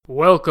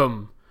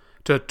Welcome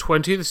to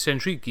 20th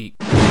Century Geek.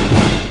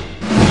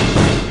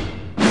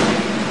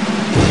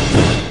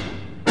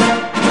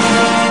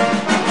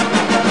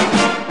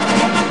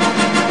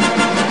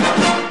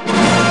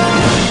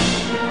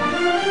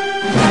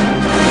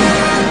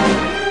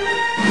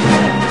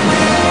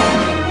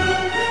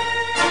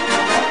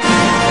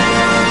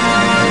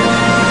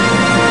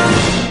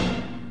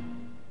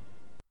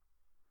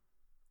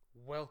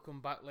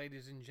 Welcome back,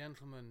 ladies and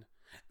gentlemen.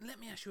 Let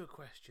me ask you a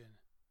question.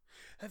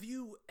 Have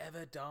you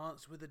ever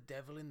danced with the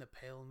devil in the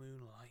pale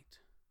moonlight?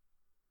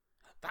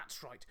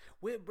 That's right,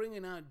 we're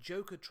bringing our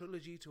Joker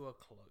trilogy to a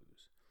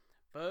close.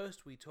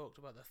 First, we talked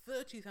about the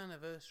 30th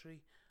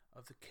anniversary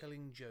of The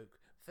Killing Joke,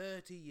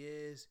 30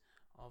 years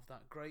of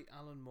that great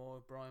Alan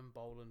Moore, Brian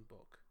Boland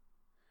book.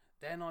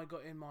 Then I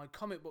got in my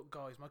comic book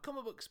guys, my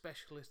comic book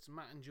specialists,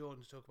 Matt and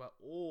Jordan, to talk about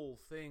all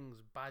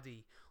things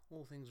baddie,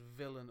 all things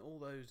villain, all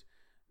those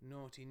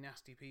naughty,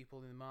 nasty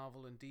people in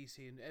Marvel and DC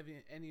and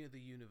any of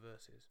the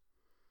universes.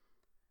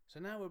 So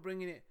now we're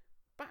bringing it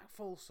back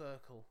full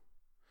circle.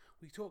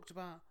 We talked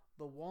about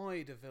the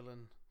wider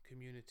villain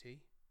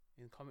community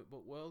in the comic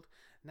book world.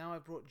 Now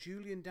I've brought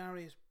Julian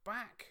Darius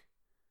back,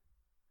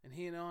 and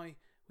he and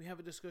we have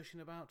a discussion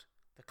about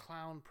the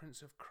clown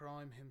prince of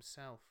crime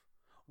himself.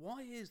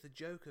 Why is the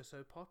Joker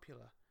so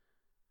popular?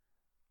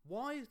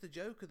 Why is the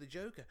Joker the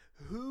Joker?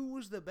 Who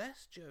was the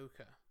best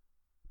Joker?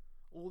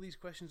 All these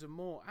questions and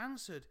more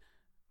answered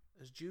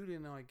as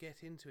Julian and I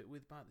get into it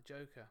about the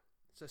Joker.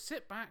 So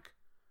sit back,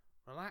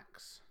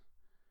 relax,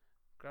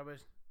 grab a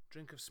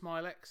drink of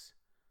Smilex,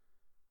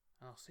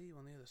 and I'll see you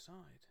on the other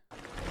side.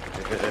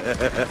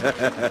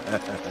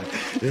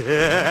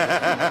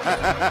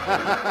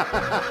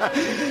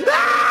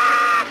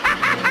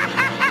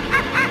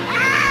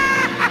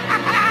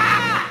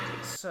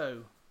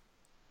 So,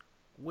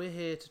 we're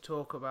here to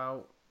talk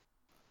about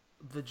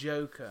the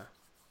Joker.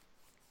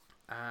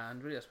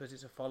 And really, I suppose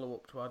it's a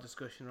follow-up to our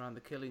discussion around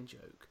The Killing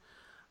Joke.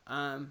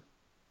 And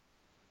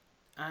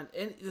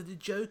the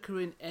Joker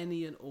in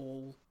any and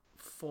all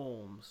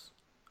forms,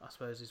 I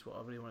suppose, is what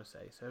I really want to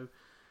say. So,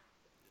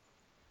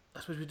 I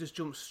suppose we just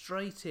jump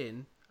straight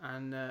in,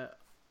 and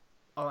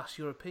I'll ask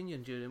your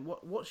opinion, Julian.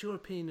 What's your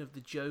opinion of the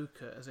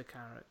Joker as a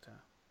character?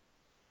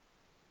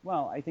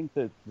 Well, I think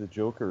that the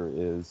Joker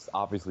is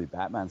obviously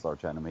Batman's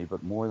archenemy,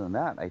 but more than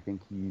that, I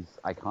think he's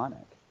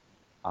iconic.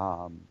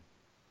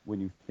 When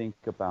you think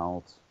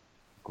about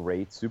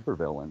great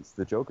supervillains,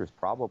 the Joker's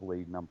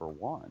probably number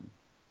one.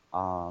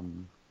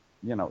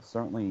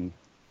 Certainly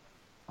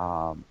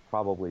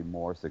probably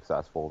more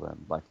successful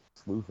than Lex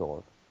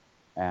Luthor.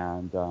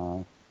 And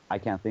I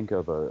can't think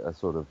of a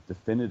sort of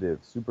definitive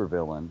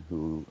supervillain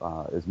who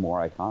is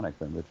more iconic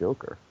than the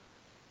Joker.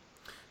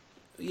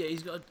 Yeah,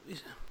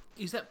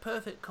 he's that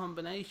perfect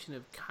combination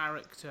of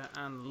character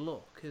and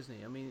look, isn't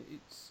he? I mean,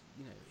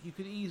 you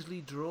could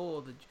easily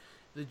draw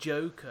the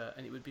Joker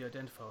and it would be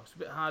identifiable. It's a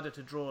bit harder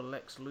to draw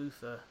Lex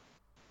Luthor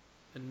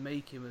and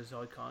make him as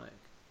iconic.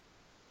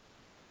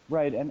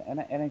 Right, and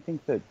I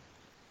think that,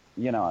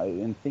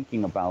 in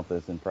thinking about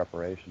this in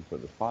preparation for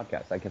this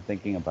podcast, I kept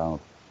thinking about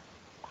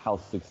how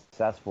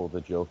successful the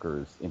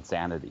Joker's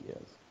insanity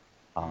is.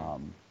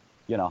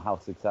 How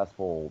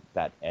successful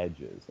that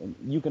edge is. And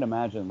you can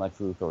imagine Lex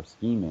Luthor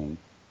scheming.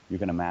 You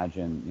can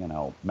imagine,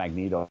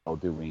 Magneto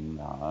doing,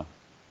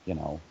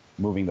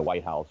 moving the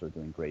White House or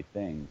doing great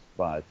things.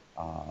 But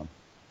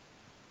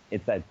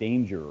it's that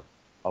danger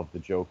of the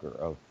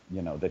Joker,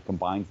 that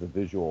combines the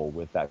visual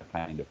with that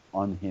kind of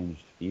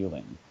unhinged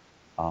feeling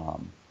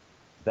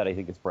that I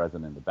think is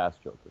present in the best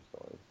Joker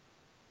stories.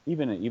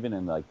 Even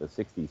in like the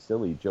 60s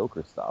silly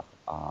Joker stuff,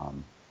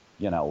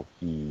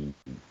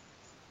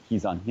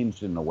 he's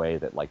unhinged in a way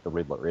that like the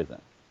Riddler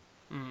isn't.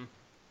 Mm.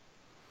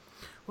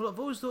 Well, I've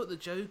always thought the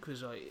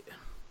Joker's like,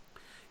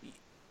 if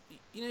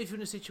you're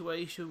in a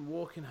situation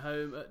walking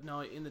home at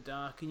night in the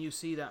dark and you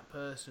see that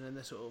person and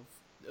they're sort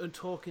of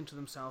talking to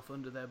themselves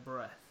under their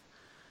breath,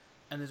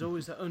 and there's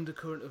always that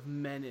undercurrent of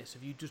menace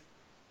if you just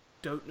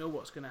don't know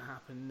what's going to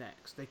happen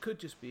next. They could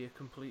just be a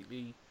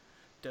completely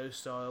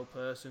docile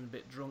person, a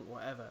bit drunk,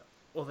 whatever,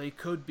 or they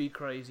could be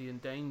crazy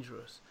and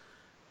dangerous.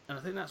 And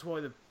I think that's why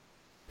the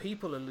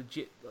people are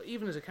legit,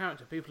 even as a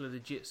character, people are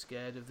legit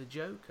scared of the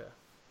Joker.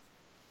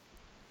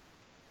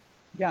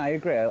 Yeah, I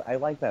agree. I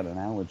like that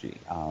analogy.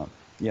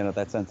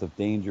 That sense of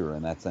danger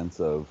and that sense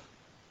of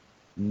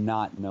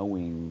not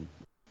knowing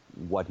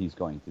what he's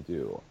going to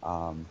do.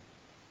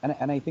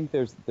 And I think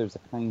there's a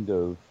kind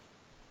of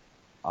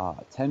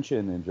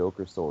tension in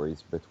Joker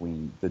stories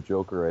between the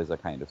Joker as a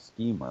kind of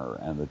schemer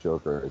and the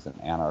Joker as an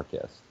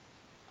anarchist.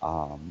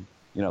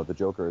 The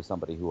Joker is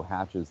somebody who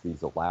hatches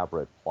these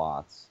elaborate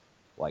plots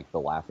like the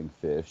laughing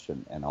fish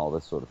and all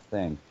this sort of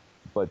thing.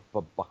 But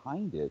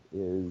behind it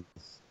is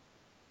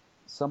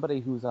somebody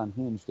who's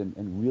unhinged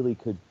and really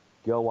could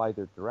go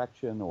either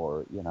direction,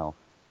 or,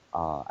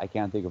 I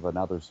can't think of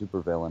another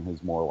supervillain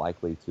who's more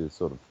likely to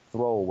sort of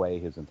throw away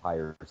his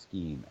entire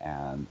scheme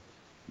and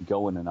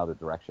go in another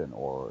direction,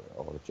 or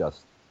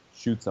just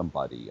shoot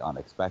somebody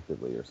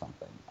unexpectedly or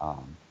something.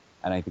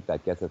 And I think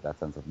that gets at that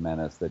sense of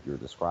menace that you're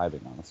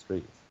describing on the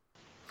streets.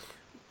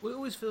 Well, it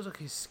always feels like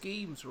his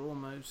schemes are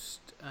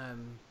almost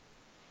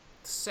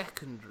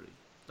secondary.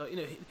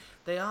 Like,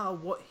 they are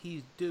what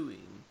he's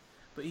doing,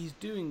 but he's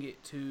doing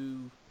it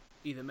to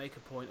either make a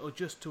point or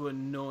just to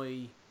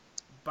annoy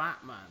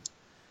Batman.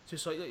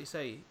 Just like you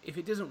say, if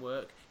it doesn't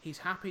work, he's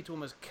happy to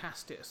almost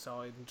cast it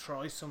aside and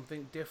try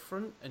something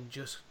different, and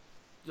just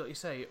like you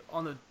say,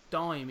 on a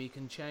dime he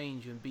can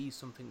change and be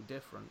something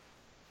different.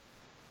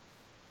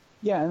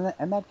 Yeah,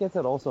 and that gets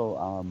it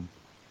also.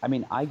 I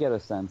mean, I get a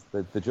sense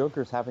that the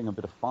Joker's having a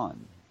bit of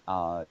fun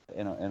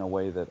in a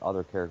way that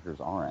other characters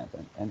aren't,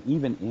 and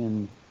even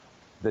in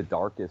the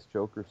darkest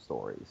Joker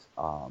stories,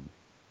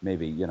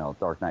 maybe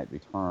Dark Knight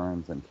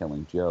Returns and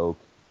Killing Joke,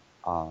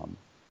 um,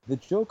 the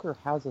Joker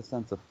has a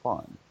sense of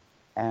fun,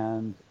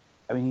 and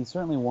I mean, he's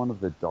certainly one of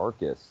the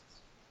darkest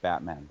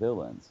Batman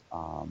villains.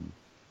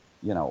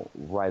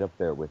 Right up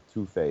there with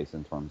Two Face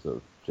in terms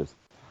of just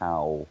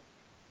how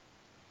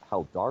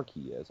how dark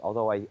he is.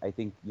 Although I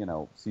think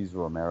Cesar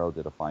Romero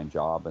did a fine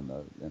job in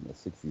the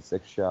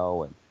 '66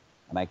 show,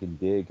 and I can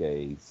dig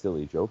a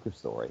silly Joker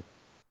story,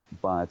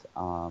 but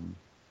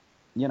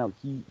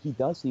he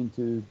does seem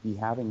to be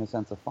having a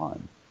sense of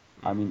fun.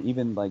 I mean,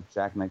 even like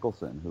Jack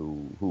Nicholson,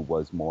 who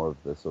was more of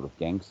the sort of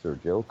gangster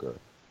Joker,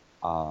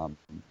 um,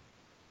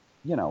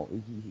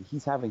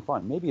 he's having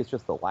fun. Maybe it's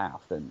just the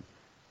laugh, and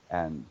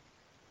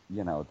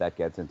that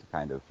gets into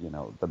kind of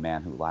the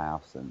man who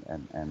laughs,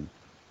 and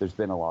there's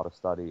been a lot of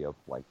study of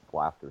like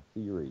laughter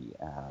theory,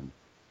 and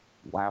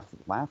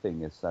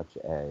laughing is such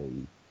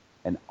an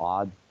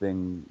odd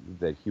thing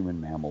that human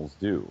mammals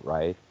do,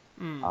 right?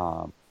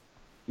 Mm.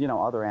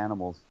 Other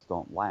animals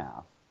don't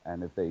laugh,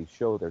 and if they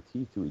show their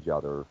teeth to each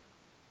other,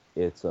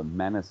 it's a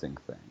menacing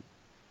thing.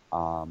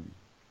 Um,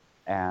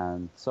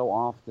 and so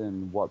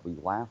often, what we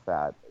laugh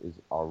at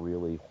are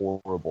really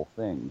horrible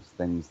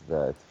things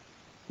that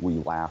we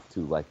laugh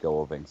to let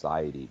go of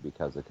anxiety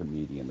because a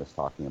comedian is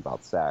talking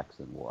about sex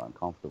and we're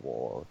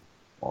uncomfortable,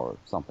 or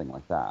something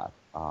like that.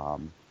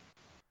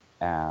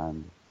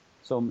 And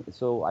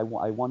I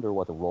wonder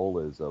what the role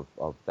is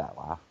of that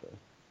laughter.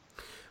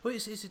 Well,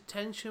 it's a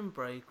tension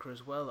breaker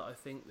as well that I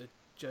think the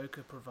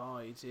Joker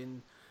provides.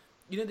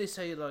 They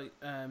say like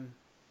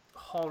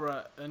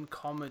horror and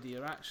comedy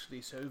are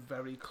actually so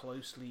very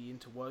closely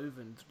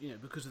interwoven,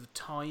 because of the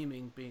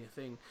timing being a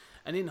thing.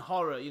 And in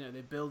horror,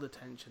 they build a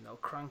tension, they'll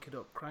crank it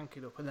up,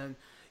 and then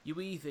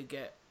you either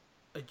get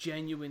a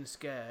genuine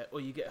scare or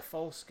you get a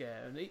false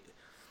scare. And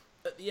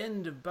at the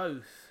end of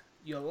both,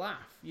 you'll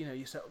laugh.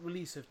 You set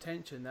release of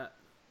tension that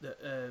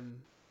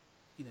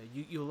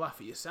you'll laugh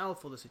at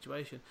yourself or the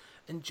situation.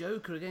 And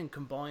Joker again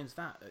combines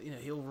that.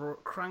 He'll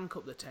crank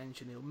up the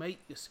tension, he'll make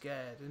you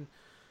scared, and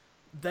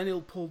then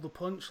he'll pull the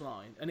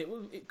punchline. And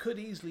it could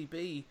easily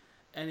be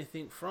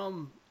anything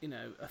from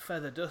a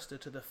feather duster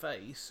to the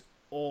face,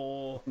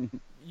 or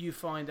you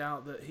find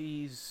out that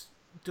he's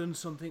done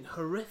something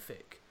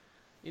horrific.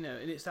 And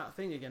it's that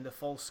thing again, the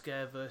false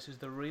scare versus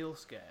the real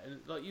scare. And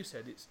like you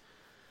said,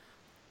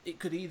 it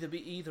could either be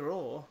either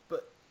or,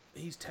 but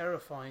he's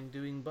terrifying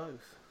doing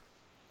both.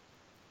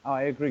 Oh,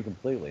 I agree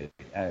completely.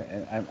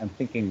 I'm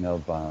thinking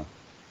of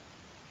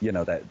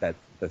that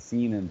the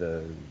scene in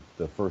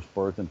the first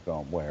Burton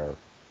film where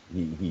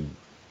he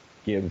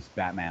gives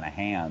Batman a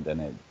hand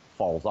and it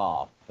falls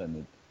off,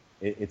 and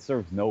it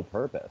serves no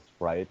purpose,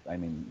 right? I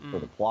mean, for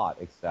the plot,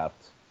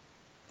 except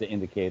to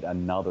indicate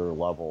another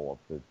level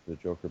of the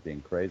Joker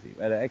being crazy.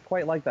 And I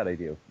quite like that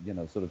idea of,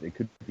 sort of, it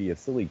could be a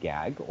silly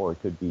gag, or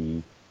it could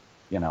be,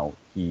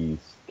 he's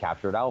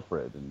captured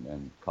Alfred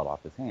and cut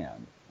off his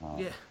hand.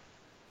 Yeah.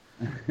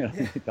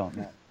 I don't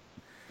know.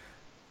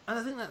 And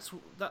I think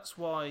that's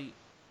why,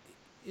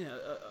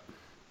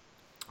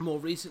 more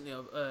recently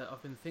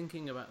I've been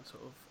thinking about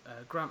sort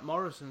of Grant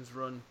Morrison's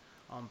run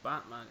on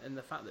Batman, and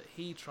the fact that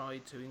he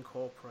tried to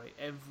incorporate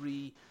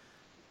every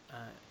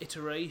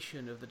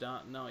iteration of the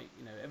Dark Knight.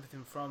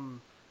 Everything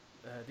from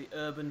the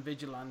urban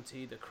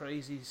vigilante, the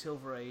crazy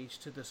Silver Age,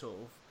 to the sort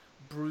of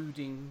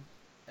brooding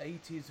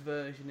 80s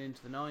version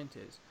into the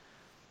 90s.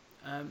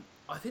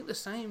 I think the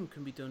same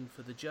can be done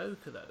for the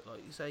Joker, though.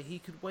 Like you say, he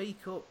could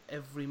wake up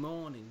every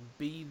morning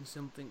being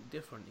something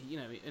different.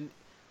 And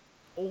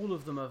all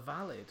of them are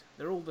valid.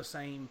 They're all the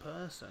same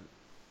person.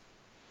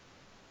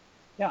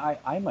 Yeah,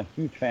 I'm a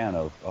huge fan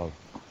of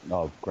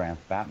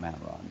Grant's Batman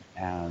run,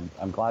 and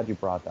I'm glad you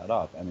brought that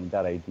up. I mean,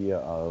 that idea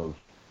of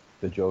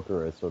the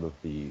Joker as sort of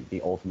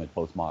the ultimate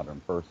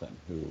postmodern person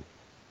who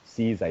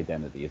sees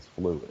identity as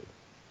fluid.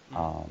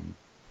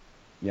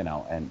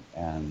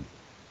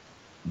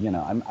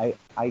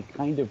 I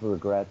kind of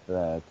regret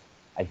that.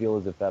 I feel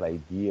as if that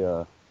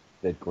idea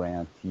that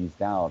Grant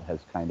teased out has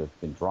kind of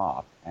been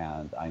dropped,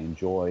 and I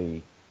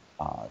enjoy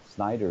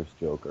Snyder's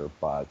Joker,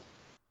 but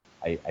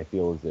I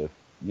feel as if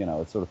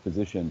it's sort of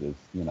positioned as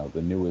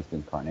the newest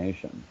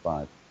incarnation,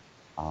 but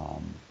I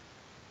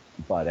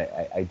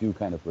do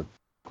kind of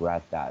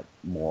regret that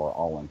more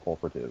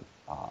all-incorporative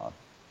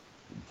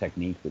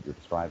technique that you're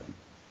describing.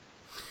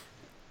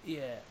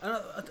 Yeah,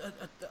 and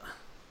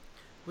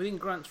within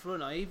Grant's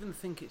run, I even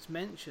think it's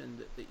mentioned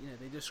that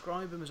they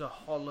describe him as a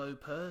hollow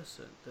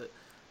person. That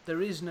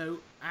there is no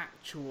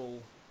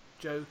actual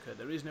Joker.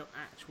 There is no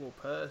actual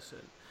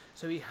person.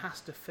 So he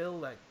has to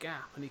fill that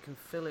gap, and he can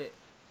fill it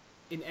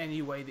in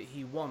any way that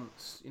he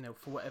wants,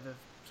 for whatever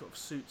sort of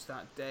suits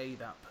that day,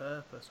 that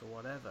purpose, or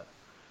whatever.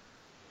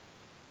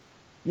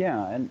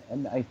 Yeah,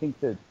 and I think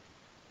that,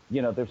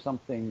 there's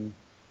something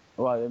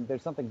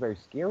very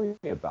scary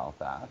about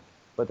that,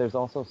 but there's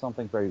also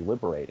something very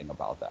liberating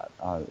about that.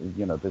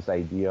 This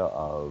idea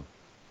of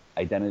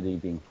identity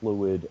being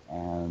fluid,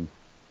 and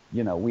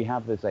we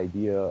have this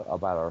idea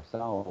about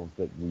ourselves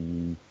that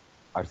we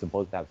are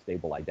supposed to have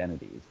stable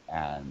identities,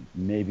 and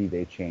maybe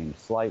they change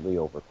slightly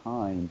over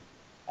time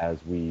as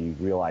we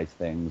realize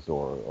things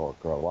or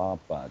grow up.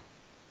 But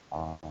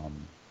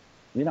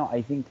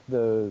I think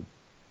the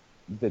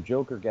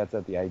Joker gets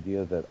at the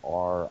idea that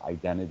our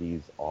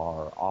identities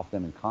are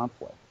often in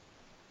conflict.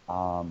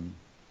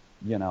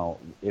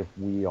 If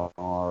we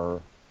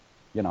are,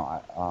 you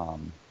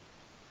know,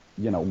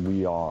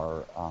 we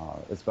are,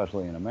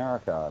 especially in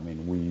America. I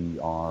mean,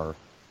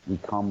 we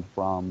come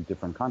from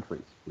different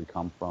countries. We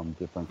come from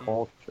different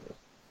cultures.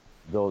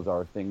 Those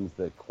are things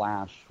that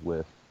clash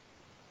with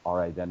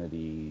our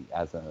identity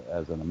as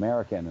an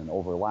American and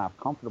overlap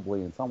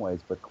comfortably in some ways,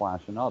 but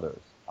clash in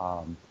others.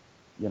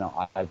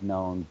 I've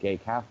known gay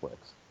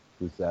Catholics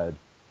who said,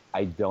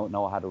 I don't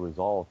know how to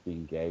resolve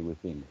being gay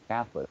with being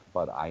Catholic,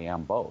 but I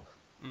am both,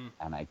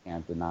 and I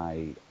can't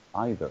deny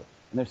either.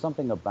 And there's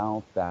something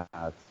about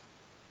that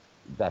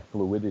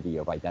fluidity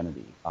of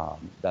identity,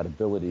 that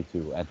ability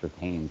to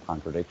entertain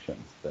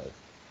contradictions that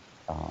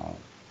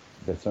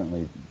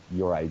certainly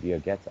your idea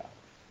gets at.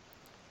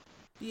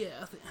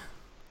 Yeah, I think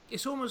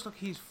it's almost like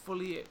he's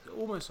fully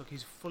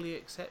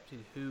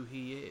accepted who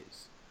he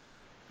is,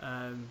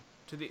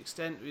 to the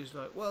extent where he's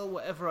like, well,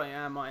 whatever I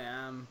am,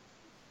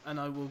 and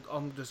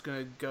I'm just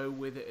going to go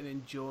with it and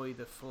enjoy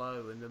the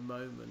flow and the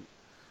moment,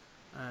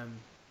 and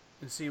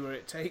see where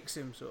it takes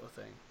him, sort of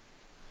thing.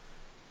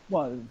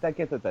 Well, that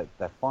gets at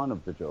that fun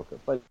of the Joker.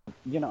 But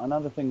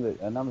another thing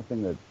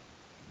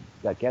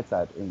that gets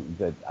at,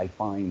 that I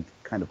find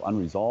kind of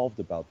unresolved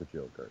about the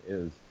Joker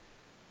is,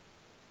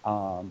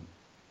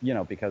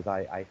 because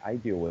I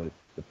deal with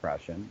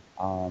depression.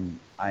 I'm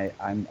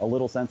a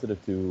little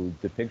sensitive to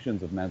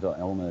depictions of mental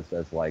illness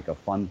as like a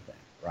fun thing,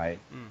 right?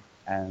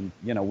 And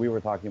we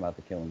were talking about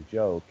The Killing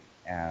Joke,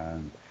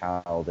 and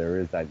how there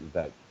is that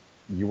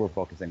you were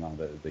focusing on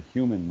the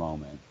human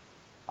moment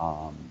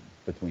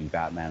between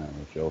Batman and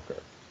the Joker,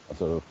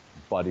 sort of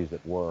buddies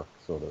at work,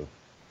 sort of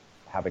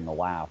having a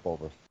laugh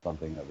over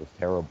something that was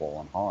terrible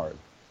and hard.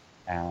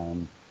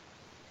 And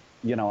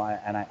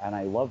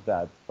I love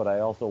that, but I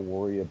also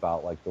worry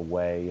about like the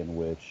way in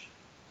which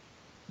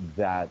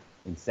that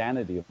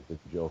insanity of the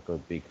Joker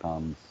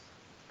becomes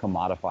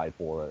commodified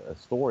for a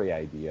story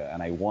idea.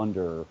 And I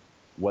wonder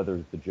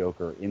whether the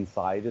Joker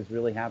inside is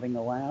really having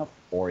a laugh,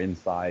 or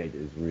inside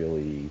is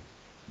really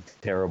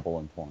terrible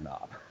and torn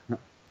up.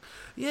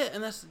 Yeah,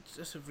 and that's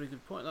a very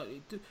good point.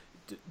 Like,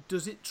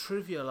 does it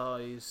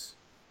trivialize,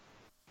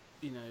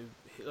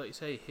 like you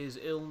say, his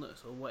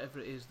illness or whatever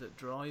it is that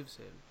drives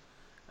him,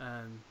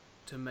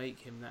 to make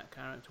him that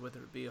character, whether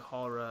it be a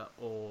horror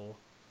or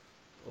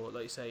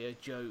like you say, a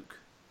joke?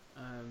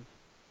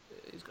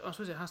 I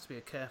suppose it has to be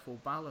a careful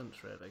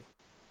balance, really.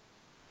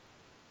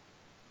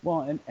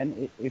 Well,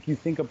 and if you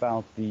think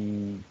about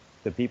the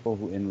people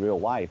who in real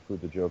life who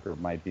the Joker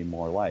might be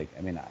more like,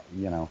 I mean,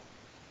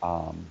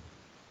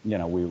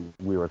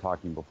 we were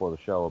talking before the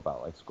show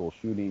about like school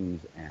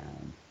shootings,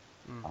 and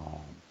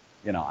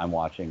I'm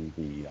watching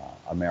the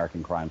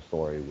American Crime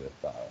Story with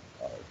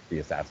the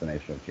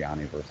assassination of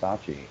Gianni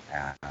Versace,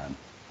 and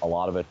a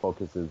lot of it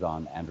focuses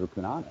on Andrew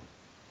Cunanan,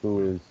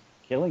 who is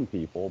killing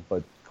people,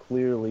 but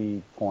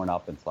clearly torn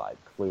up inside,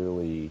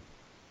 clearly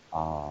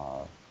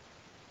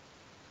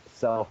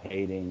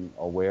self-hating,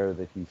 aware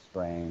that he's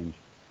strange.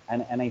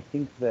 And I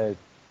think that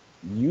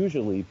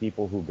usually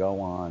people who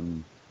go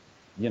on,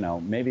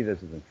 maybe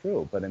this isn't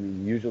true, but I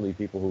mean, usually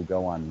people who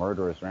go on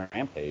murderous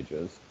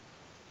rampages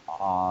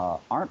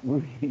aren't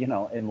really,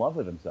 in love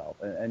with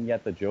himself. And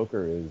yet the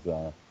Joker is,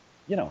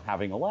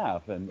 having a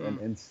laugh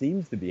and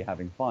seems to be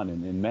having fun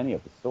in many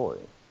of the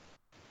stories.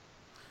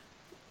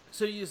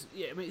 So, I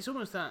mean, it's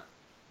almost that,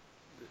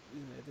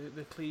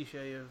 the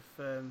cliche of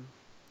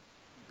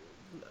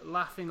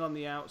laughing on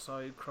the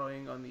outside,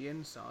 crying on the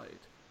inside.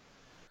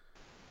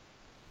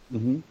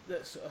 Mm-hmm.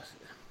 That's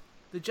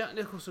the Jack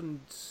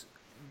Nicholson's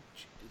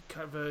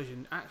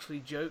version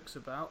actually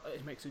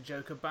makes a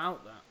joke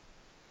about that.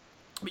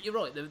 But you're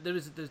right.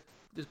 There's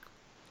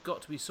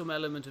got to be some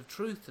element of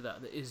truth to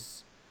that. That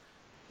is,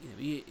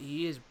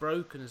 he is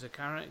broken as a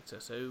character.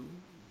 So,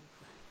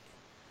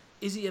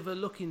 is he ever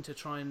looking to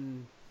try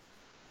and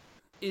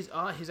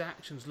are his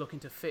actions looking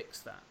to fix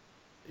that?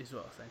 Is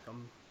what I think.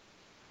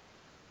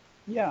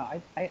 Yeah,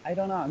 I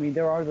don't know. I mean,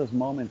 there are those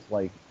moments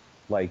like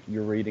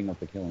your reading of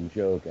The Killing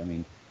Joke. I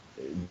mean,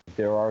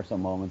 there are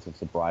some moments of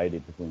sobriety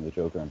between the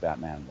Joker and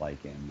Batman,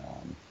 like in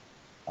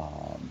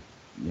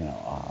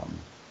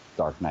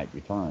Dark Knight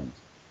Returns.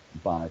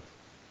 But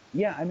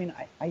yeah, I mean,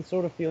 I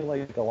sort of feel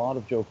like a lot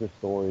of Joker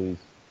stories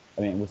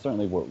I mean,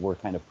 we're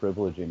kind of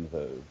privileging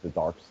the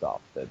dark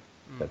stuff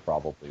Mm. that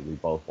probably we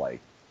both like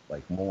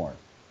more,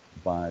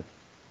 but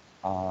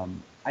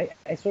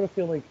I sort of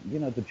feel like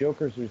the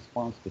Joker's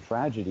response to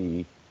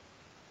tragedy,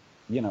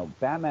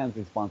 Batman's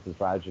response to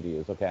tragedy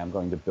is, okay, I'm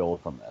going to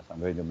build from this. I'm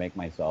going to make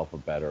myself a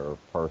better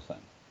person.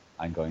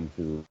 I'm going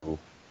to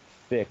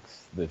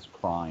fix this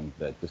crime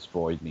that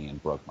destroyed me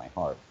and broke my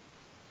heart.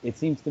 It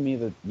seems to me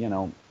that,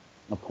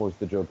 of course,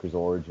 the Joker's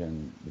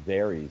origin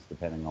varies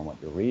depending on what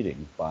you're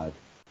reading, but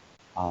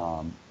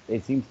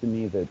it seems to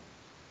me that,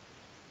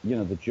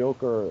 the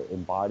Joker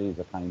embodies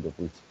a kind of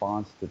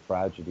response to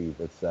tragedy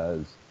that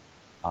says,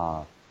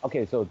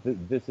 okay, so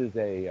this is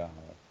a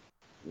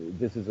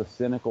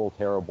cynical,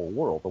 terrible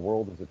world. The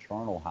world is a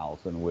charnel house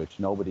in which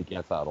nobody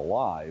gets out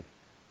alive.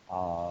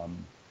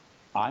 Um,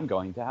 I'm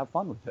going to have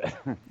fun with it.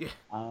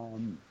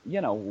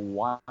 Yeah.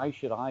 Why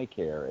should I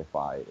care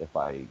if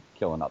I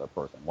kill another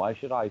person? Why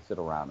should I sit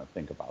around and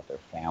think about their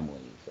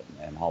families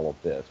and all of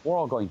this? We're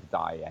all going to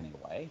die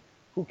anyway.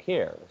 Who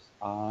cares?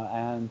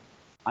 And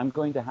I'm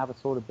going to have a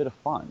sort of bit of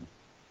fun.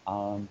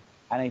 And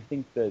I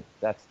think that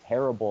that's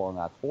terrible and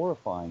that's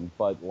horrifying.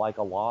 But like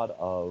a lot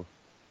of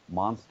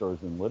monsters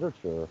in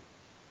literature,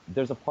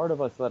 there's a part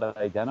of us that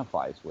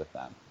identifies with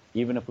them,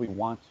 even if we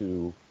want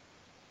to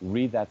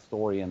read that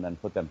story and then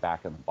put them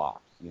back in the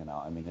box.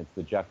 I mean, it's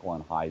the Jekyll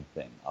and Hyde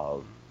thing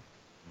of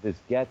this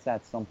gets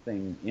at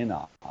something in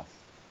us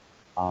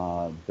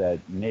that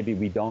maybe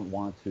we don't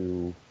want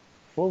to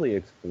fully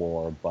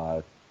explore,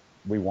 but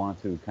we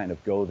want to kind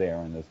of go there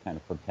in this kind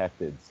of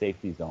protected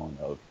safety zone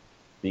of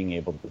being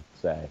able to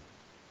say,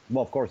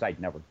 well, of course, I'd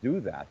never do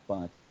that,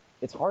 but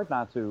it's hard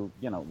not to,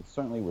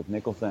 certainly with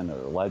Nicholson or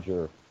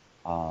Ledger,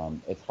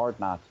 it's hard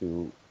not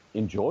to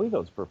enjoy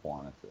those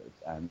performances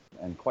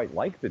and quite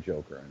like the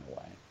Joker in a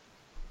way.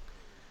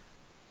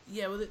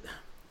 Yeah, well,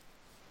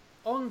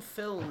 on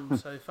film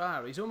so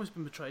far, he's almost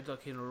been portrayed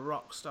like in a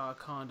rock star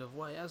kind of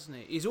way, hasn't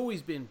he? He's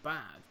always been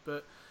bad,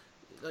 but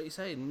like you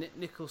say,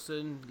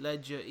 Nicholson,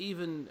 Ledger,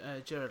 even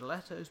Jared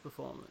Leto's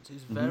performance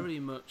is very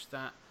much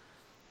that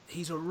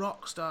he's a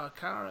rock star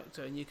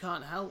character, and you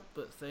can't help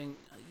but think,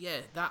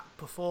 yeah, that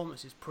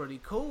performance is pretty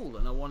cool,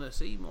 and I want to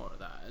see more of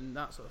that, and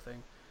that sort of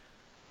thing.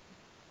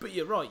 But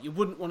you're right, you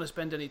wouldn't want to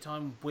spend any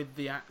time with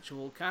the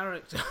actual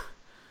character.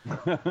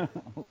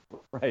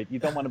 Right, you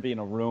don't want to be in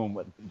a room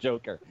with the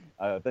Joker.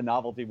 The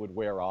novelty would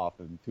wear off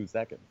in 2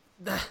 seconds.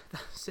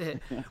 That's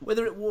it.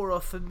 Whether it wore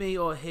off for me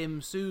or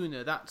him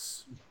sooner,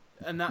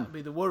 that'd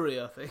be the worry,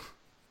 I think.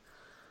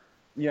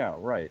 Yeah,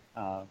 right.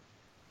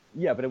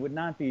 Yeah, but it would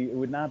not be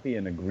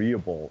an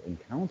agreeable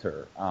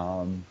encounter.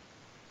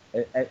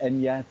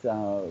 And yet,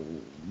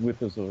 with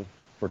the sort of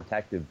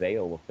protective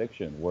veil of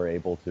fiction, we're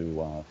able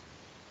to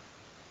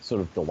sort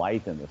of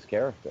delight in this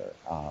character,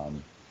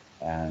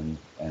 and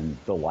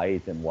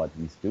delight in what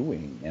he's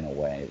doing in a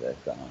way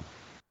that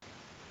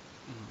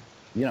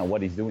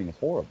what he's doing is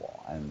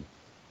horrible, and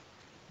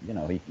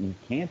he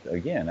can't.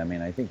 Again, I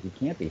mean, I think he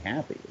can't be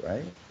happy,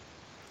 right?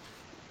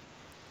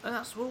 And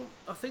that's, well,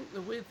 I think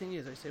the weird thing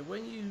is, I say,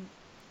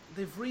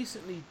 they've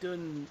recently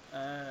done,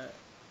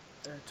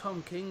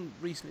 Tom King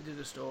recently did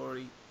a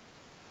story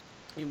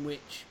in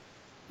which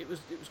it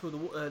was called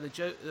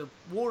the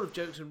War of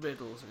Jokes and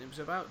Riddles, and it was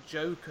about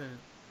Joker,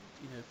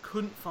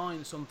 couldn't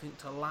find something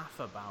to laugh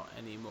about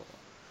anymore.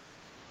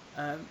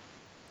 And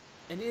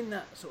in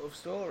that sort of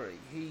story,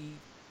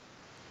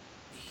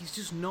 he's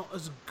just not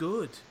as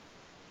good.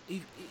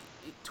 It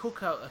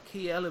took out a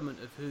key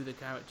element of who the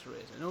character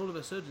is, and all of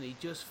a sudden he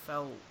just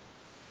felt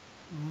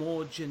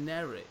more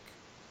generic.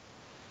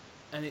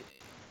 And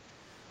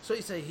so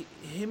you say,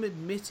 him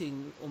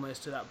admitting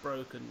almost to that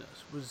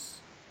brokenness was,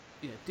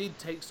 did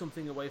take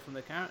something away from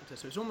the character.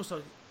 So it's almost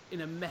like,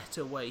 in a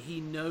meta way, he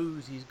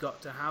knows he's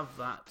got to have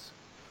that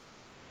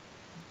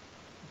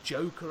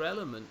Joker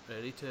element,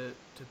 really, to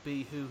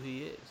be who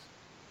he is.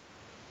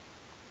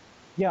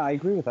 Yeah, I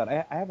agree with that.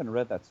 I haven't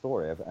read that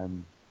story.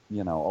 I'm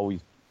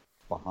always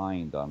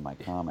behind on my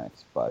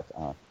comics, but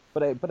I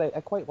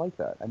quite like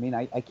that. I mean,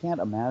 I can't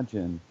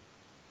imagine,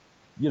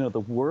 the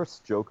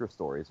worst Joker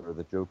stories are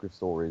the Joker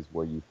stories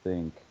where you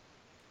think,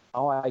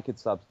 oh, I could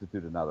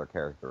substitute another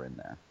character in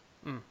there.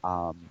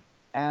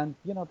 And,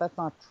 that's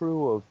not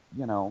true of,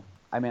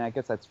 I mean, I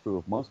guess that's true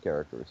of most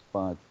characters,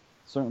 but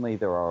certainly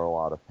there are a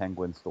lot of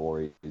Penguin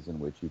stories in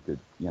which you could,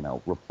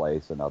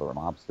 replace another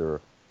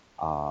mobster.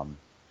 I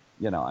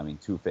mean,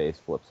 Two-Face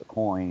flips a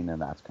coin, and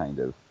that's kind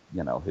of,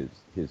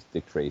 his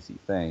Dick Tracy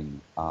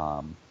thing.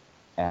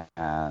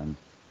 And,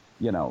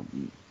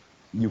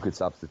 you could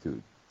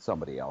substitute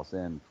somebody else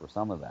in for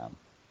some of them.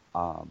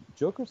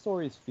 Joker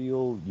stories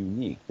feel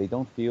unique. They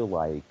don't feel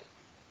like,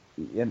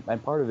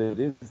 and part of it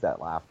is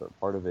that laughter.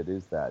 Part of it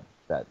is that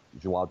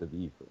joie de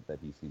vivre that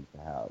he seems to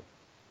have.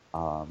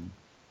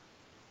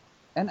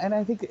 And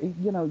I think,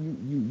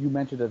 you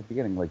mentioned at the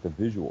beginning, like the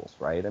visuals,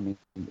 right? I mean,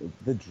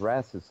 the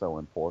dress is so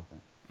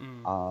important.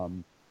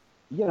 And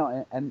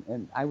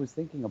I was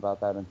thinking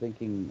about that and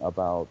thinking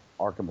about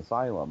Arkham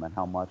Asylum and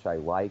how much I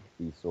like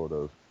these sort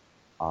of,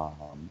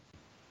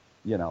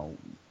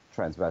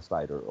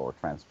 transvestite or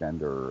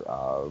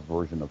transgender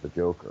version of the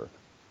Joker.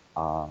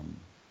 Um,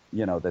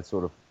 that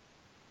sort of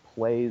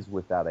plays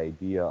with that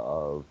idea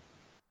of,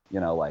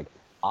 like,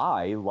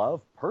 I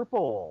love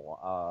purple.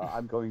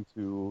 I'm going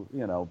to,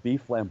 be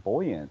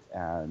flamboyant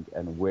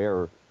and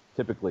wear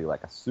typically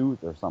like a suit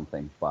or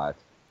something, but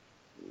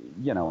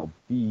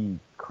be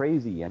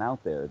crazy and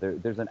out there.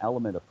 There's an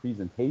element of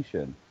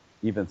presentation,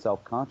 even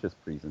self-conscious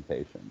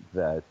presentation,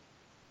 that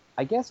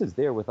I guess is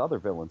there with other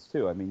villains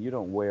too. I mean, you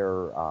don't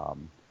wear,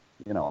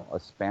 a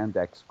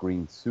spandex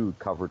green suit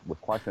covered with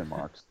question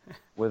marks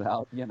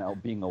without,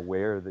 being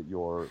aware that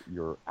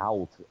you're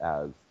out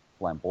as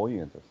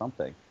flamboyant or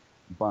something.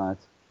 But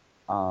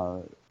uh,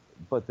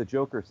 but the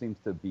Joker seems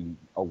to be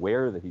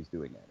aware that he's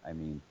doing it. I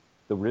mean,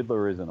 the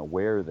Riddler isn't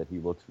aware that he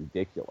looks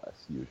ridiculous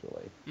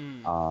usually.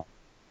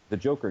 The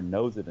Joker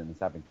knows it and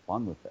is having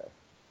fun with it.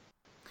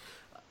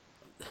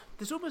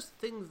 There's almost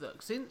things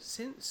that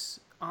since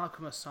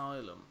Arkham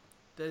Asylum,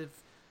 they've,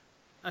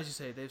 as you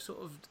say, they've sort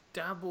of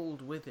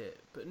dabbled with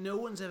it, but no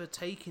one's ever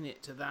taken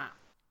it to that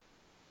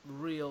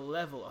real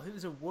level. I think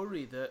there's a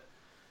worry that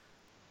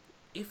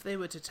if they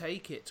were to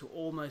take it to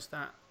almost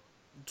that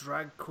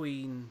drag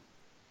queen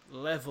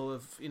level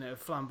of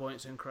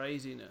flamboyance and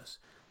craziness,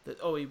 that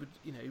he would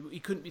he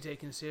couldn't be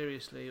taken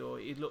seriously or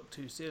he'd look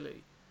too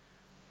silly.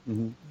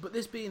 Mm-hmm. But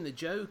this being the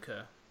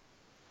Joker,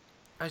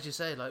 as you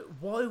say, like,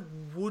 why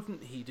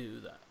wouldn't he do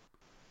that?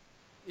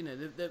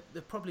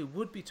 There probably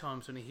would be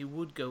times when he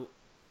would go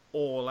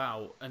all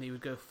out and he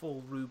would go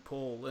full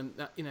RuPaul and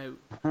that,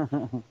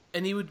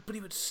 and he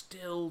would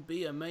still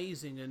be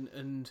amazing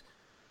and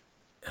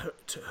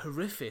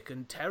horrific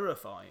and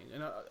terrifying.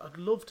 And I'd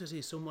love to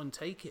see someone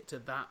take it to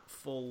that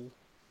full,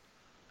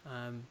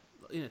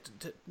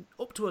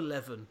 up to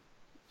 11.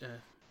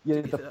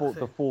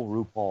 The full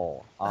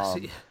RuPaul.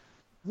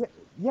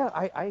 Yeah,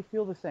 I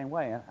feel the same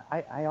way.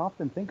 I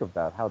often think of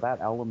that, how that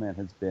element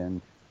has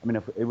been. I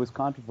mean, it was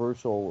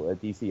controversial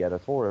at DC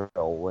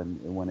editorial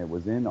when it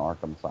was in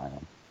Arkham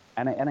Asylum,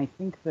 and I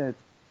think that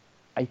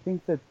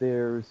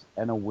there's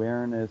an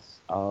awareness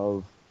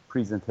of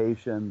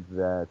presentation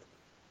that,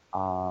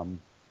 I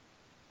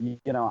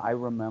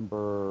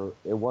remember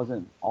it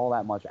wasn't all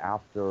that much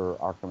after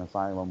Arkham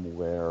Asylum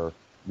where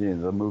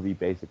the movie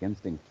Basic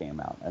Instinct came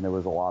out, and there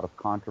was a lot of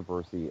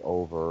controversy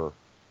over.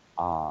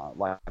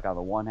 Like on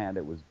the one hand,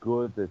 it was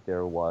good that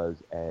there was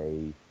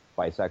a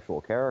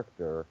bisexual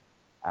character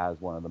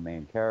as one of the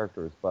main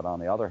characters, but on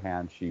the other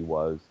hand, she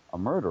was a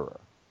murderer,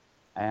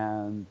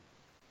 and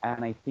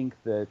I think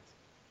that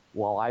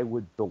while I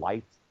would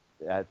delight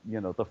at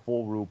the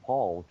full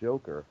RuPaul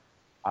Joker,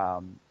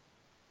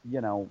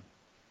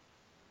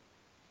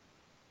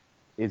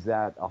 is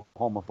that a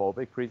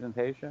homophobic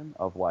presentation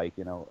of, like,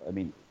 I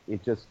mean,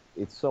 it's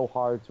so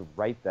hard to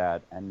write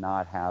that and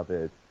not have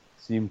it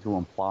seem to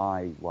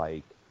imply,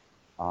 like,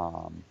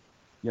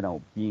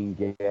 being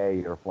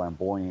gay or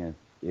flamboyant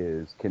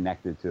is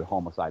connected to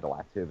homicidal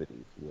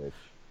activities, which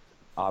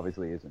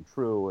obviously isn't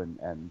true,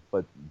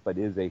 but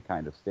is a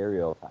kind of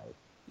stereotype.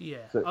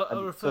 Yeah, so,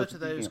 I refer to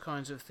those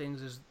kinds of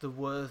things as the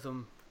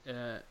Wortham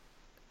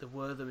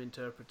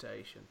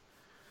interpretation.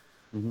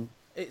 Mm-hmm.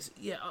 It's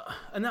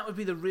and that would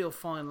be the real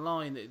fine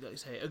line that, like I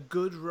say, a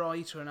good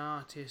writer and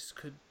artist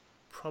could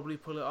probably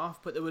pull it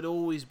off, but there would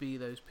always be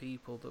those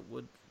people that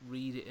would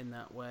read it in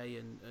that way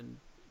and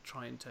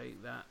try and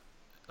take that,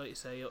 like you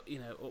say, up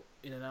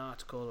in an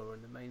article or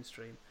in the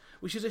mainstream,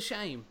 which is a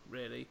shame,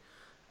 really,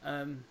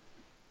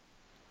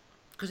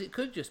 because it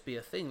could just be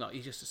a thing, like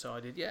you just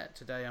decided,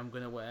 today I'm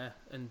going to wear,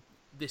 and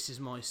this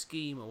is my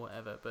scheme or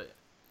whatever, but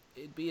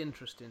it'd be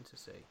interesting to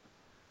see.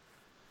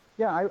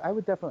 Yeah, I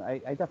would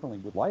definitely, I definitely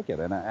would like it,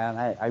 and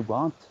I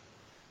want,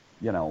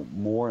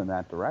 more in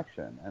that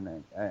direction,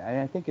 and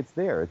I think it's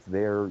there. It's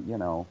there,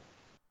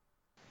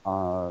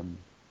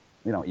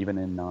 even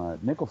in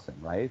Nicholson,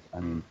 right? I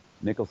mean,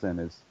 Nicholson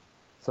is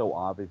so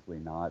obviously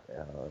not,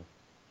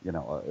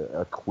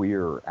 a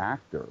queer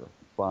actor,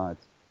 but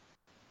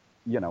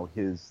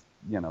his,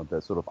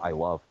 the sort of I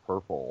love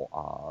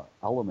purple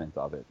element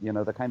of it,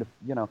 the kind of,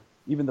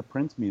 even the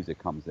Prince music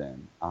comes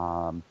in,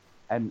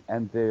 and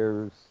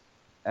there's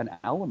an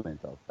element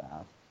of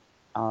that.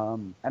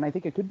 And I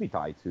think it could be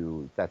tied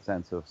to that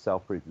sense of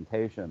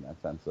self-presentation, that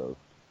sense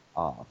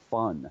of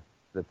fun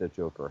that the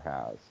Joker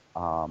has.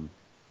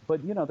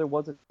 But, there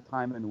was a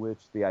time in which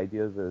the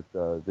idea that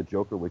the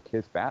Joker would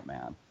kiss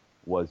Batman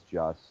was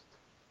just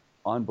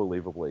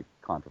unbelievably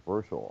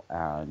controversial.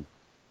 And,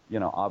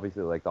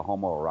 obviously, like, the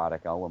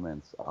homoerotic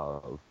elements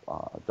of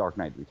Dark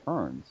Knight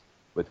Returns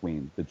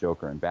between the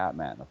Joker and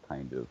Batman are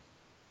kind of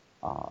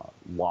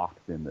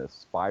locked in this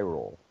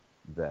spiral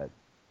that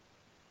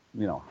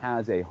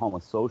has a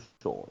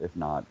homosocial, if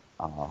not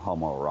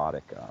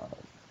homoerotic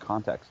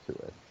context to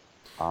it,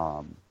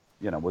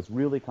 was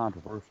really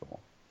controversial.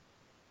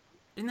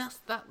 And that's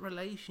that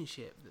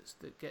relationship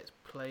that gets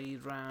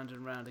played round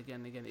and round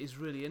again and again is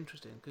really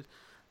interesting, because,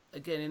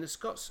 again, in the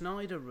Scott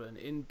Snyder run,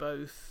 in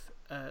both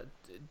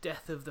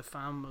Death of the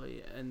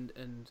Family and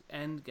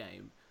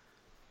Endgame,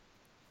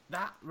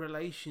 that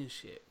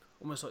relationship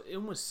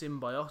almost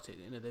symbiotic.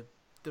 You know,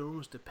 they're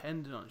almost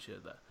dependent on each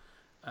other.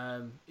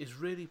 Is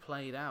really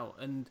played out,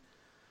 and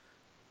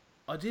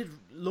I did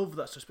love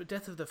that stuff. But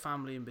Death of the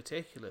Family in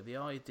particular, the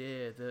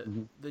idea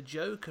that the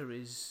Joker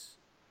is,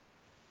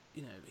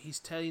 you know, he's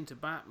telling to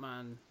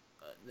Batman,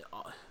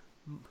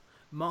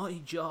 my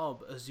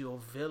job as your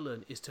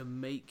villain is to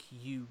make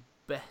you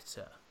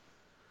better.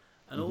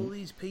 And all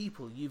these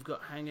people you've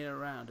got hanging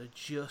around are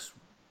just,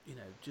 you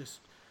know,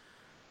 just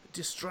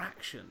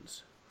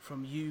distractions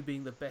from you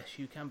being the best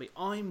you can be.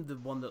 I'm the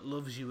one that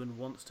loves you and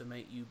wants to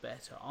make you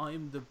better.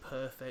 I'm the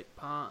perfect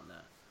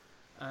partner.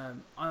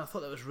 I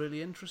thought that was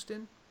really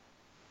interesting.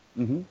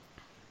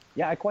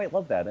 Yeah, I quite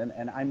love that,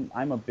 and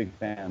I'm a big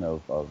fan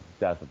of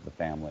Death of the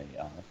Family.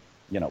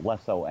 You know,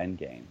 less so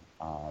Endgame,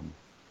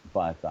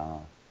 but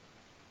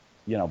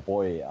you know,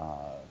 boy,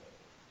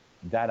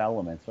 that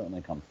element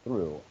certainly comes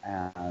through,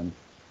 and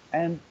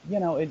you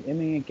know, I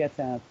mean, it gets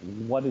at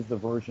what is the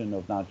version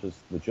of not just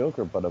the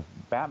Joker, but of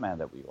Batman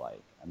that we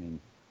like. I mean,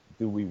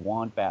 do we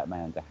want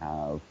Batman to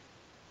have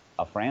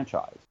a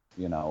franchise?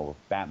 You know,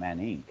 Batman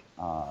Inc.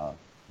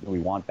 Do we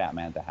want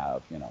Batman to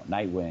have, you know,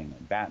 Nightwing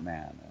and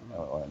Batman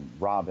and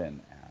Robin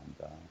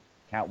and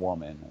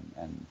Catwoman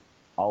and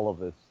all of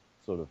this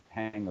sort of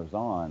hangers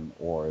on,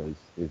 or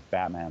is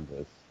Batman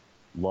this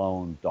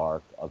lone,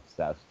 dark,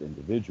 obsessed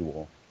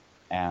individual?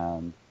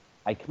 And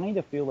I kind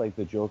of feel like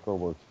the Joker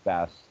works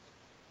best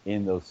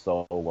in those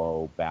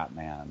solo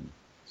Batman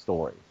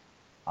stories.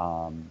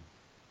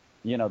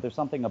 You know, there's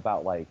something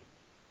about, like,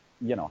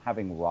 you know,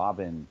 having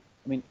Robin,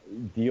 I mean,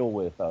 deal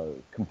with a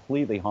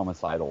completely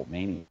homicidal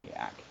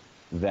maniac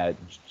that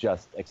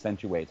just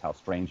accentuates how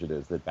strange it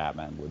is that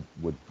Batman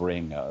would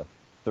bring a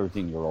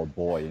 13-year-old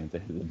boy into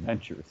his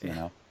adventures, you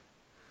know?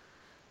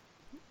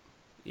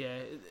 Yeah.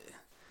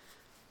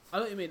 I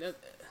know what you mean.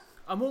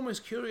 I'm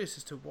almost curious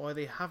as to why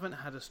they haven't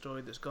had a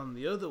story that's gone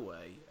the other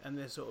way. And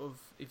they're sort of,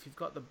 if you've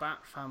got the Bat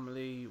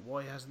family,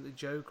 why hasn't the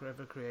Joker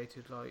ever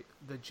created, like,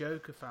 the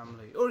Joker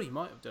family? Or he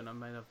might have done. I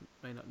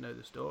may not know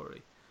the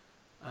story.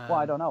 Well,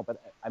 I don't know,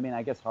 but I mean,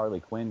 I guess Harley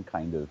Quinn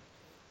kind of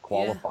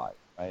qualified,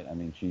 right? I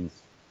mean, she's,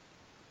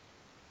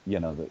 you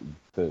know,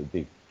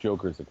 the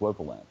Joker's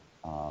equivalent,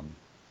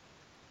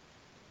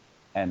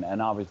 and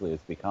obviously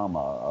it's become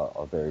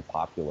a very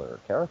popular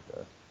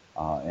character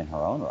in her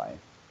own right.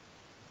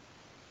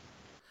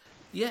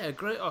 Yeah, a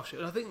great offshoot.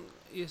 And I think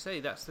you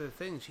say that's the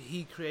thing.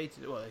 He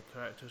created, well, the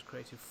character was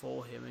created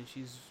for him, and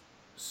she's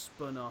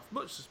spun off,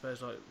 much I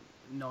suppose like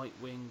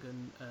Nightwing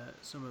and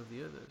some of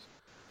the others.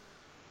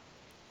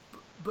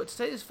 But to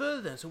take this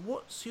further then, so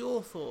what's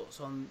your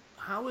thoughts on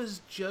how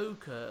has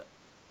Joker,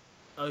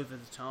 over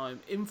the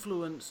time,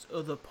 influenced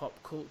other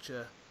pop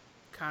culture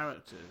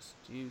characters,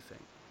 do you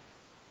think?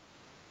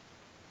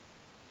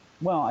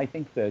 Well, I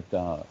think that,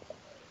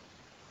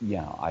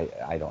 yeah,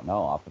 I don't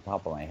know off the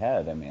top of my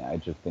head. I mean, I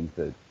just think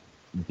that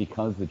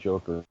because the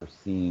Joker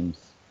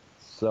seems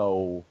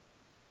so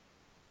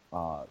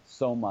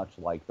so much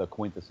like the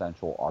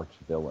quintessential arch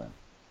villain.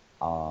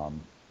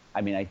 I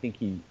mean, I think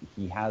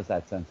he has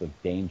that sense of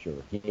danger.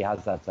 He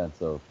has that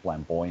sense of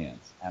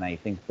flamboyance, and I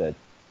think that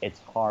it's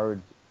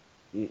hard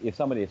if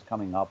somebody is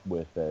coming up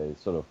with a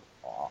sort of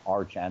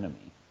arch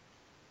enemy.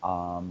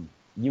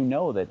 You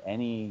know that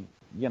any,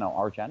 you know,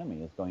 arch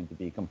enemy is going to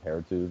be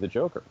compared to the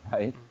Joker,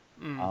 right?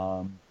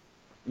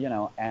 You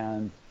know,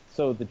 and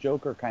so the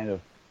Joker kind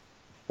of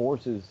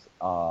forces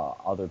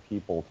other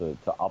people to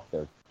up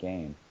their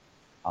game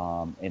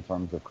in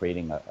terms of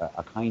creating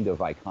a kind of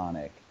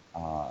iconic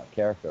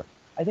character.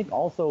 I think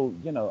also,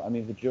 you know, I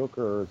mean, the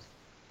Joker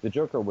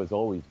was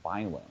always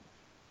violent.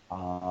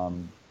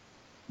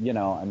 You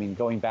know, I mean,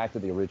 going back to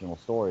the original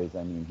stories,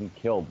 I mean, he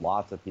killed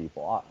lots of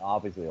people.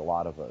 Obviously, a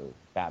lot of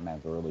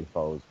Batman's early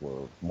foes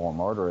were more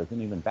murderous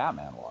than even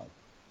Batman was.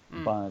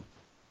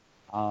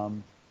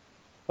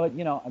 But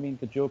you know, I mean,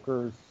 the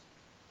Joker's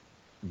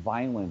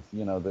violence,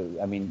 you know,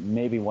 I mean,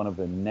 maybe one of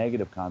the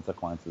negative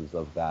consequences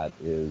of that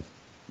is,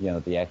 you know,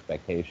 the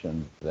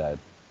expectation that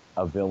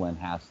a villain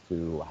has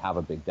to have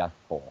a big death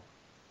toll.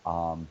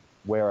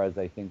 Whereas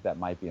I think that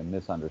might be a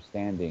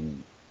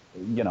misunderstanding,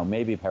 you know,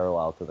 maybe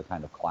parallel to the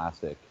kind of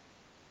classic,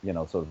 you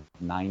know, sort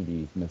of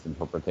 90s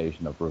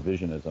misinterpretation of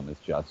revisionism is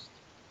just,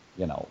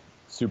 you know,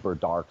 super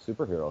dark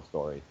superhero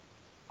stories.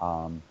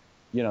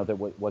 You know, that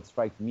what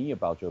strikes me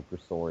about Joker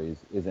stories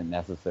isn't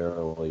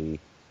necessarily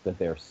that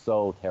they're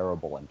so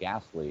terrible and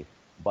ghastly,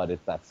 but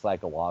it's that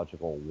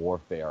psychological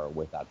warfare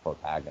with that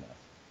protagonist.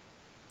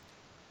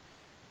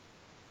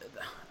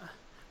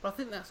 But I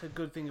think that's a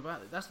good thing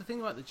about it. That's the thing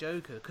about the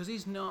Joker, because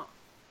he's not,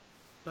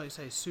 like you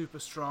say, super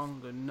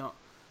strong and not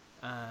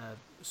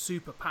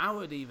super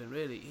powered even,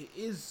 really. He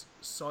is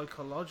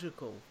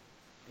psychological.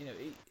 You know,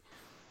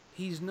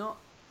 he's not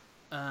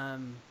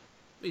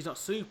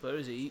super,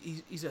 is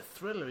he? He's a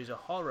thriller, he's a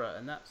horror,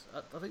 and I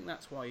think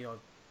that's why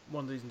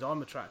one of the reasons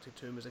I'm attracted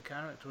to him as a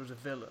character, as a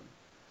villain.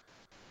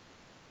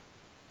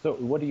 So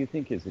what do you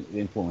think his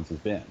influence has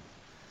been?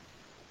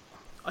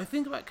 I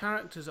think about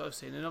characters I've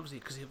seen, and obviously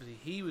because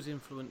he was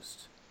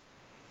influenced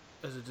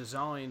as a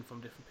design from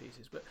different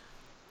pieces, but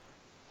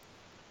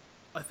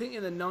I think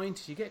in the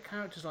 90s you get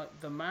characters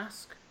like The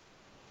Mask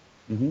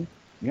Hmm.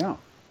 Yeah.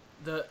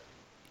 that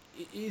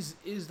is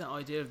that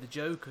idea of the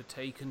Joker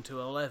taken to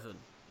 11.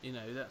 You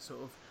know, that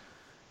sort of,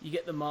 you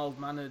get the mild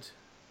mannered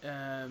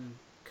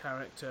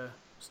character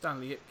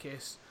Stanley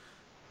Ipkiss,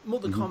 more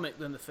the Hmm. comic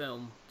than the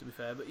film, to be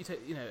fair. But you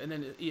take, you know, and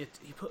then he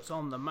puts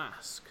on the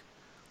mask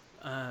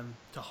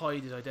to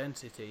hide his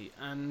identity,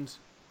 and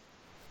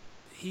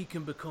he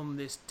can become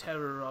this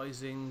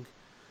terrorizing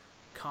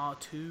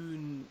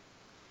cartoon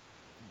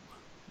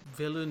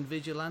villain,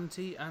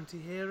 vigilante,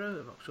 anti-hero.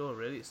 I'm not sure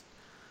really. It's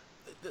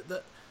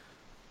that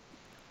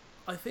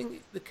I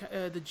think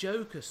the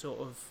Joker sort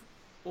of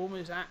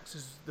almost acts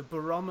as the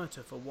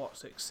barometer for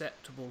what's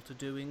acceptable to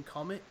do in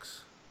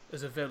comics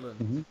as a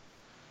villain.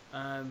 Hmm.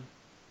 Um,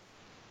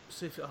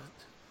 so if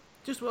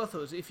just what I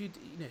thought was, if you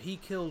know, he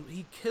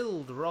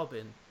killed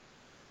Robin,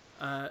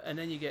 and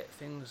then you get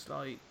things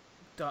like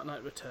Dark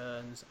Knight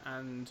Returns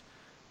and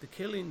The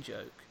Killing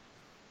Joke,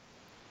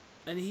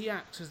 and he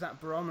acts as that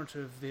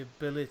barometer of the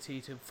ability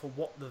to for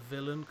what the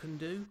villain can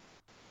do.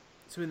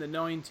 So in the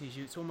 90s,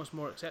 it's almost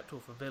more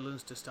acceptable for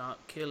villains to start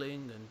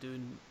killing and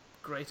doing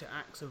greater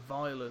acts of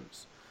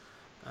violence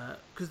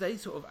because they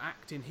sort of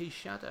act in his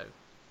shadow.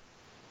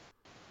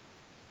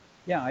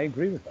 Yeah, I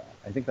agree with that.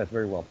 I think that's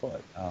very well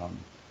put.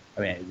 I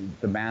mean,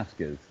 the mask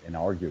is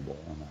inarguable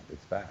in that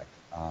respect.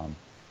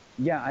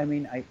 Yeah, I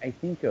mean, I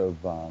think of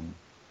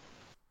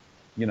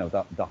you know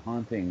the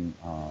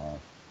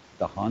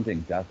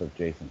haunting death of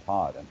Jason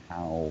Todd and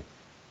how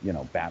you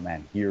know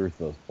Batman hears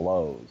those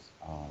blows,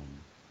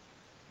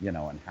 you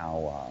know, and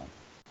how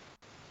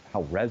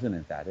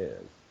resonant that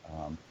is.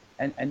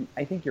 And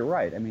I think you're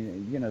right. I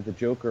mean, you know, the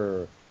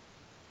Joker,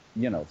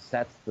 you know,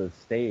 sets the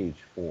stage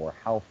for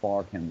how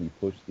far can we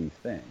push these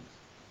things.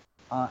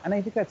 And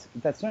I think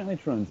that's certainly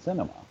true in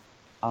cinema.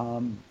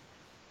 Um,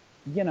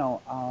 you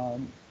know,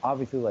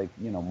 obviously, like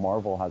you know,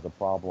 Marvel has a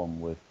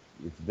problem with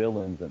its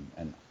villains,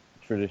 and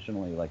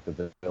traditionally, like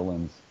the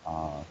villains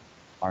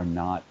are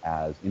not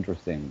as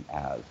interesting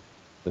as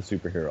the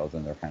superheroes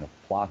and their kind of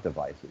plot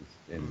devices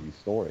in Mm. these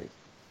stories.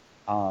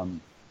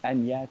 Um,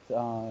 and yet,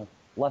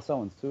 less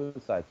so in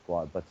Suicide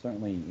Squad, but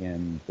certainly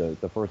in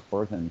the first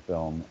Burton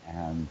film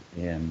and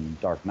in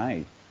Dark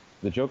Knight,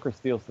 the Joker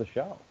steals the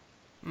show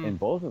Mm. in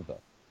both of them.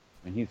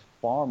 I mean, he's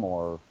far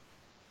more,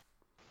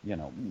 you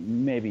know,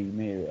 maybe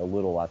a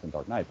little less in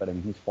Dark Knight, but I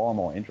mean, he's far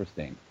more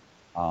interesting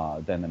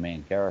than the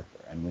main character.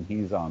 And when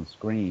he's on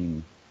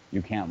screen,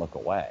 you can't look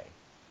away.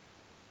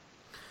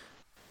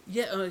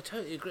 Yeah, I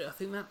totally agree. I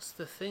think that's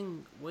the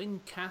thing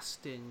when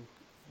casting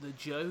the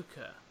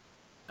Joker.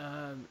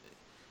 Um,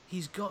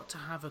 he's got to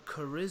have a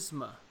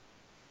charisma.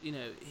 You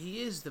know,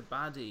 he is the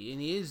baddie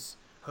and he is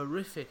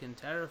horrific and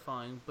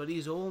terrifying, but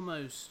he's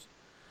almost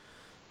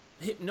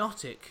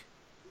hypnotic.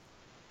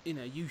 You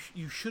know,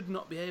 you should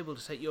not be able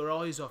to take your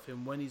eyes off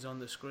him when he's on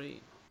the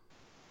screen.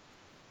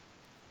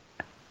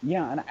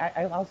 Yeah, and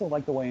I also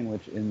like the way in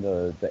which in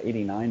the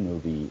 '89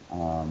 movie,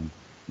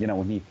 you know,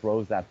 when he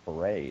throws that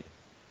parade,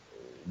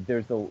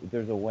 there's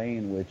a way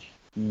in which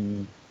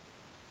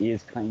he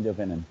is kind of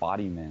an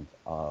embodiment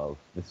of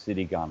the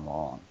city gone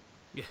wrong.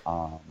 Yeah.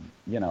 Um,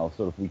 you know,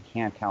 sort of we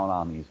can't count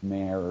on these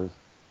mayors.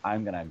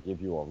 I'm gonna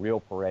give you a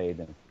real parade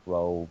and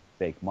throw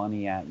fake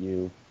money at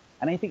you.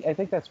 And I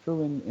think that's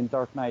true in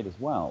Dark Knight as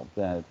well.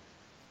 That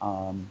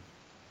um,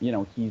 you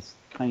know, he's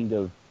kind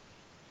of,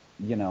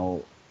 you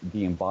know,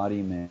 the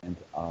embodiment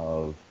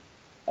of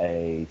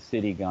a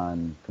city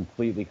gone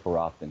completely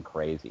corrupt and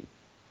crazy.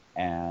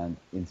 And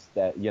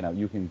instead, you know,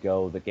 you can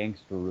go the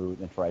gangster route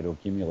and try to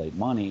accumulate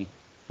money,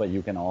 but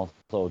you can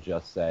also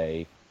just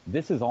say,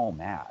 this is all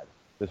mad.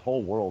 This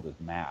whole world is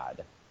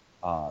mad.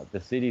 The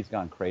city's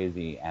gone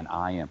crazy, and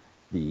I am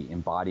the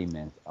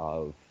embodiment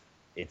of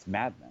its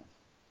madness.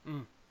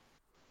 Mm.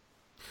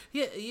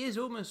 Yeah, he is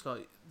almost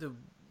like the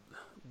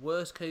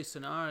worst case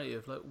scenario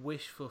of like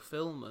wish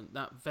fulfillment,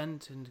 that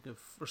venting of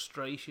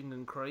frustration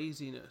and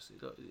craziness.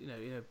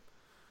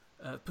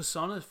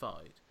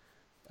 Personified,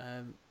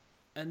 um,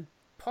 and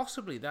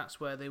possibly that's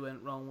where they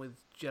went wrong with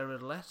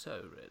Jared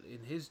Leto. Really,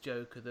 in his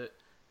Joker, that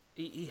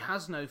he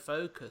has no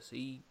focus.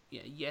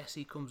 Yes,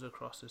 he comes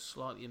across as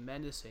slightly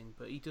menacing,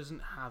 but he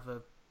doesn't have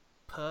a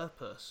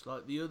purpose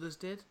like the others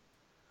did.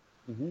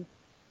 Hmm.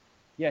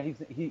 Yeah,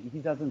 he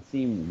doesn't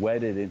seem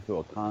wedded into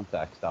a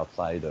context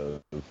outside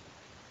of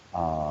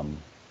um,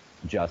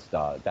 just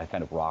that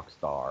kind of rock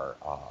star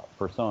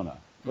persona,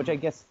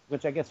 Mm.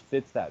 which I guess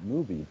fits that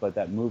movie. But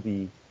that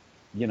movie,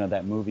 you know,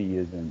 that movie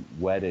isn't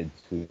wedded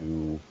to,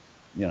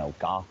 you know,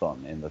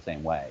 Gotham in the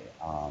same way.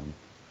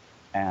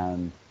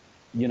 And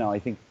you know, I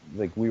think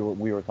like we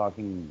were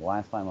talking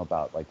last time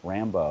about like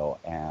Rambo,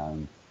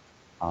 and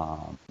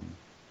um,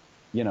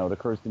 you know, it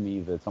occurs to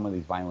me that some of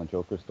these violent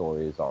Joker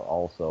stories are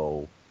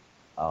also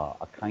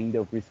a kind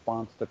of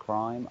response to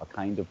crime, a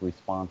kind of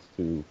response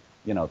to,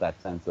 you know,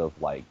 that sense of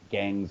like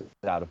gangs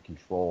out of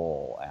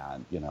control,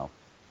 and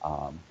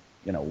um,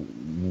 you know,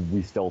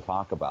 we still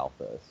talk about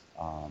this,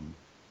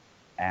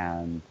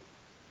 and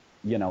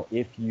you know,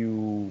 if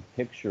you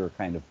picture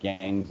kind of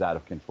gangs out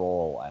of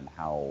control and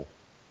how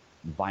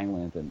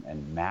violent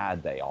and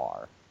mad they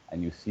are,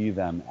 and you see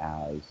them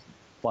as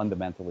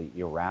fundamentally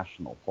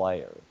irrational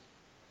players,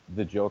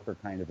 the Joker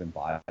kind of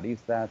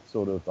embodies that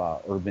sort of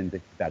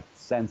that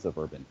sense of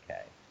urban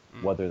decay,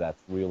 whether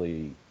that's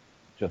really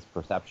just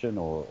perception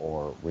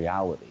or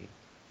reality.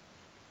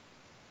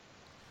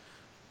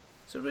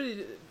 So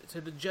really,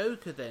 the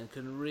Joker then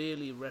can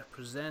really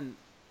represent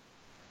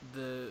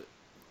the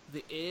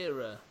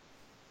era,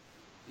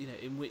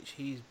 in which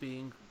he's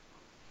being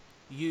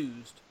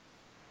used.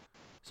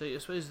 So I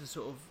suppose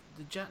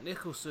the Jack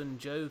Nicholson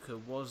Joker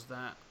was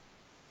that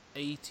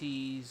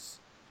 80s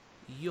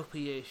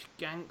yuppie-ish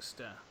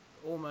gangster,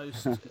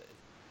 almost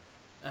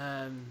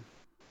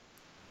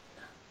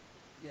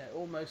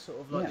almost sort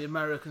of like the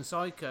American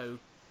Psycho,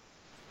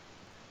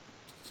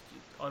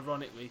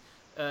 ironically,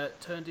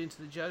 turned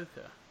into the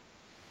Joker.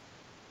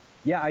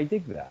 Yeah, I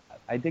dig that.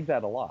 I dig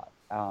that a lot.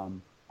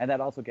 And that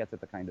also gets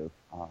at the kind of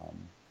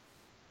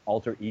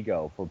alter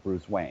ego for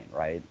Bruce Wayne,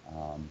 right?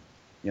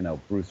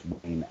 Bruce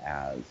Wayne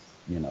as,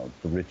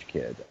 the rich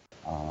kid,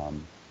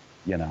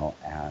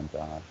 and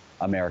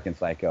American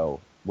Psycho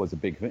was a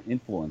big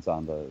influence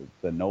on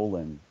the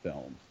Nolan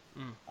films,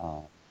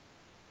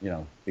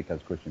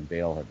 because Christian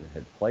Bale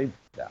had played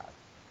that.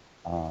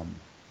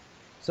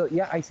 So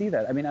yeah, I see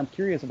that. I mean, I'm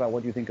curious about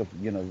what you think of,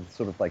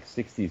 sort of like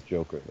 60s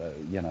Joker,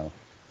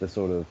 the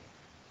sort of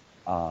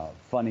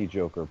funny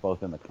Joker,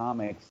 both in the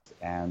comics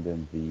and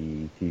in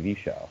the TV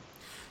show.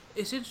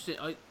 It's interesting.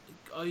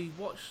 I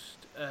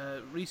watched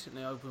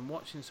recently. I've been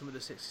watching some of the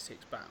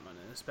 '66 Batman,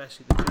 and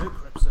especially the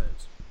Joker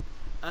episodes.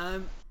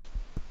 And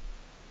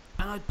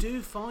I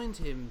do find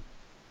him,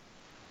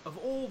 of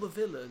all the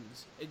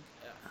villains,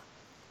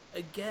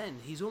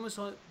 again, he's almost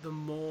like the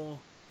more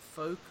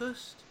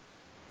focused.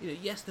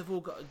 Yes, they've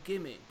all got a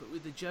gimmick, but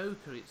with the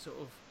Joker,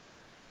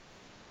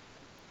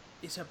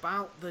 it's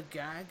about the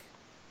gag.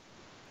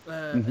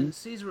 And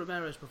Cesar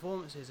Romero's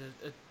performances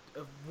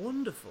are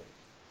wonderful.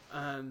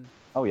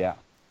 Oh yeah.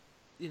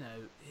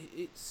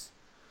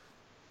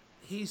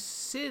 He's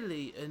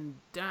silly and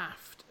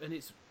daft, and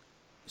it's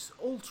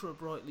ultra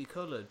brightly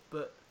coloured,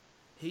 but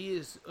he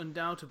is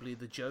undoubtedly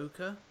the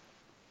Joker.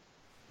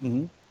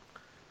 Mm-hmm.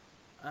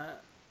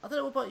 I don't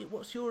know about you.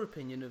 What's your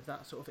opinion of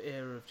that sort of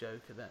era of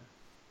Joker then?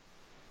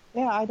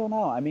 Yeah, I don't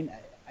know. I mean,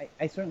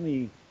 I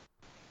certainly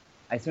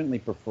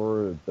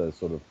prefer the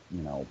sort of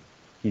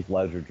Heath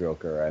Ledger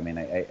Joker. I mean,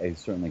 I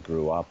certainly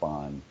grew up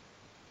on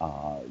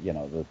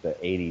the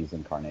 80s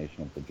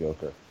incarnation of the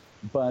Joker.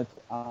 But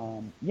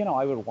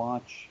I would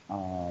watch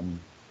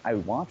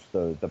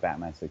the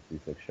Batman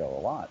 '66 show a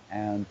lot,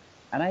 and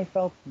I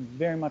felt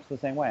very much the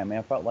same way. I mean,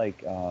 I felt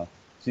like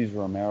Cesar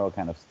Romero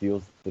kind of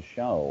steals the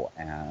show,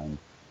 and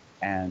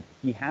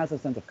he has a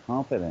sense of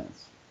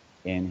confidence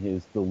in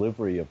his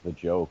delivery of the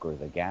joke or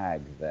the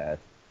gag that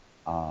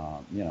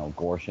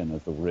Gorshin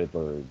as the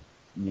Riddler,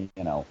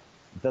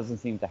 doesn't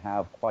seem to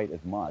have quite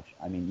as much.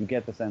 I mean, you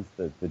get the sense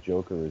that the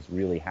Joker is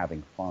really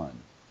having fun.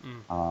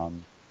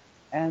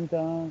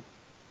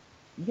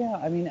 Yeah,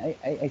 I mean,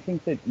 I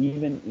think that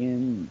even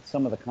in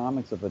some of the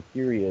comics of the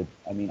period,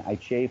 I mean, I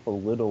chafe a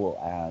little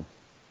at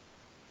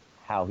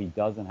how he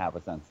doesn't have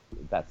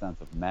that sense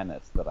of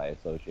menace that I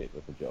associate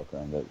with the Joker,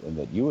 and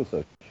that you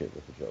associate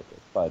with the Joker.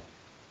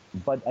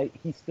 But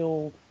he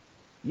still,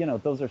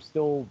 those are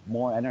still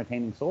more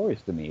entertaining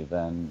stories to me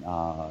than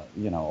a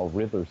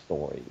Riddler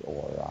story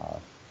or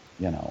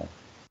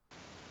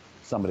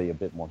somebody a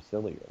bit more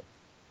sillier.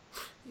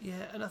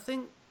 Yeah, and I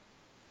think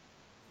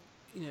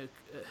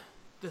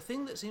the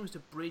thing that seems to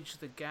bridge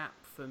the gap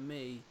for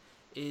me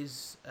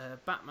is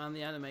Batman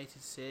the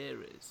Animated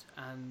Series,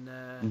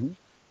 and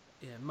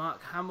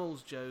Mark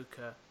Hamill's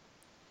Joker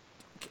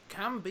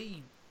can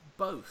be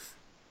both,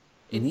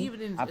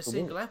 even in Absolutely. a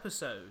single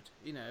episode.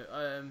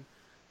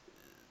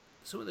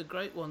 Some of the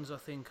great ones I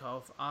think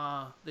of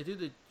are they do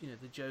the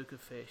Joker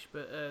fish,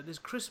 but there's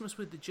Christmas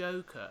with the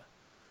Joker,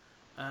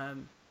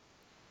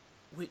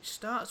 which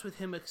starts with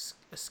him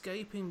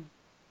escaping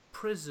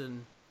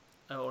prison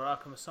or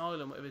Arkham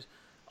Asylum, whatever it is,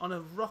 on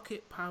a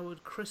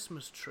rocket-powered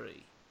Christmas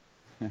tree.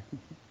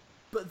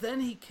 But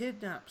then he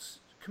kidnaps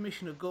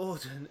Commissioner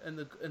Gordon and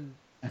the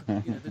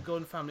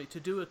Gordon family to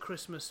do a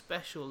Christmas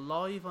special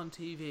live on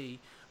TV,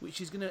 which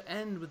is going to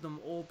end with them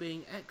all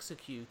being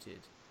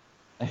executed.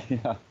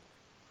 Yeah.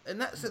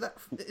 And it's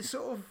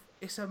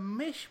it's a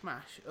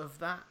mishmash of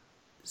that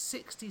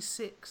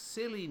 66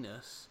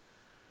 silliness,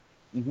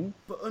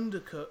 but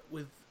undercut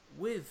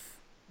with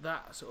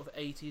that sort of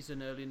 80s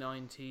and early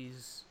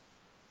 90s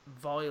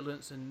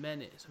violence and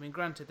menace. I mean,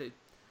 granted that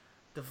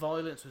the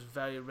violence was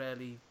very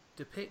rarely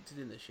depicted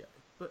in the show,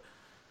 but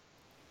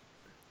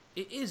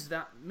it is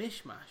that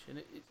mishmash,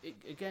 and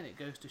it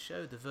goes to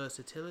show the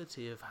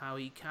versatility of how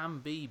he can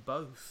be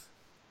both.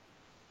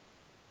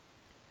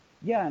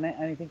 Yeah, and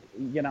I think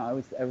I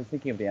was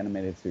thinking of the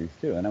animated series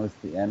too, and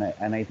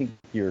I think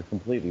you're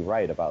completely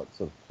right about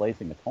sort of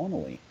placing it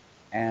tonally,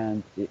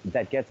 and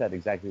that gets at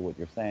exactly what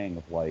you're saying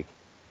of like,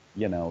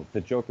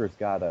 the Joker's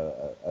got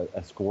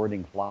a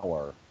squirting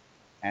flower,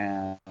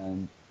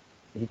 and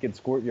he can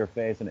squirt your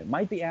face, and it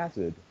might be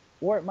acid,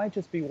 or it might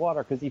just be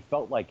water because he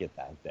felt like it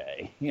that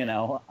day. You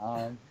know,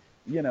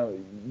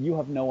 you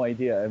have no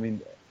idea. I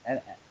mean,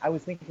 and I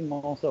was thinking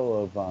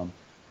also of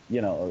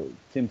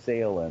Tim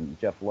Sale and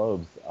Jeff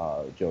Loeb's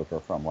Joker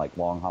from like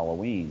Long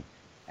Halloween,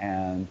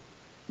 and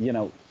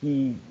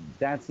he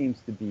that seems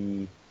to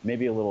be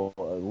maybe a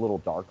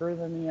little darker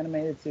than the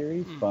animated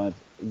series, but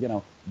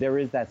there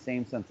is that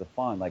same sense of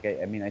fun. Like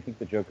I mean, I think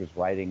the Joker's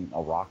riding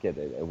a rocket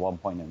at one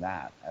point in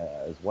that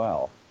as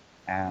well,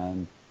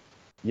 and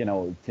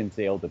Tim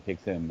Sale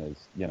depicts him as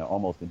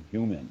almost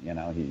inhuman.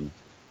 He's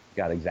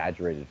got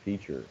exaggerated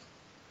features,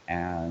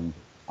 and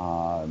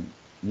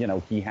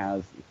he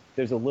has.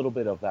 There's a little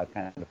bit of that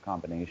kind of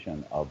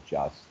combination of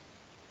just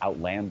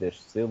outlandish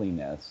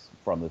silliness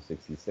from the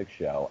 '66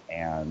 show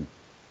and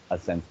a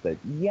sense that,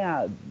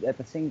 yeah, at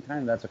the same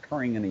time, that's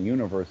occurring in a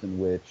universe in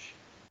which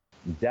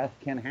death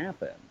can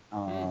happen.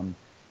 And,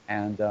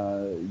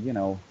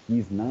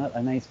 he's not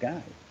a nice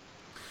guy.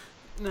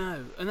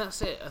 No, and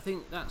that's it. I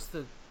think that's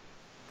the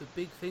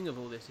big thing of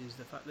all this is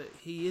the fact that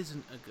he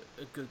isn't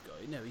a good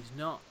guy. No, he's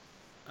not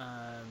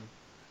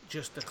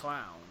just a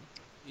clown.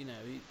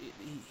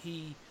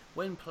 He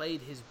when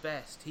played his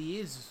best, he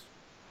is,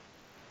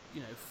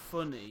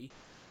 funny,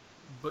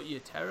 but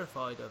you're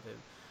terrified of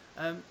him.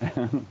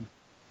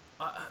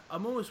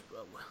 I'm almost...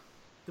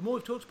 The more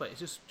we've talked about it, it's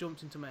just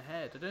jumped into my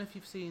head. I don't know if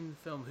you've seen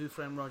the film Who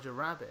Framed Roger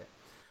Rabbit.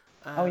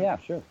 Oh, yeah,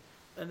 sure.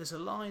 And there's a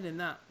line in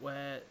that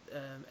where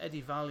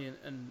Eddie Valiant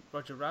and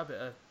Roger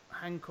Rabbit are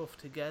handcuffed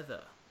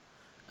together.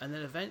 And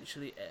then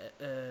eventually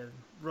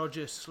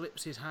Roger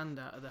slips his hand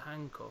out of the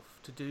handcuff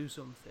to do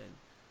something.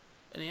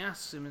 And he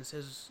asks him and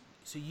says,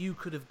 "So you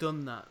could have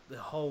done that the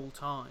whole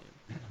time?"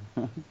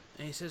 And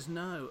he says,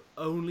 "No,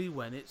 only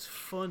when it's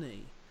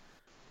funny."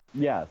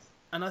 Yes.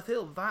 And I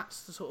feel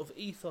that's the sort of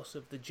ethos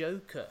of the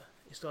Joker.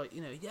 It's like,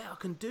 yeah, I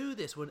can do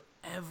this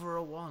whenever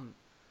I want,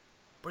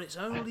 but it's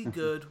only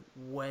good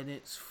when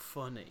it's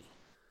funny.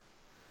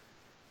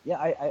 Yeah,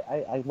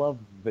 I love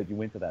that you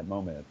went to that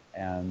moment.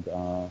 And,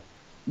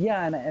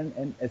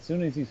 and as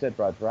soon as you said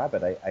Roger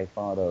Rabbit, I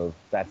thought of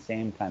that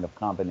same kind of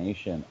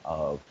combination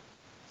of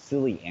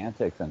silly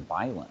antics and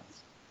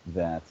violence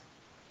that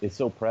is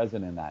so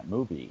present in that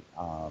movie.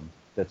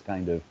 That's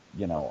kind of,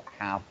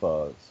 half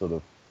a sort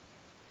of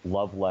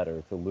love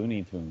letter to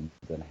Looney Tunes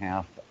and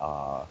half,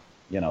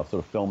 sort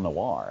of film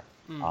noir,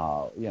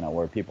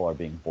 where people are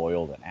being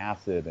boiled in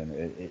acid, and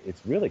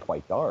it's really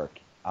quite dark.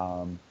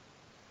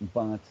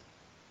 But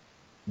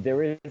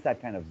there is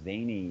that kind of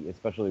zany,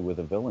 especially with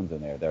the villains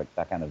in there,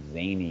 that kind of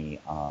zany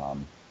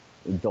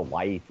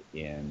delight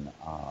in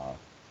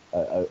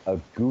a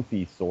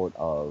goofy sort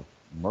of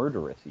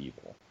murderous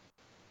evil.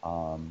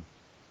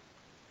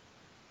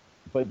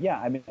 But yeah,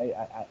 I mean,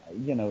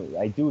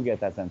 I do get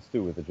that sense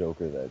too with the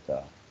Joker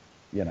that,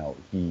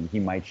 he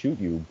might shoot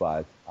you,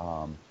 but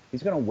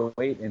he's going to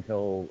wait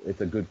until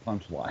it's a good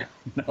punchline.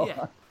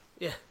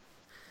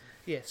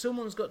 Yeah.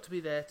 Someone's got to be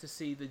there to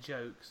see the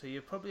joke, so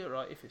you're probably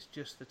alright if it's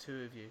just the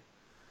two of you.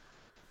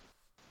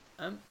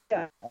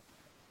 Yeah,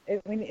 I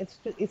mean,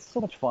 it's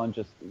so much fun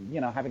just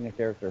having a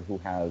character who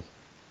has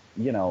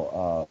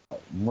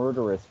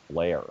murderous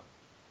flair.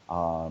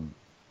 One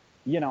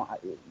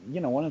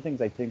of the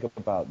things I think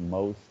about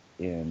most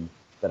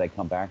that I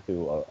come back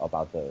to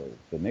about the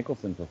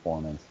Nicholson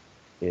performance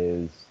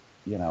is,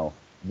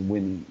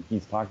 when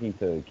he's talking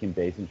to Kim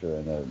Basinger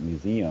in the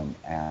museum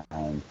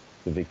and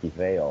to Vicky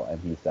Vale, and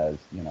he says,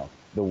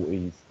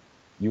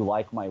 you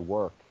like my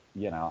work,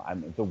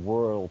 I'm the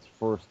world's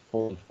first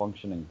fully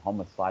functioning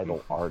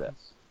homicidal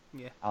artist.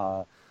 Yeah.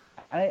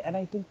 And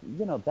I think,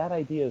 that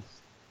idea is,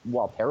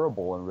 while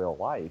terrible in real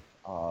life,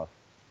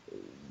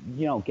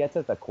 gets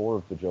at the core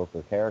of the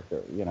Joker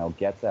character,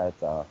 gets at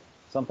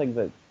something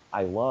that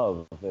I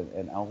love,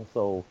 and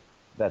also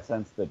that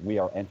sense that we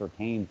are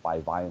entertained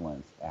by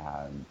violence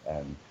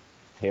and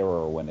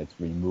terror when it's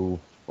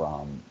removed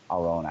from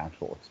our own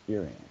actual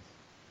experience.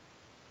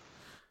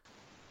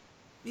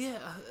 Yeah,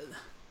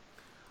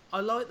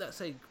 I like that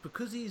saying,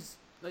 because he's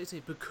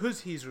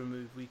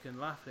removed, we can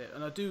laugh at it.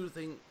 And I do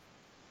think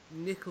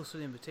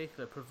Nicholson in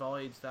particular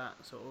provides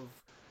that sort of,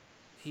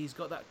 he's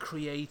got that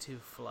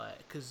creative flair,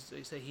 because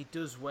they say he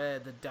does wear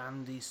the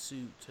dandy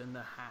suit and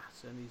the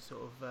hat, and he's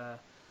sort of,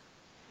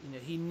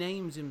 he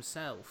names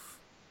himself,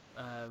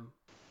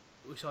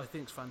 which I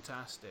think is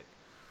fantastic.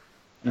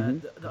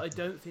 That I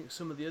don't think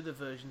some of the other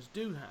versions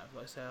do have.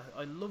 Like I say,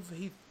 I love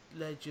Heath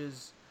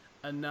Ledger's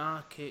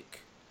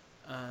anarchic,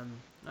 like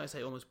I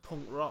say, almost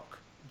punk rock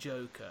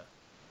Joker.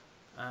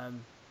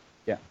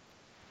 Yeah.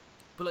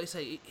 But like I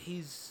say,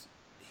 he's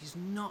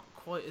not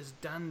quite as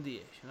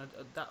dandyish, and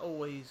that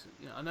always,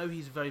 I know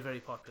he's very, very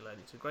popular, and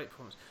it's a great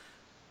performance.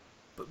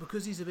 But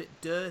because he's a bit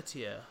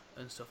dirtier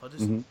and stuff, I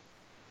just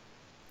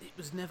it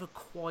was never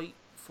quite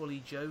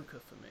fully Joker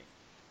for me.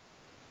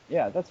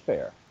 Yeah, that's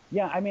fair.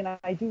 Yeah, I mean,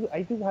 I do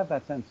have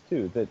that sense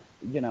too. That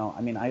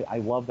I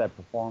love that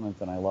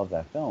performance and I love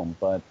that film,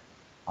 but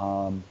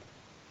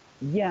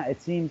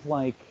it seems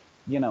like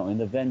in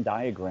the Venn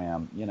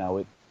diagram,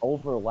 it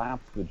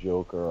overlaps the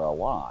Joker a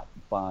lot,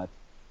 but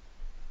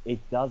it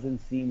doesn't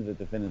seem the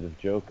definitive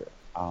Joker.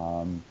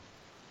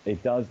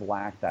 It does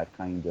lack that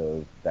kind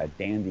of that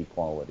dandy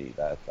quality,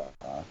 that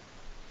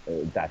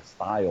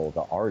style,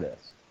 the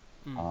artist.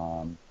 Mm.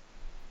 Um,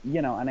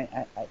 and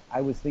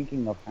I was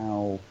thinking of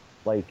how,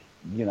 like,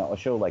 a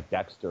show like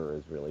Dexter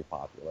is really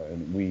popular,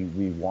 and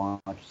we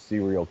watch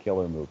serial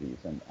killer movies,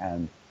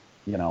 and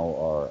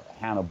or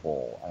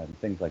Hannibal and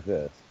things like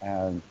this.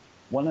 And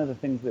one of the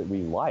things that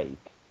we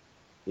like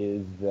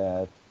is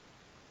that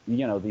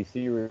these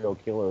serial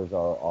killers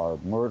are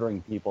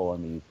murdering people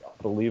in these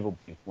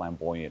unbelievably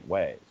flamboyant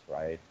ways,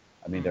 right?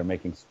 I mean, they're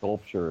making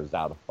sculptures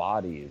out of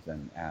bodies,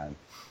 and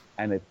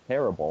it's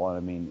terrible. And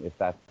I mean, if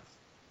that's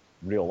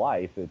real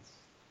life, it's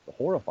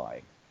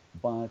horrifying.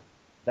 But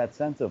that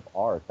sense of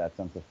art, that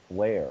sense of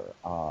flair,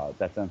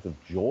 that sense of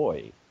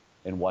joy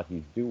in what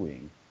he's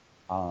doing,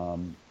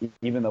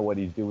 even though what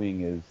he's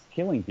doing is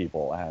killing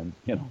people and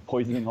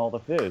poisoning all the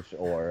fish,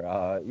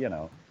 or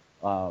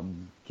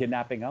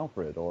kidnapping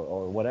Alfred,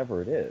 or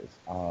whatever it is.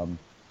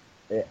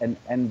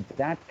 And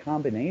that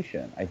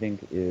combination, I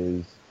think,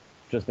 is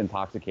just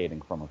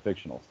intoxicating from a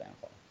fictional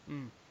standpoint.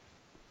 Mm.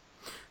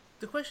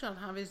 The question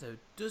I'll have is, though,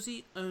 does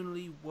he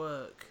only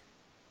work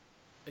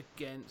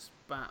against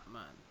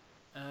Batman?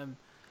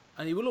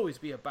 And he will always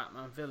be a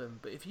Batman villain,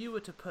 but if you were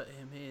to put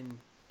him in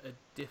a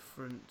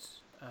different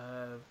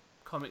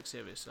comic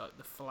series, like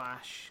The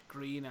Flash,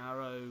 Green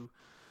Arrow,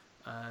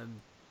 I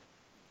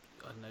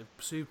don't know,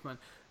 Superman,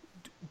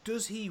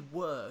 does he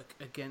work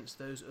against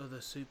those other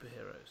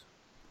superheroes?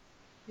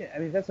 Yeah, I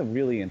mean, that's a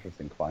really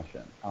interesting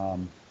question.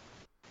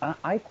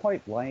 I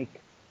quite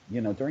like,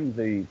 during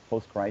the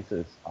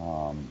post-crisis,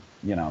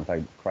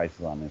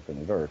 Crisis on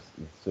Infinite Earths,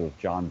 sort of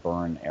John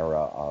Byrne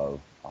era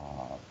of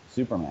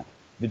Superman,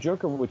 the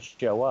Joker would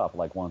show up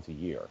like once a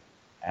year,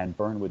 and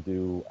Byrne would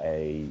do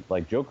a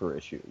Joker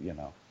issue,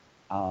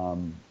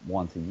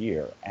 once a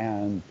year,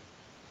 and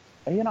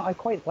I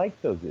quite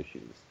liked those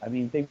issues. I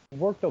mean, they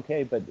worked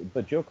okay,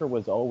 but Joker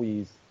was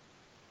always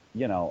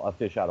a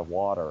fish out of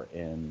water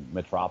in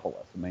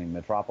Metropolis. I mean,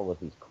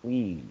 Metropolis is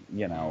clean.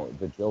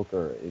 The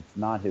Joker, it's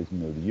not his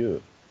milieu.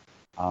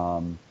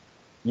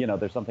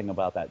 There's something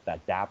about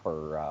that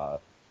dapper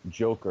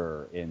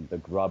Joker in the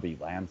grubby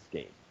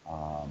landscape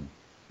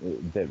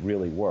that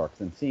really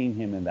works. And seeing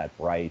him in that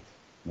bright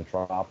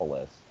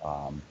Metropolis,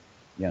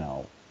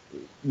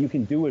 you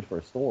can do it for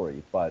a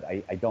story, but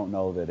I don't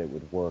know that it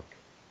would work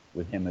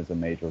with him as a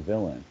major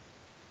villain.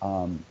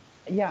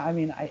 Yeah, I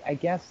mean, I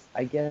guess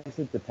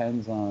it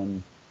depends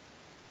on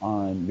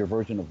your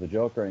version of the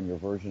Joker and your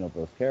version of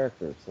those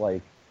characters.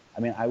 Like, I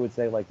mean, I would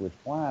say, like, with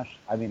Flash,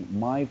 I mean,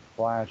 my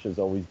Flash has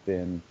always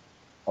been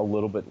a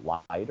little bit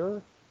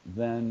lighter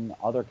than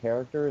other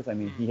characters. I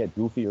mean, he had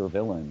goofier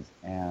villains,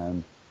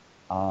 and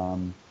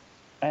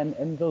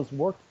those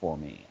worked for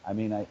me. I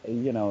mean,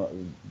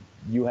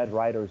 you had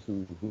writers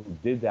who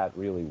did that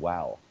really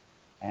well,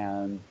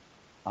 and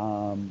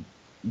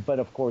but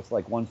of course,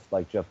 like, once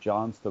Jeff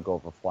Johns took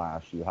over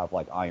Flash, you have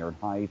like Iron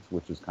Heights,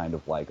 which is kind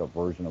of like a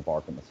version of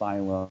Arkham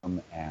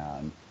Asylum,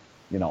 and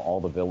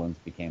all the villains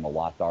became a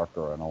lot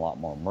darker and a lot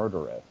more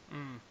murderous.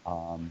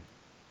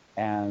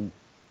 And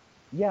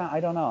yeah,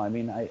 I don't know. I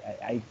mean,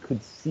 I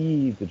could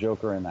see the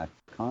Joker in that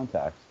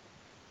context,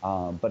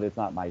 but it's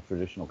not my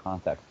traditional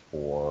context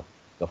for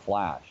the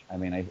Flash. I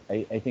mean,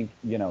 I think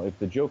if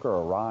the Joker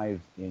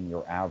arrives in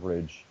your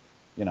average,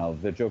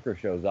 the Joker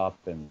shows up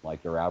in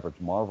like your average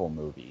Marvel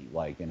movie,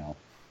 like,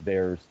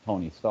 there's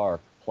Tony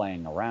Stark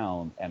playing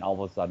around, and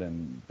all of a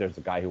sudden there's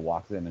a guy who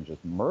walks in and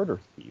just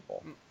murders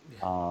people.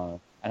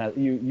 And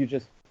you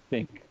just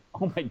think,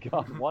 oh my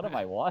God, what am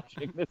I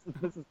watching? This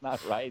is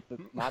not right. This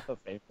is not the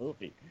same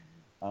movie.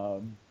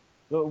 So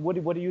what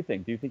do you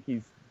think? Do you think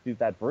he's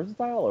that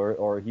versatile,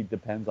 or he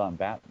depends on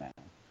Batman?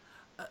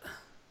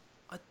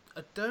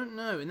 I don't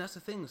know, and that's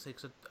the thing,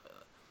 because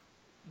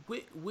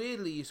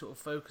weirdly you sort of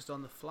focused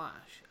on the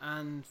Flash,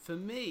 and for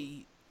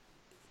me,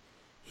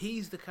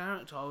 he's the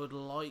character I would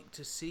like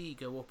to see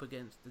go up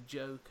against the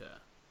Joker,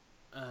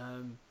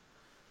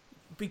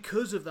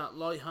 because of that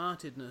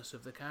lightheartedness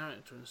of the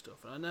character and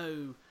stuff. And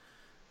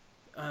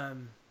I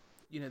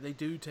know, they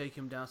do take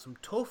him down some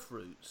tough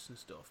routes and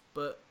stuff,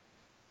 but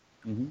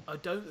I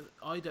don't know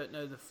I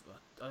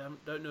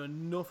don't know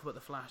enough about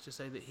the Flash to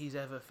say that he's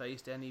ever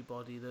faced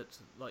anybody that's,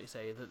 like you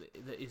say,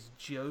 that is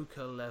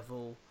Joker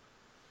level,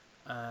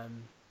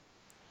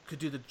 could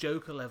do the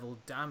Joker level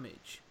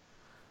damage.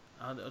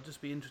 And I'll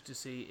just be interested to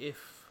see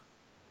if,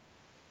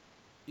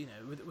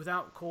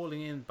 without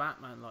calling in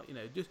Batman, like,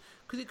 just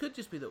because it could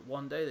just be that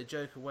one day the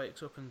Joker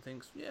wakes up and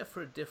thinks, yeah,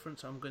 for a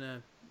difference, I'm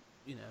gonna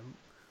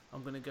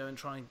go and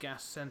try and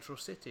gas Central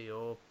City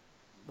or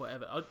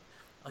whatever.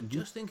 I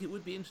just think it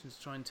would be interesting to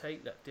try and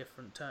take that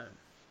different tone.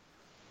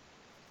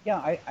 Yeah,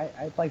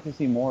 I'd like to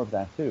see more of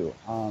that too.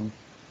 I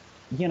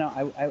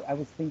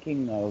was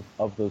thinking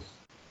of those,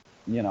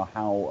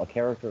 how a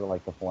character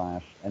like the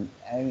Flash, and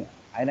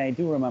I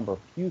do remember a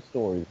few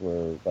stories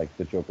where like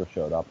the Joker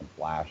showed up in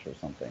Flash or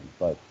something,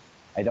 but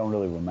I don't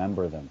really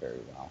remember them very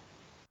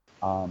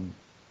well.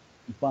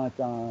 But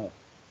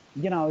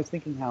I was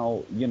thinking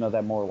how,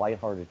 that more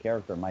lighthearted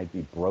character might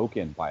be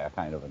broken by a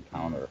kind of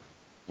Mm. encounter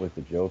with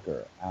the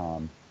Joker.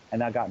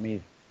 And that got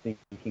me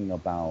thinking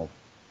about,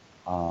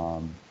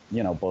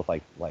 both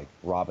like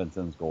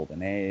Robinson's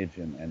Golden Age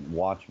and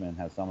Watchmen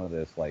has some of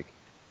this, like,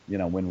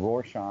 when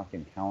Rorschach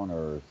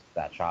encounters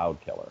that child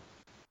killer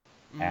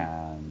Mm.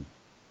 and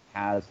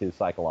has his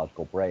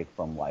psychological break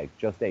from like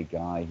just a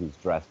guy who's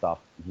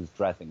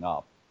dressing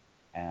up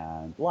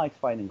and likes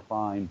fighting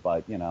crime,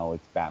 but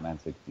it's Batman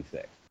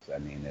 66. I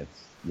mean,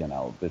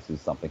 this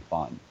is something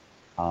fun,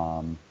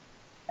 um,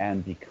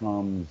 and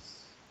becomes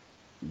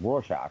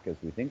Rorschach as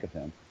we think of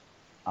him.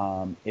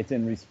 It's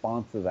in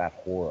response to that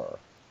horror,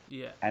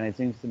 Yeah. and it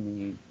seems to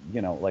me,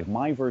 like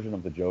my version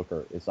of the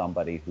Joker is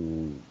somebody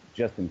who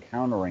just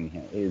encountering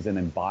him is an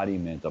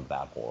embodiment of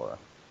that horror,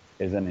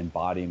 is an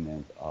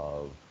embodiment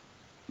of,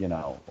 you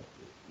know,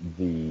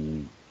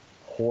 the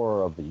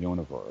horror of the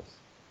universe,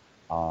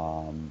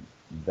 um,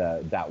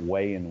 that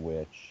way in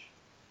which,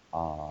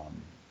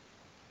 um,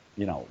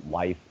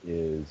 life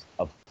is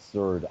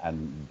absurd and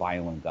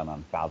violent and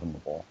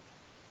unfathomable.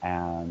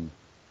 And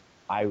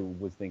I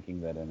was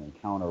thinking that an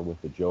encounter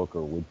with the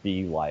Joker would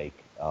be like,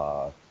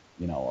 a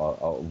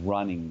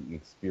running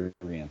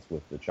experience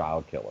with the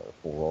child killer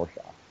for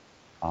Rorschach.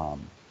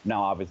 Um,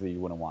 Now, obviously, you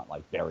wouldn't want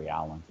like Barry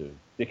Allen to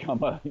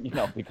become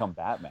become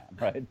Batman,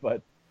 right?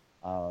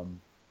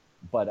 Um,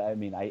 but I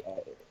mean,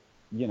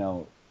 you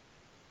know,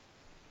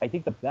 I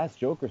think the best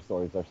Joker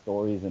stories are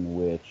stories in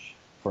which,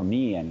 for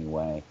me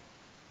anyway,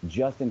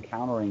 just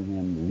encountering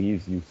him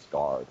leaves you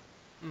scarred.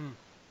 Mm.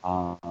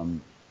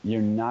 Um,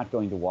 you're not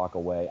going to walk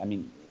away. I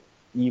mean,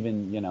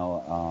 even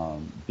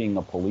being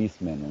a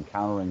policeman,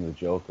 encountering the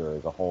Joker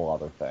is a whole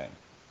other thing.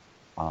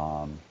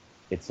 Um,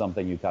 it's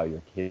something you tell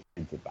your kids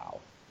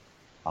about.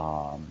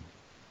 Um,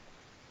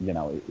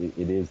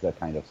 it is that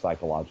kind of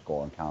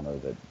psychological encounter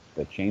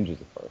that changes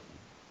a person.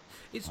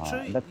 It's true.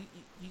 And that's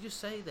You just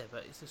say that,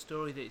 but it's a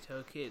story that you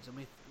tell kids. I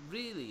mean,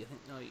 really, I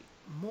think like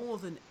more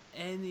than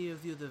any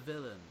of the other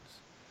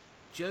villains,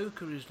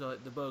 Joker is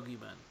like the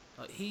bogeyman.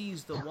 Like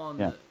he's the one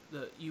yeah,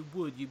 that you'd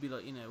be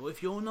like, well,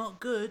 if you're not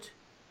good,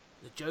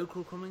 the Joker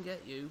will come and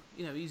get you.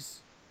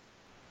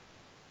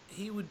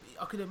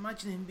 I could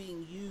imagine him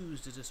being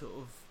used as a sort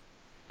of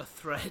a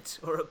threat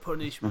or a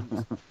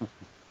punishment.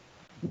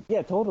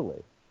 yeah,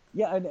 totally.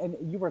 Yeah, and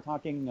you were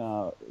talking,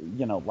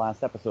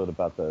 last episode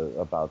about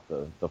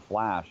the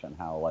Flash and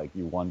how like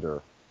you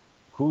wonder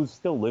who's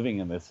still living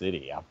in this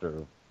city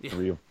after Yeah,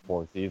 3 or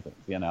 4 seasons.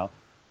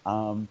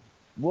 Um,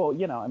 well,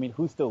 I mean,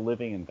 who's still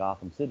living in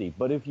Gotham City?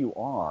 But if you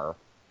are,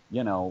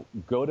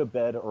 go to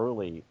bed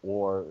early,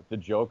 or the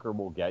Joker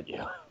will get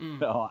you. mm,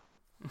 So,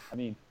 I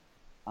mean,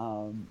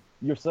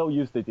 you're so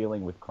used to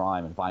dealing with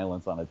crime and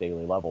violence on a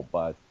daily level,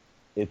 but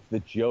it's the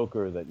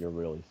Joker that you're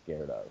really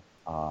scared of.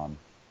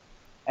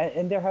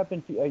 And there have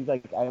been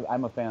like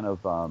I'm a fan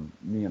of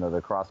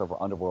the crossover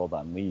Underworld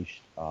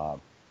Unleashed,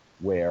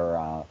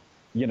 where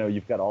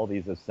you've got all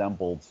these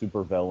assembled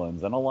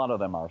supervillains, and a lot of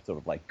them are sort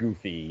of like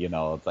goofy.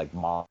 It's like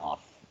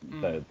Moth,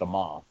 mm. the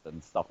Moth,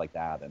 and stuff like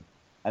that,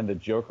 and the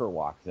Joker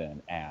walks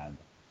in, and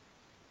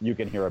you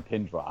can hear a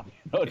pin drop.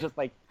 Yeah, Just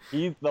like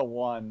he's the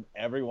one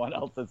everyone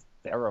else is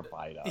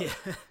terrified of.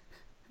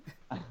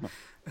 yeah.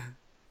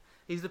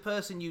 He's the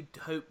person you'd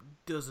hope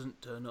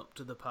doesn't turn up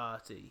to the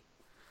party.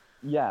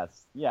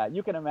 Yes, yeah,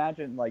 you can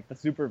imagine like the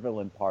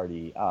supervillain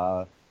party.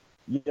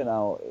 You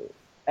know,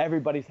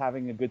 everybody's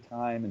having a good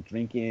time and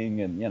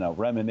drinking and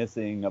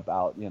reminiscing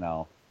about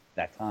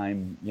that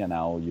time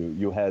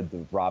you had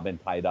the Robin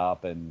tied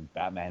up and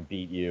Batman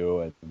beat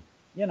you, and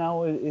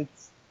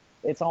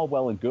it's all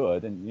well and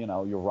good, and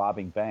you're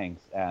robbing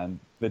banks and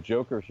the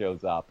Joker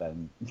shows up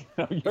and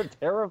you're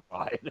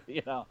terrified.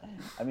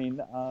 I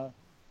mean,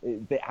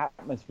 the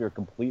atmosphere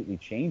completely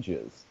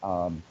changes.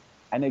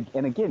 And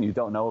again, you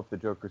don't know if the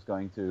Joker's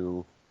going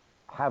to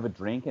have a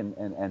drink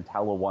and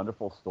tell a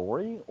wonderful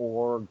story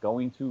or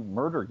going to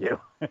murder you.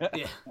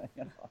 Yeah,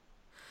 You know?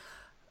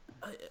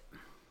 I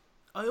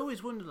I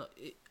always wonder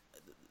like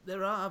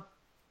there are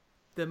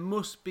there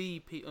must be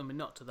people. I mean,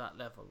 not to that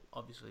level,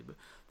 obviously, but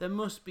there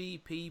must be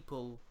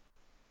people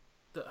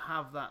that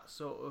have that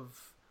sort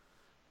of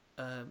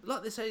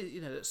like they say,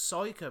 that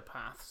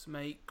psychopaths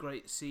make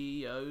great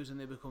CEOs and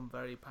they become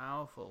very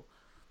powerful.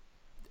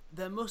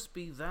 There must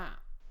be that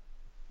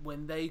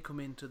when they come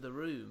into the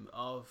room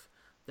of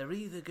they're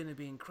either going to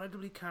be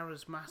incredibly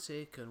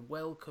charismatic and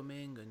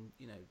welcoming and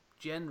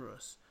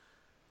generous,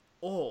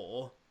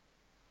 or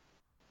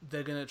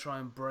they're going to try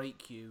and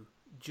break you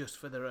just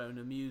for their own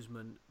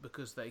amusement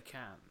because they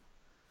can.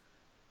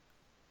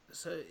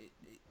 So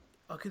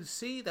I can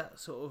see that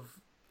sort of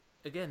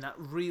again that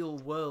real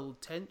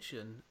world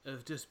tension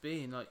of just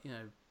being like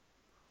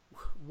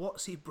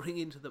what's he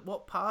bringing to the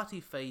what party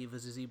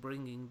favors is he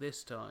bringing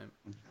this time?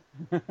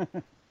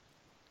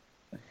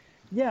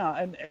 Yeah,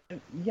 and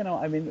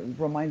I mean,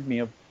 it reminds me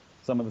of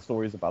some of the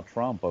stories about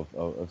Trump of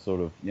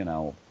sort of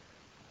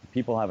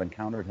people have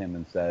encountered him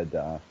and said,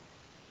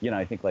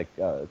 I think like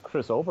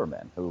Chris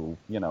Overman, who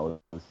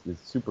is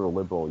super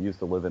liberal, used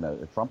to live in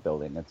a Trump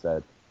building, and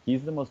said,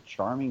 he's the most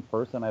charming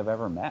person I've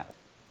ever met.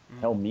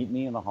 He'll meet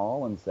me in the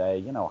hall and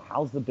say,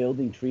 how's the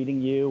building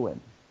treating you?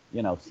 And,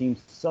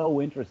 seems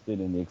so interested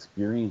in the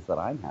experience that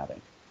I'm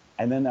having.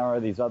 And then there are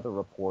these other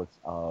reports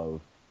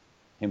of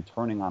him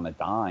turning on a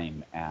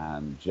dime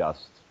and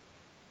just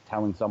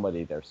telling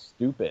somebody they're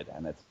stupid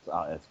and it's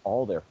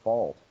all their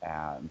fault,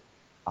 and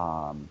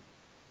um,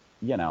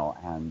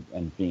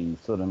 and being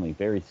suddenly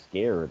very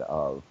scared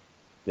of,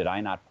 did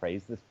I not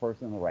praise this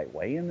person the right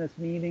way in this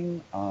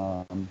meeting?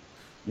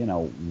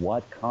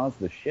 What caused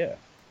the shift?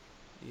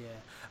 Yeah,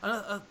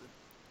 and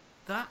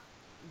that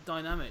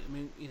dynamic. I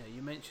mean,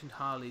 you mentioned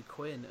Harley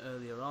Quinn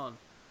earlier on.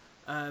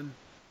 Um,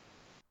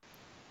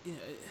 you know,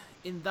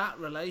 in that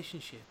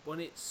relationship, when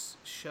it's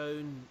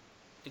shown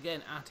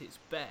again at its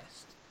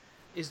best,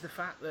 is the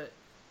fact that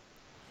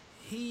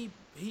he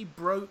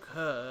broke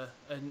her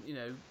and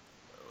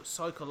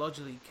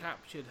psychologically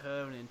captured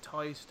her and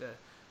enticed her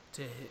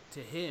to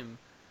him,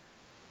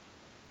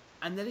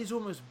 and then he's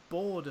almost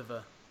bored of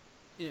her.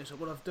 So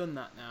well, I've done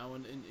that now,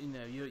 and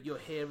you're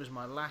here as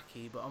my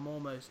lackey, but I'm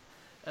almost.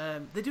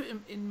 They do it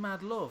in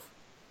Mad Love.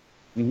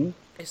 Mm-hmm.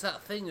 It's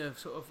that thing of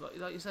sort of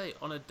like you say,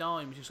 on a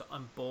dime. It's just like,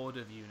 I'm bored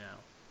of you now.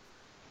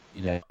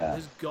 Yeah.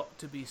 There's got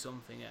to be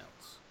something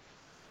else.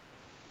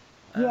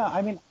 Yeah,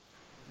 I mean,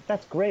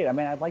 that's great. I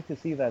mean, I'd like to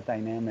see that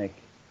dynamic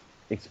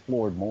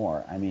explored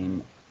more. I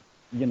mean,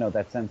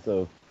 that sense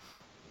of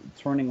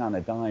turning on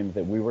a dime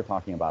that we were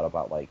talking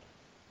about like,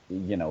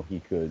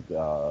 he could,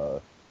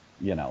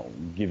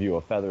 give you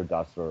a feather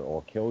duster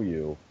or kill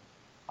you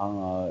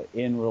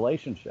in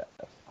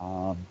relationships.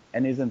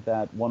 And isn't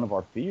that one of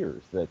our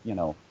fears, that,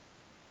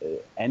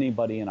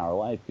 anybody in our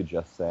life could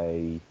just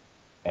say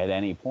at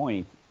any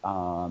point,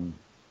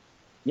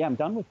 yeah, I'm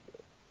done with you.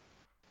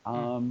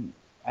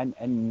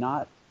 And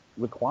not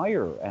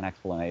require an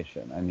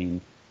explanation. I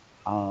mean,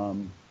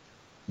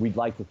 we'd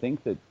like to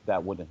think that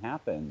that wouldn't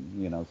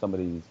happen.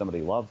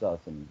 Somebody loves us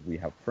and we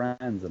have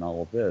friends and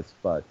all of this,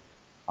 but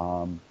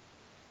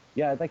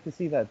yeah, I'd like to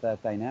see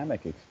that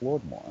dynamic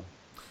explored more.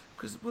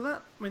 Because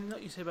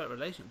like you say about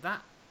relationship,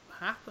 that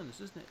happens,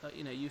 doesn't it? Like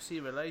you see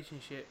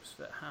relationships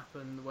that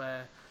happen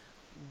where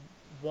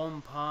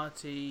one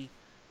party,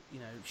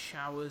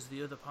 showers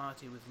the other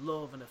party with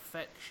love and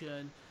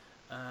affection,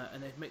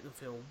 and they make them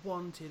feel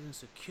wanted and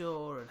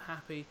secure and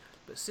happy,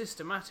 but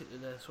systematically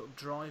they're sort of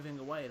driving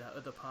away that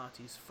other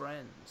party's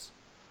friends.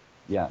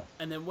 Yeah.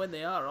 And then when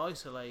they are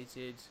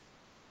isolated,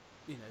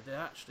 they're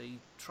actually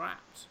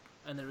trapped,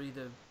 and they're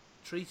either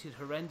treated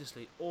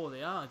horrendously or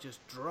they are just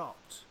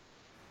dropped.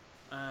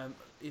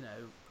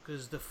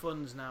 Because the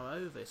fun's now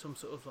over. Some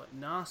sort of like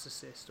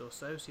narcissist or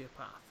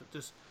sociopath that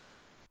just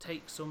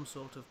takes some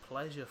sort of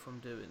pleasure from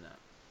doing that.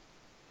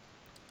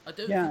 I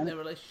don't think their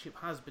relationship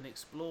has been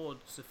explored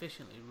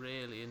sufficiently,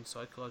 really, in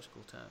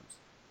psychological terms.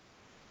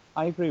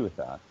 I agree with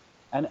that.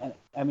 And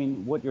I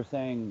mean, what you're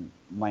saying,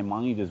 my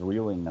mind is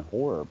reeling in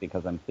horror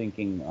because I'm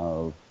thinking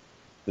of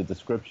the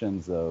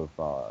descriptions of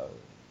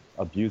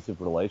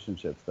abusive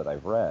relationships that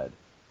I've read,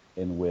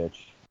 in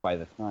which by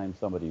the time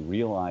somebody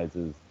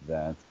realizes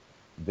that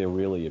they're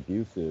really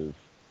abusive,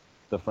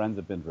 the friends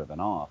have been driven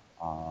off,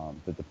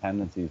 the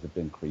dependencies have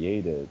been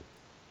created,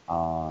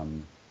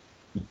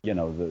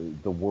 the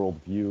world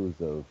views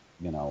of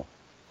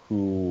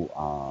who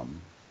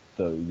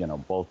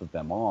both of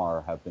them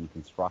have been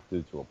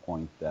constructed to a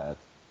point that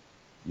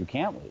you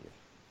can't leave.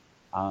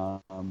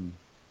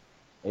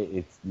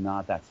 It's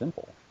not that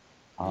simple.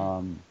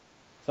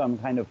 So I'm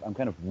kind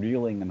of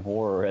reeling in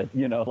horror at,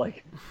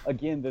 like,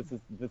 again,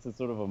 this is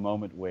sort of a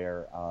moment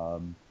where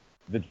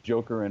the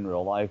Joker in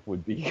real life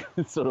would be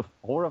sort of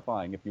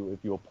horrifying if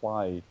you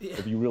apply,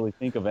 if you really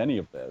think of any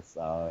of this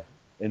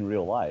in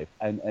real life,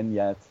 and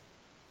yet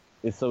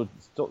it's so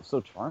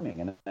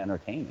charming and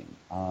entertaining.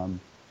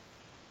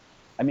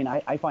 I mean,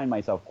 I find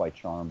myself quite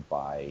charmed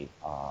by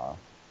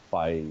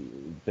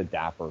the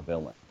dapper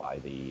villain, by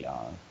the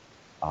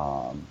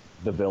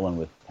villain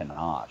with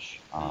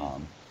panache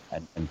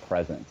and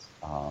presence.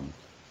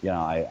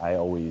 I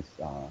always,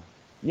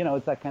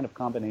 it's that kind of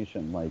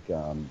combination,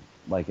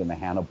 like in the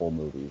Hannibal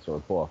movies or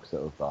books,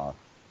 of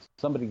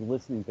somebody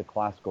listening to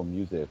classical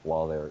music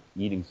while they're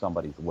eating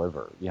somebody's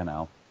liver.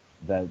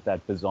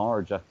 That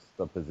bizarre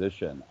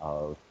juxtaposition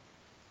of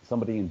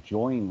somebody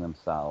enjoying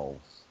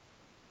themselves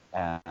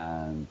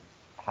and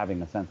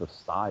having a sense of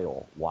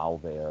style while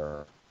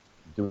they're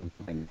doing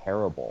something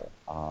terrible.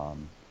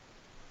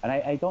 And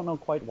I don't know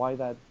quite why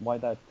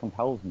that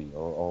compels me,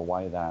 or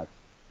why that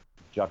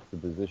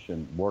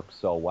juxtaposition works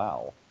so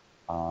well.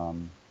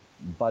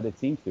 But it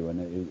seems to,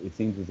 and it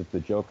seems as if the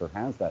Joker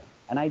has that.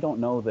 And I don't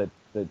know that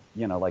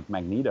like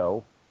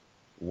Magneto,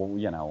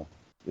 well,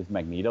 is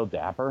Magneto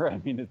dapper? I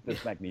mean,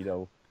 is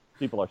Magneto,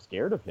 people are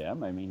scared of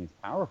him. I mean, he's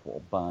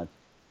powerful, but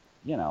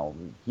he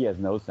has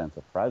no sense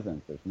of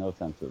presence. There's no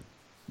sense of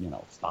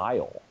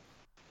style.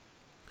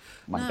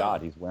 My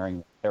God, he's wearing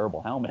a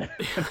terrible helmet.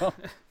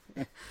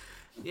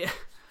 Yeah,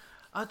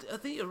 I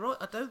think you're right.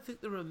 I don't think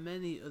there are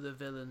many other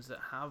villains that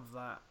have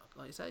that,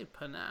 like you say,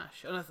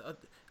 panache. And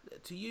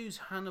to use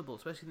Hannibal,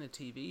 especially in the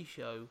TV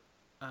show,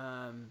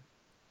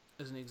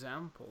 as an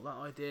example. That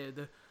idea,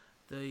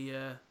 the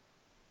the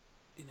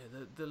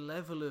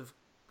level of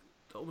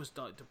almost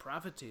like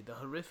depravity, the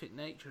horrific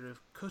nature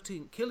of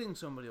killing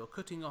somebody or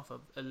cutting off a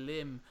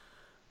limb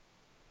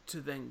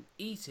to then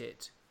eat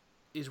it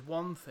is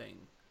one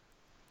thing.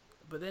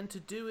 But then to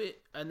do it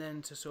and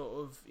then to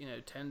sort of,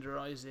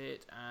 tenderize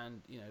it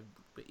and,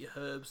 put your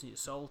herbs and your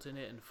salt in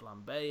it and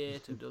flambe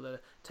it and do that,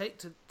 take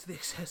to the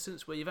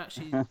essence where you've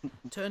actually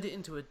turned it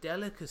into a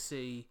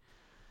delicacy.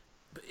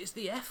 But it's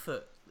the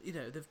effort,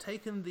 they've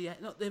taken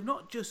they've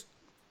not just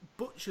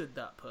butchered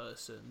that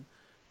person,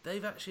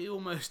 they've actually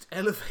almost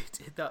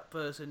elevated that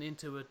person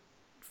into a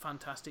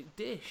fantastic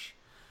dish.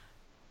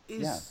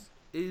 It's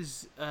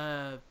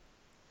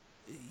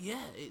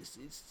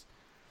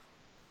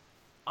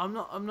I'm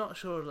not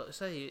sure, like I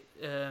say,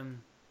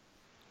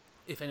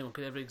 if anyone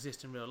could ever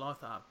exist in real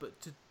life that,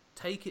 but to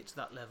take it to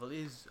that level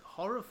is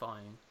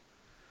horrifying.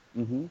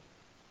 Mm-hmm.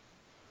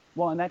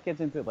 Well, and that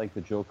gets into like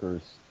the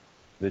Joker's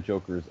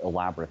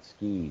elaborate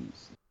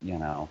schemes,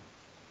 the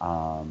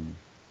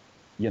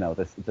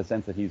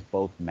sense that he's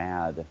both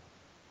mad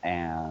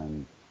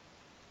and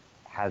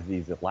has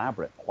these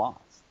elaborate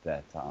plots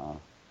that, I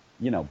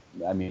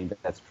mean,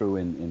 that's true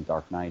in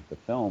Dark Knight, the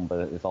film, but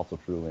it's also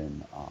true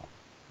in,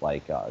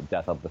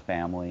 Death of the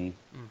Family.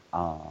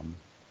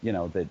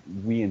 That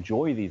we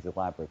enjoy these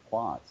elaborate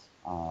plots,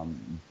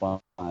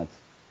 but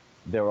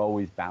they're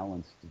always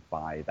balanced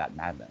by that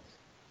madness,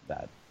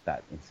 that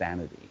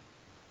insanity.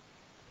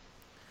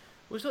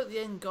 Well, it's like the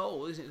end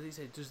goal, isn't it? They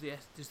say, does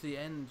the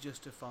end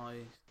justify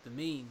the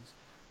means?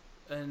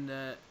 And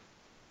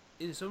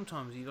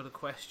sometimes you've got to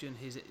question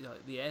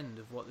the end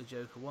of what the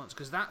Joker wants,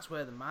 because that's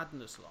where the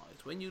madness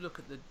lies. When you look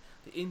at the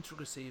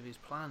intricacy of his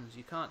plans,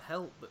 you can't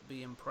help but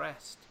be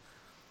impressed.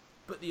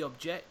 But the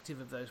objective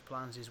of those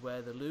plans is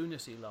where the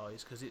lunacy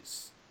lies, because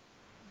it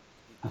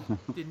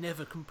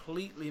never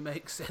completely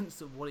makes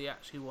sense of what he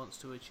actually wants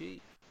to achieve.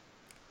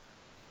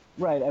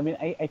 Right. I mean,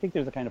 I think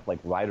there's a kind of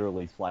like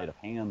writerly sleight of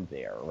hand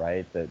there,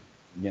 right? That,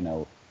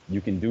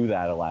 you can do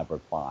that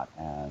elaborate plot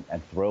and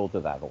thrill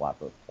to that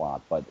elaborate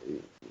plot, but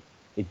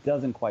it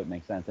doesn't quite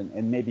make sense.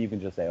 And maybe you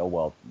can just say, oh,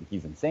 well,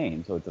 he's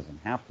insane, so it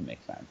doesn't have to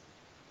make sense.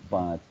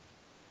 But,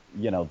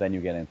 then you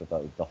get into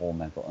the whole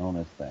mental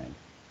illness thing.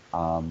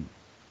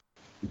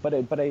 But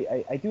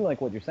I do like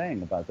what you're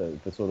saying about the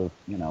sort of,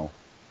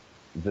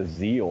 the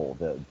zeal,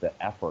 the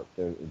effort,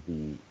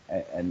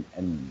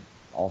 and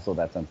also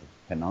that sense of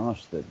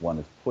panache that one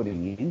is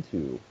putting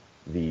into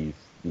these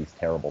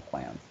terrible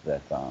plans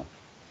that,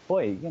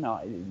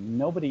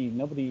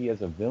 nobody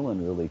as a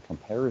villain really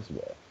compares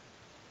with.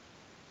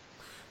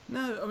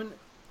 No, I mean,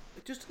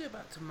 just to go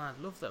back to Mad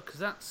Love though,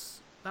 because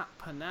that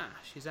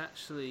panache is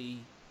actually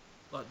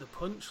like the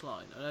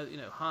punchline. I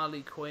know,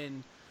 Harley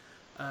Quinn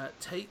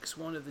takes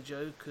one of the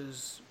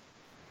Joker's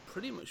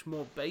pretty much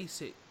more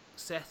basic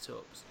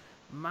setups,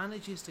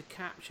 manages to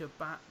capture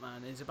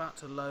Batman, is about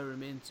to lower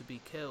him in to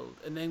be killed,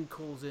 and then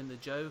calls in the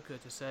Joker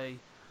to say,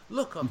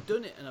 look, I've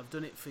done it, and I've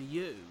done it for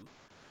you.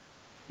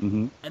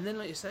 Mm-hmm. And then,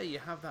 like you say, you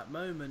have that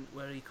moment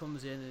where he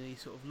comes in and he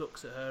sort of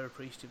looks at her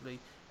appreciatively,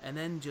 and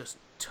then just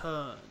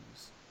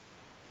turns.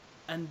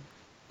 And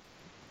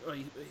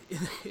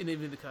in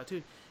the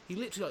cartoon, he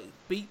literally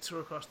beats her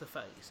across the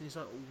face, and he's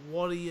like,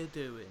 what are you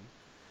doing?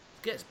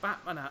 Gets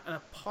Batman out and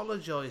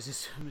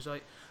apologises to him. He's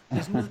like,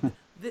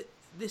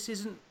 this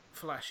isn't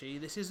flashy,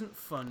 this isn't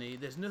funny,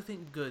 there's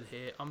nothing good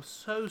here, I'm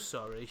so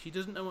sorry, she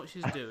doesn't know what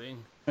she's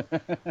doing.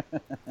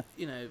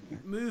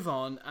 Move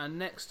on, and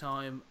next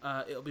time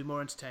it'll be more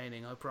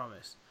entertaining, I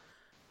promise.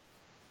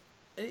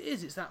 And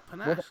it's that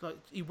panache. Like,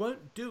 he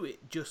won't do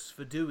it just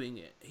for doing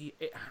it.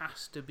 It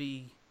has to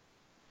be,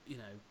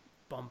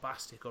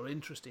 bombastic or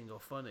interesting or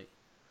funny.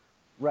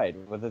 Right,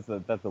 but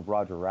that's the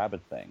Roger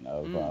Rabbit thing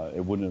of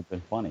it wouldn't have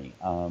been funny.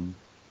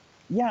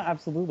 Yeah,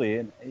 absolutely,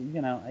 and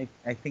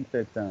I think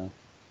that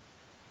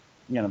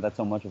that's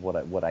so much of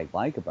what I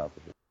like about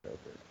the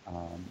Joker,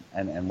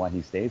 and why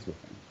he stays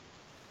with him.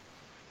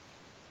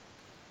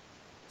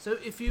 So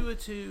if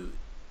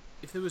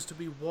there was to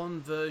be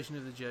one version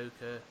of the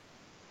Joker,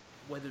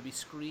 whether it be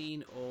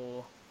screen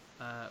or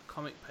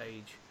comic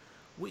page,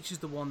 which is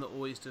the one that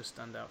always does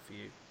stand out for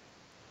you?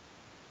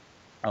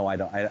 Oh, I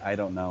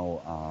don't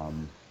know.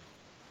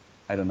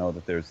 I don't know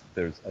that there's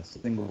a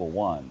single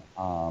one.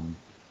 I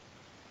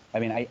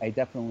mean, I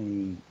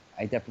definitely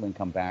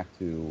come back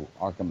to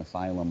Arkham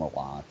Asylum a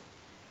lot.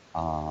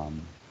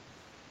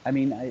 I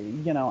mean,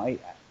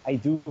 I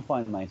do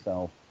find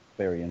myself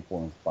very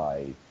influenced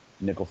by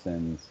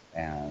Nicholson's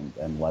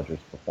and Ledger's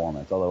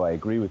performance. Although I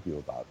agree with you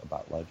about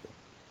Ledger.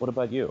 What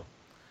about you?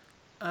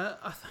 I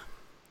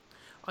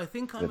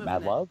think I'm. Is it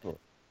Mad Love? Or?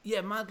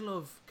 Yeah, Mad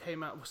Love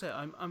came out.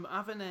 I'm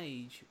of an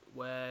age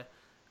where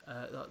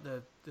like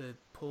the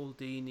Paul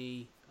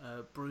Dini,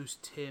 Bruce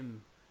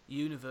Timm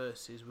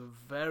universes were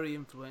very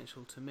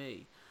influential to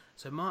me.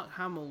 So Mark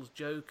Hamill's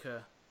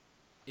Joker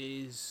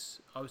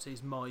is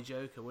my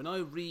Joker. Whenever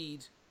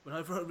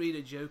I read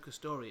a Joker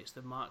story, it's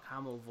the Mark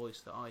Hamill voice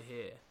that I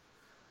hear.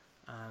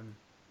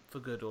 For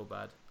good or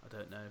bad, I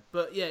don't know.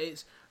 But yeah,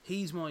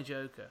 he's my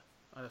Joker.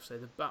 I'd have to say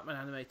the Batman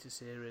animated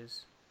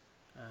series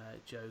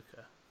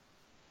Joker.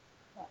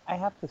 I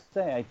have to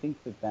say, I think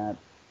that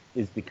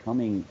is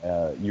becoming,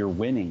 you're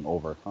winning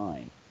over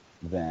time.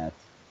 That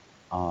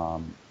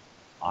um,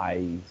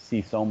 I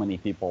see so many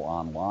people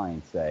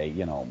online say,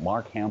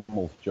 Mark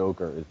Hamill's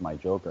Joker is my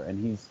Joker,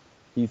 and he's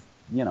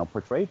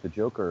portrayed the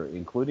Joker,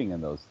 including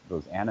in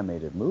those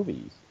animated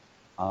movies,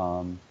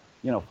 for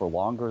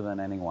longer than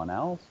anyone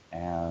else,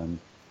 and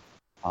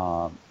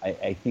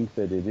I think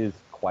that it is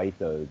quite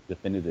a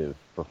definitive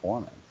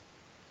performance.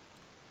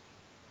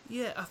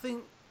 Yeah, I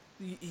think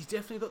he's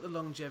definitely got the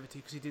longevity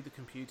because he did the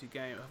computer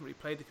game. I haven't really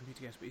played the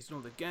computer games, but he's done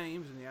all the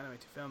games and the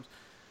animated films.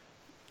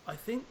 I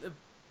think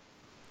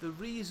the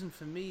reason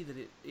for me that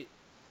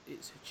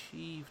it's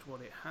achieved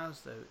what it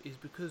has though is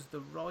because the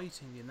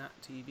writing in that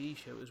TV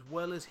show, as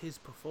well as his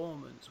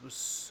performance, was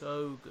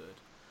so good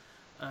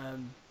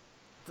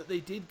that they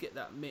did get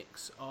that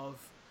mix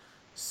of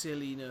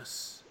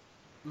silliness,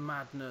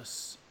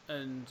 madness,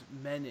 and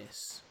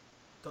menace.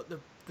 But the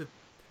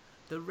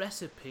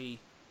recipe,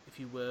 if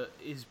you were,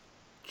 is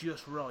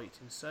just right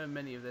in so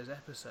many of those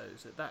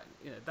episodes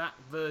that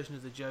version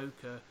of the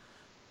Joker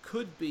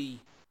could be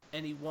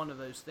any one of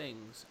those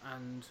things,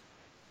 and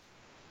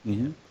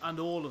and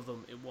all of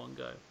them in one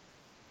go.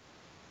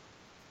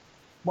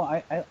 Well,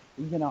 I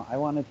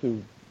wanted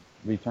to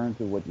return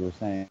to what you were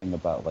saying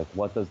about like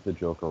what does the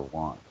Joker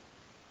want,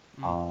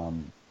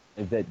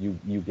 that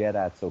you get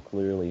at so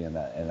clearly in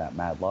that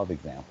Mad Love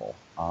example,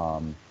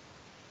 and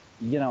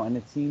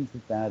it seems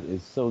that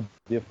is so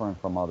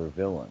different from other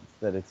villains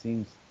that it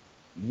seems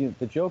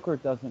the Joker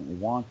doesn't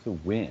want to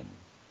win.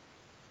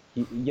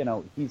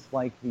 He's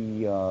like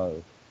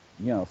the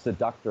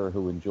seductor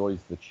who enjoys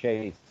the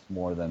chase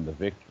more than the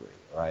victory,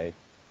 right?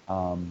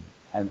 And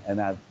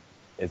that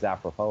is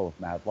apropos of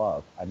Mad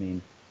Love. I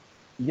mean,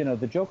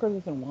 the Joker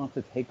doesn't want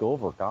to take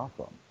over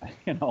Gotham.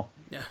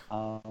 Yeah.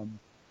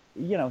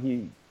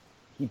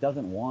 He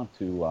doesn't want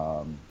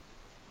to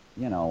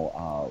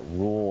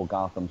rule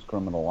Gotham's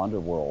criminal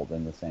underworld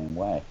in the same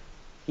way.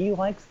 He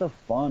likes the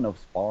fun of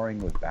sparring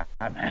with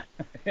Batman.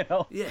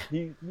 Yeah.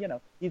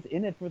 He's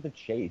in it for the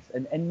chase,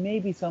 and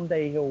maybe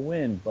someday he'll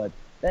win, but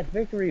that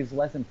victory is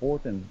less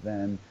important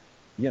than,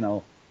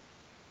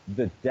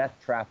 the death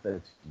trap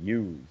that's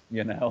used,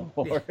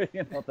 or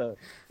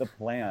the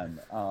plan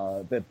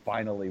that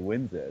finally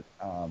wins it.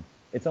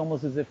 It's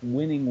almost as if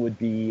winning would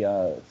be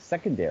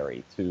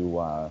secondary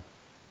to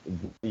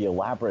the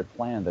elaborate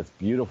plan that's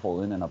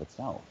beautiful in and of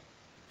itself.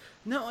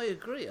 No, I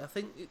agree. I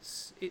think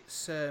it's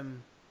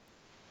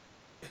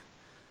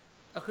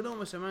I can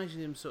almost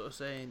imagine him sort of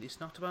saying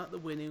it's not about the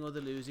winning or the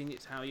losing,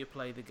 it's how you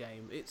play the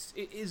game. It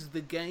is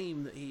the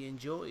game that he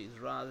enjoys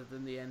rather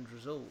than the end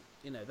result.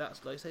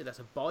 That's, like I say, that's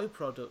a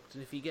byproduct,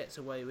 and if he gets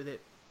away with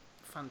it,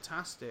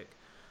 fantastic.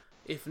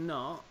 If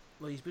not,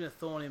 well, he's been a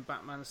thorn in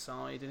Batman's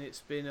side and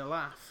it's been a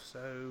laugh,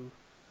 so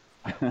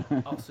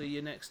I'll see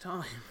you next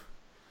time.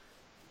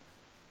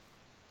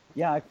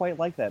 Yeah, I quite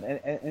like that,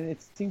 and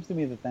it seems to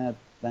me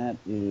that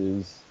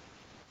is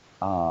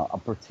a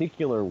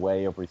particular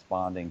way of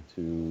responding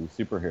to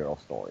superhero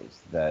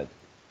stories. That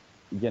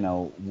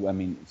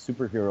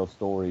superhero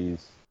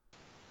stories.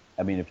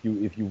 I mean, if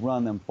you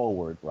run them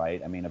forward,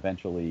 right? I mean,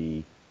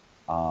 eventually,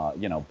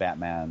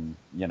 Batman.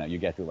 You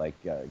get to like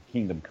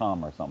Kingdom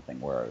Come or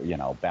something where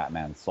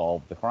Batman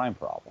solved the crime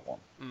problem.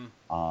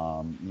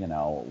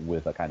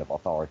 With a kind of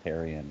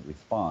authoritarian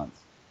response.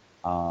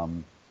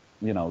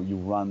 You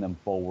run them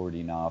forward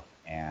enough,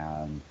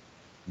 and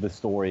the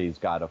story's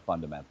got to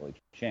fundamentally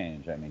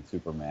change. I mean,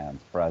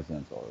 Superman's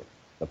presence or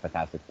the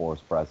Fantastic Four's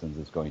presence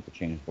is going to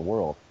change the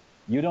world.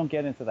 You don't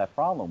get into that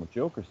problem with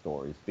Joker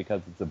stories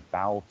because it's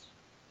about,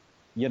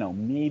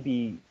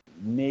 maybe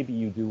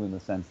you do in the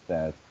sense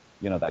that,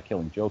 that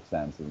Killing Joke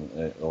sense,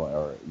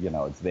 or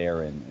it's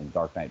there in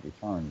Dark Knight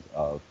Returns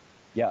of,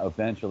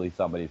 eventually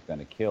somebody's going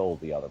to kill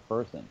the other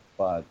person.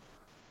 But,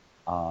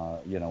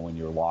 when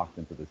you're locked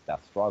into this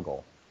death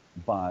struggle.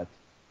 But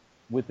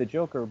with the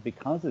Joker,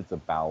 because it's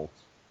about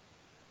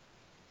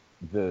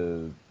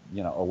the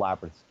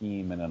elaborate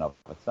scheme in and of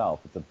itself,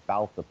 it's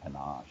about the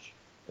panache,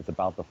 it's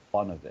about the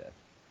fun of it.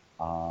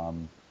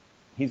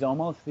 He's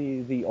almost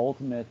the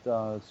ultimate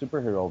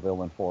superhero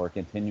villain for a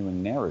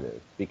continuing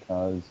narrative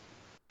because,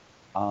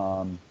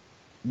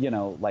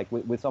 like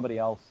with somebody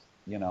else,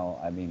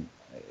 I mean,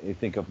 you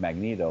think of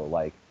Magneto,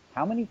 like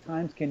how many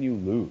times can you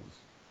lose?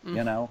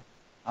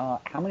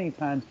 How many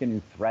times can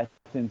you threaten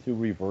to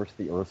reverse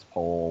the Earth's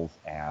poles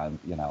and,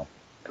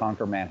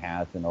 conquer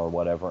Manhattan or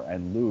whatever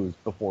and lose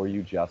before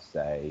you just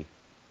say,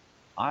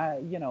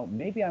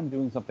 maybe I'm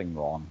doing something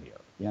wrong here,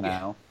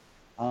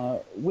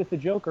 With the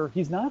Joker,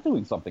 he's not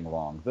doing something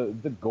wrong.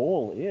 The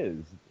goal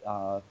is,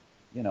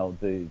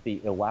 the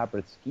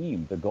elaborate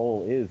scheme. The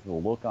goal is the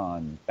look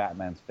on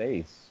Batman's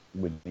face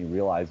when he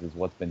realizes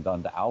what's been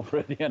done to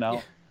Alfred,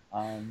 Yeah.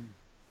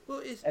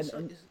 Well,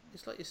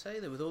 it's like you say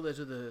though, with all those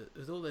other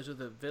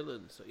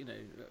villains,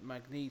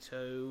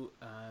 Magneto.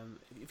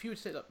 If you were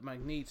to take like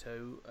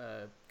Magneto,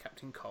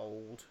 Captain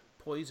Cold,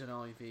 Poison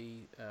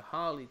Ivy,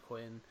 Harley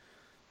Quinn,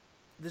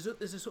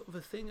 there's a sort of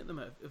a thing at the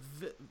moment.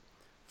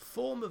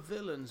 Former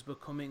villains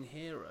becoming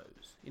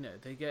heroes. You know,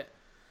 they get,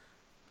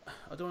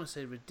 I don't want to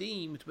say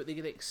redeemed, but they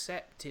get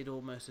accepted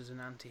almost as an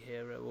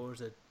anti-hero or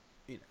as a,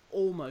 you know,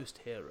 almost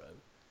hero.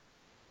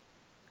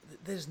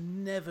 There's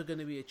never going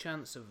to be a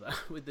chance of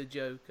that with the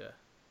Joker.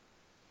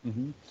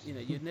 Mm-hmm. You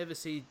know, you'd never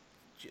see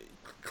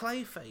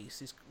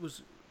Clayface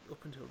was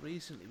up until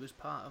recently was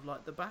part of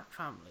like the Bat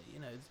family.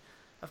 You know,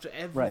 after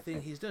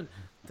everything he's done,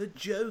 the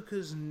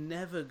Joker's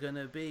never going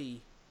to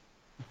be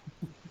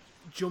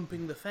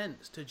jumping the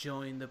fence to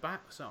join the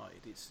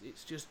backside. It's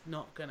just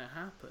not going to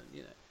happen,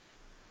 you know.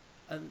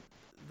 And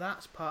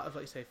that's part of,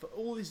 like you say, for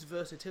all his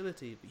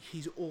versatility,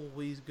 he's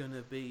always going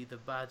to be the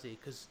baddie,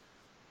 because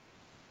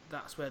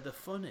that's where the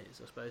fun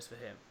is, I suppose, for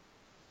him.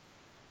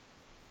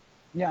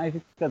 Yeah, I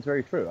think that's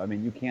very true. I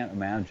mean, you can't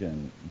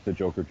imagine the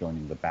Joker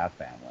joining the Bat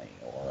family,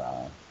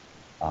 or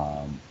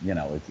you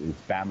know, it's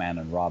Batman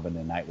and Robin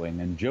and Nightwing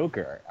and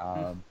Joker.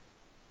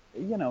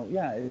 You know,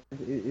 yeah,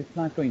 it's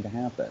not going to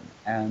happen.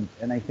 And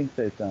I think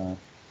that,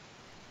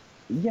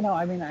 you know,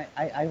 I mean,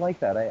 I like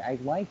that. I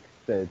like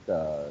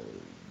that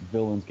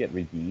villains get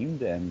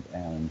redeemed,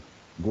 and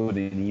good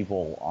and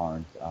evil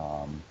aren't,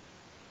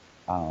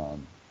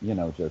 you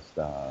know, just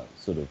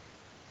sort of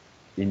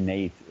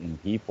innate in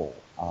people.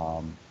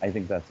 I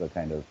think that's a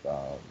kind of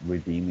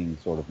redeeming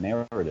sort of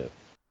narrative.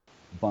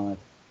 But,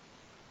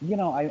 you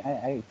know,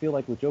 I feel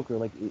like with Joker,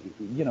 like,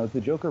 you know, is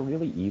the Joker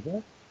really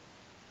evil?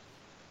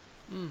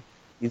 Mm.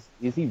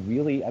 Is he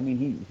really? I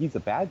mean, he's a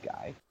bad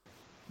guy,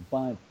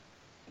 but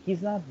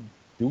he's not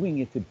doing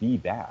it to be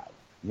bad.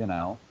 You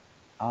know,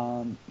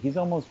 he's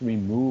almost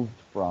removed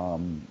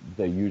from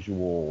the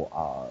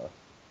usual.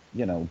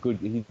 You know, good.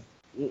 He's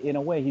in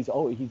a way he's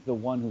the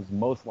one who's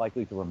most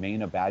likely to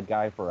remain a bad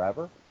guy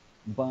forever,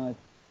 but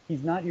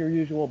he's not your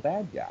usual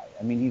bad guy.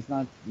 I mean, he's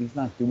not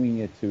doing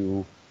it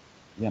to,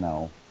 you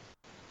know,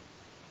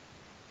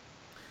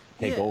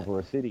 take over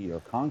a city or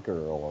conquer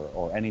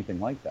or anything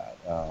like that.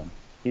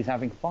 He's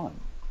having fun.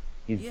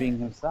 He's being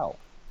himself.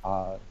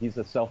 He's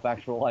a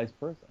self-actualized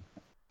person.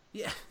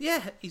 Yeah,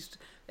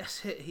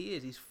 that's it. He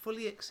is. He's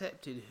fully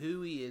accepted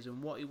who he is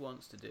and what he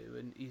wants to do,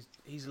 and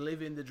he's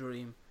living the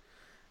dream.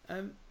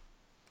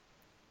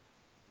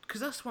 Because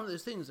that's one of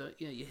those things that,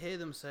 you know, you hear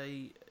them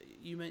say.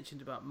 You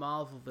mentioned about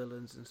Marvel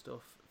villains and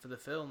stuff for the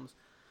films.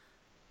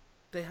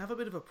 They have a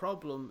bit of a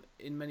problem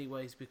in many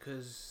ways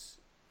because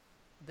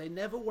they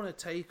never want to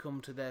take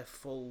them to their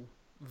full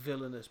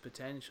villainous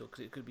potential,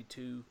 because it could be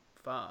too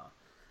far.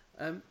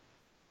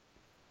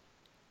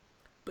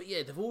 But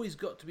yeah, they've always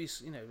got to be,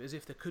 you know, as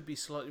if they could be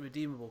slightly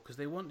redeemable, because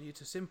they want you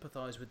to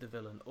sympathise with the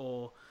villain,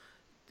 or,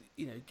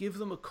 you know, give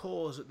them a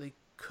cause that they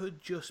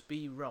could just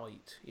be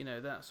right. You know,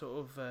 that sort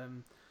of,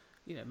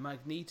 you know,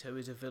 Magneto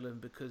is a villain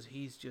because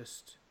he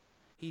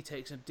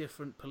takes a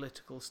different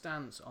political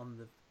stance on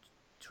the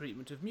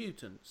treatment of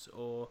mutants,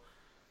 or,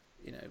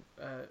 you know,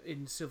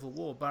 in Civil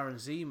War, Baron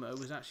Zemo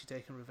was actually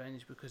taking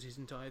revenge because his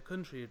entire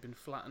country had been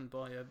flattened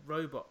by a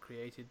robot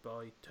created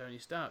by Tony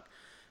Stark.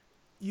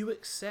 You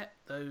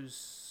accept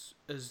those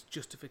as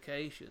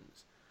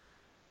justifications.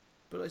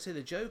 But like I say,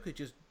 the Joker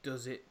just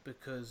does it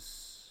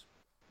because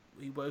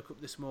he woke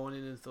up this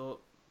morning and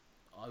thought,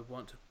 I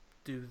want to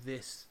do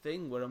this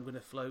thing where I'm going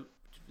to float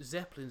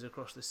Zeppelins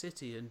across the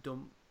city and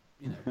dump,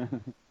 you know,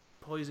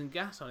 poison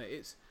gas on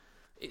it.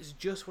 It's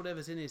just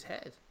whatever's in his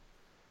head.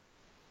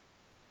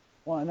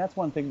 Well, and that's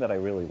one thing that I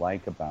really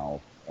like about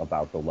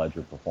the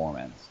Ledger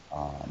performance.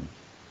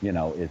 You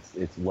know,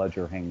 it's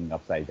Ledger hanging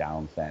upside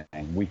down saying,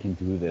 we can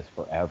do this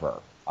forever.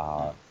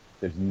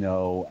 There's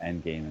no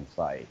end game in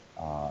sight.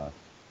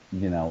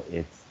 You know,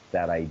 it's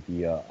that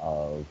idea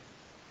of,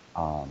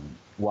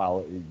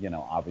 while, you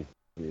know, obviously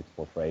it's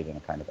portrayed in a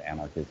kind of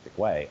anarchistic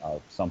way,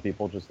 of some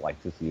people just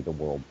like to see the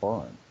world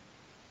burn.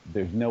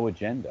 There's no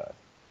agenda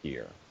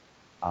here.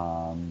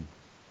 And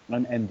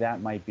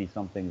that might be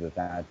something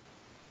that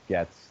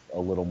gets a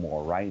little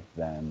more right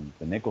than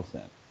the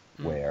Nicholson,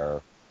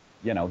 where,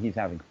 you know, he's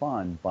having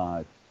fun,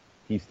 but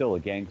he's still a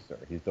gangster.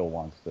 He still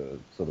wants to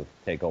sort of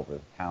take over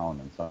the town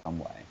in some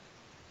way.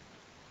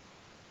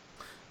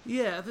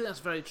 Yeah, I think that's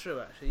very true.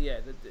 Actually, yeah,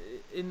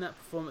 in that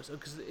performance,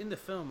 because in the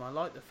film, I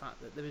like the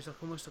fact that there is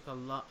like almost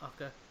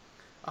like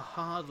a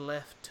hard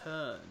left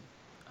turn.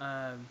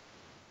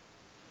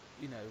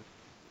 You know,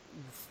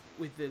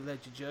 with the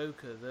Ledger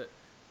Joker, that,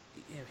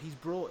 you know, he's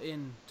brought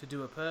in to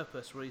do a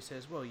purpose where he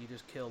says, well, you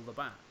just kill the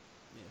Bat.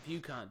 You know, if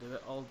you can't do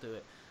it, I'll do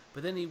it.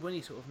 But then when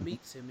he sort of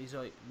meets him, he's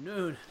like,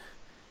 no,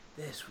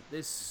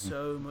 there's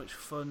so much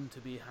fun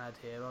to be had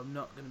here. I'm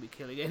not going to be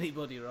killing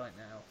anybody right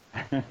now.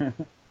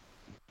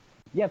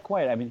 Yeah,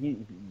 quite. I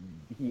mean,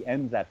 he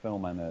ends that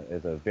film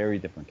as a very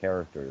different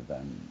character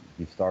than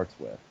he starts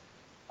with,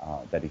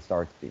 that he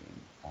starts being.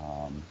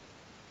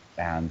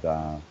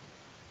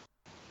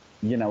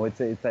 You know, it's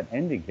that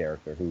ending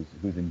character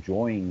who's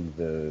enjoying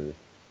the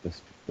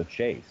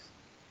chase,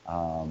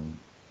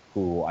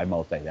 who I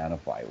most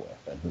identify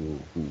with, and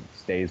who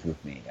stays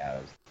with me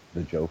as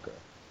the Joker.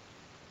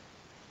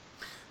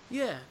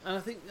 Yeah, and I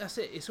think that's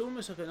it. It's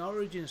almost like an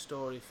origin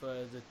story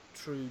for the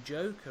true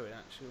Joker. In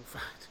actual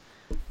fact,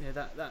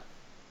 that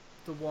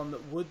the one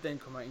that would then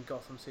come out in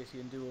Gotham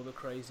City and do all the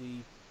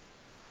crazy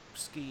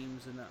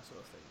schemes and that sort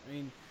of thing. I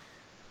mean,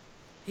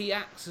 he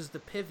acts as the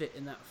pivot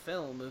in that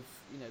film of,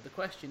 the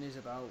question is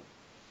about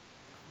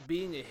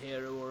being a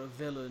hero or a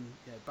villain,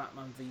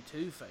 Batman v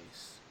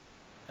Two-Face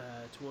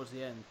towards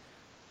the end.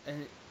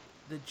 And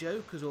the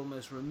Joker's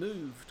almost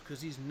removed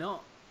because he's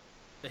not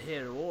a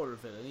hero or a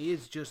villain. He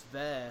is just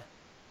there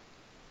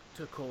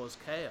to cause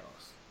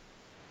chaos.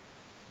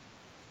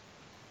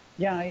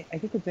 Yeah, I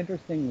think it's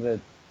interesting that,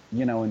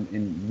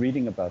 in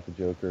reading about the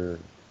Joker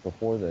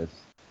before this,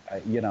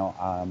 yeah,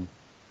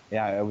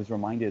 I was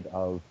reminded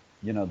of,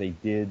 they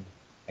did,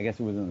 I guess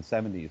it was in the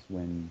 70s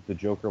when the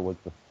Joker was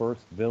the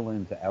first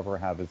villain to ever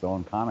have his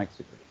own comic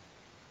series.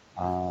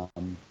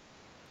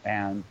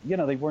 And,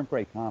 they weren't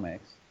great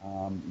comics,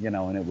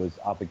 and it was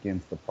up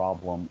against the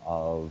problem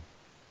of,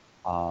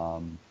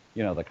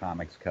 the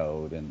comics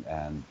code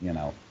and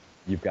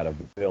you've got a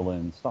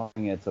villain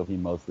starring it, so he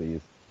mostly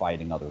is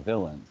fighting other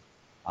villains,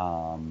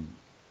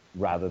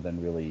 rather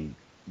than really,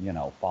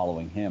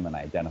 following him and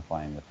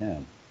identifying with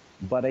him.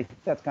 But I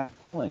think that's kind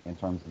of telling in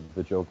terms of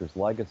the Joker's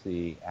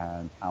legacy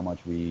and how much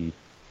we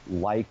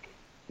like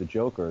the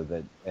Joker,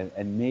 that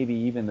and maybe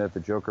even that the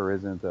Joker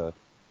isn't a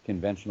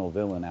conventional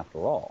villain after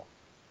all.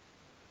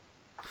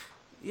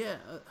 Yeah,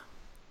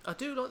 I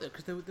do like that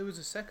because there was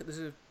there's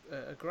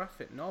a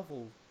graphic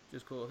novel I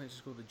think it's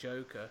just called The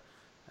Joker,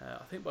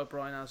 I think by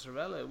Brian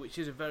Azzarello, which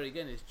is it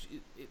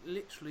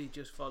literally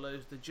just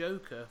follows the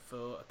Joker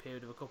for a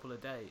period of a couple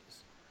of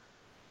days.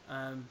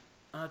 And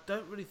I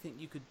don't really think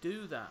you could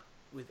do that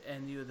with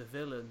any other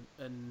villain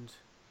and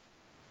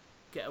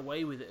get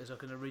away with it as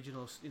like an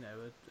original,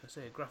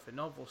 say a graphic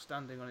novel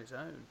standing on its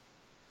own.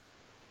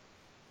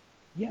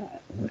 Yeah,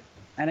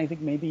 and I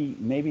think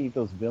maybe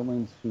those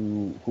villains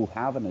who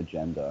have an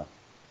agenda,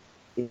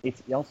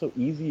 it's also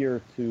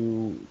easier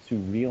to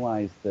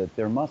realize that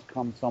there must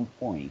come some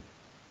point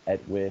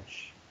at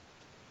which,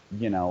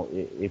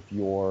 if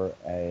you're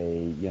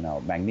a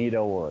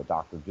Magneto or a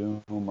Doctor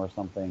Doom or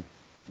something,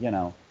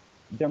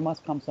 there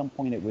must come some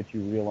point at which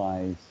you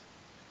realize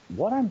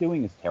what I'm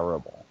doing is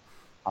terrible.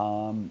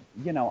 I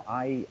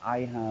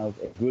have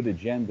a good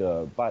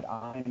agenda, but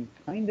I'm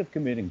kind of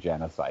committing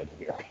genocide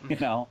here.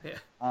 Yeah.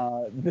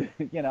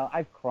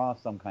 I've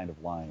crossed some kind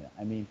of line.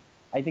 I mean,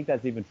 I think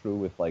that's even true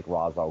with like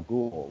Ra's al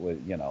Ghul,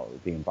 with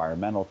the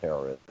environmental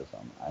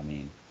terrorism. I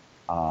mean,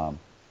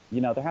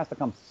 there has to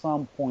come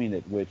some point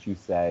at which you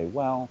say,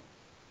 well,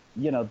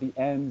 the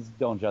ends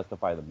don't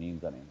justify the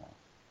means anymore,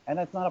 and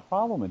that's not a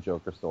problem in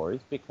Joker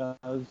stories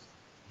because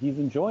he's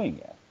enjoying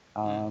it.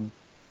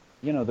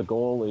 The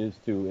goal is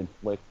to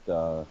inflict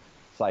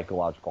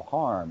psychological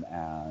harm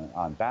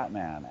on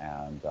Batman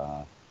and,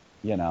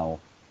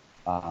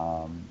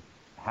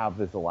 have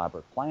this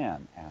elaborate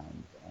plan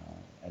and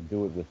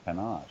do it with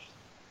panache.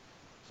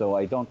 So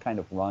I don't kind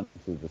of run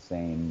into the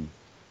same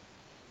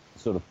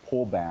sort of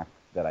pullback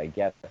that I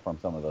get from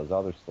some of those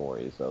other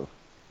stories of,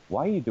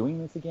 why are you doing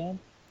this again?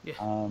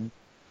 Yeah.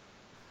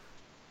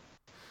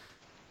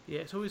 Yeah,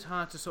 it's always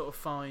hard to sort of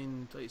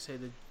find, like you say,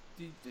 the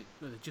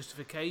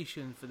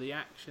justification for the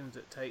actions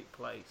that take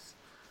place.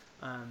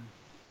 But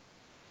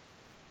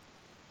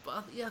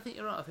I think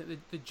you're right. I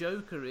think the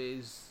Joker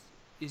is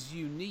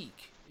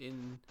unique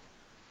in,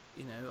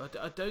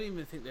 I don't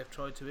even think they've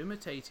tried to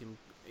imitate him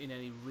in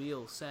any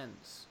real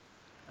sense.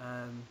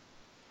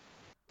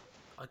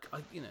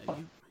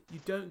 You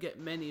don't get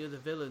many other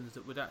villains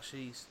that would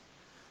actually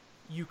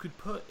you could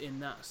put in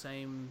that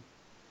same.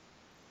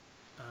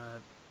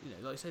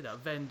 Like I say, that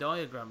Venn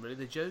diagram. Really,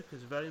 the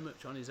Joker's very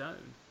much on his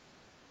own.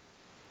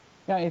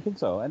 Yeah, I think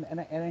so, and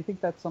I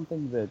think that's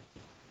something that,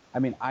 I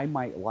mean, I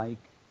might like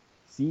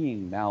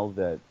seeing now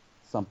that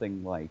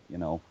something like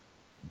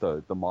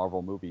the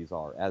Marvel movies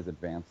are as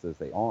advanced as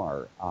they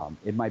are.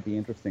 It might be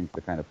interesting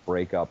to kind of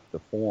break up the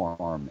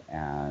form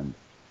and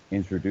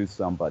introduce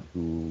somebody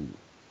who,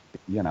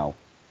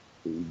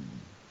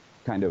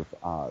 kind of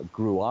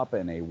grew up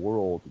in a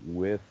world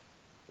with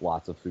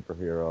lots of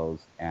superheroes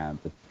and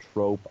the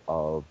trope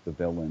of the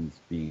villains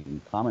being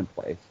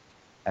commonplace,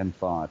 and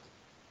thought,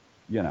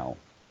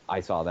 I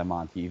saw them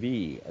on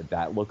TV.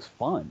 That looks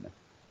fun.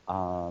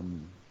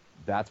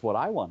 That's what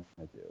I want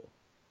to do.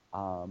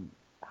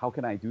 How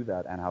can I do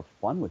that and have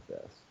fun with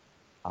this?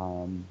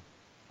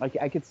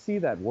 I could see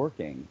that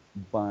working,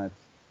 but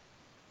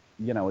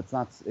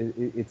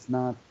it's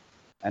not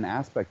an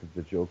aspect of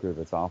the Joker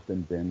that's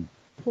often been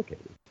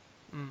duplicated.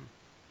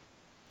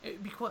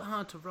 It'd be quite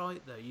hard to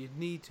write though. You'd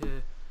need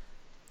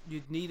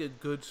a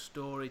good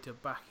story to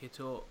back it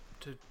up,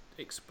 to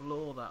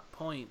explore that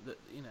point that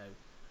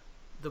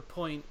the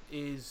point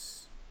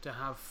is to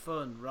have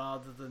fun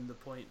rather than the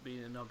point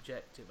being an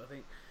objective. I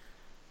think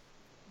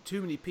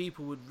too many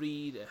people would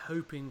read it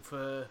hoping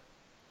for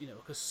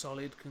like a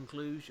solid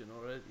conclusion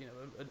or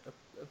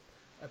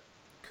a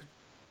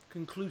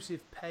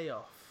conclusive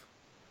payoff.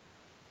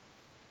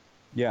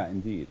 Yeah,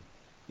 indeed.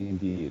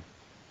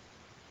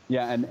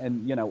 Yeah,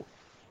 and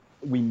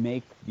we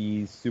make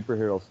these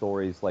superhero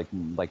stories like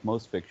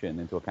most fiction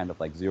into a kind of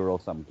like zero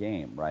sum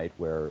game, right?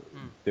 Where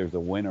Mm. there's a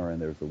winner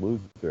and there's a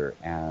loser,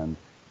 and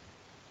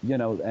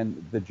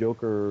and the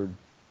Joker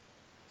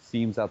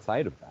seems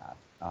outside of that.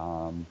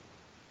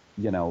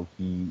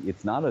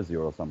 It's not a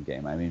zero sum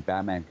game. I mean,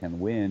 Batman can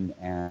win,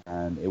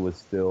 and it was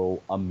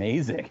still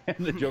amazing,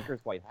 and the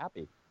Joker's quite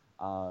happy.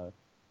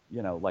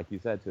 Like you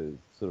said, to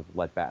sort of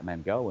let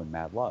Batman go in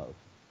Mad Love.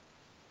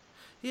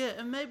 Yeah,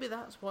 and maybe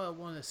that's why I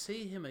want to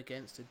see him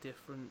against a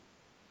different,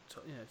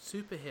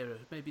 superhero.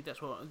 Maybe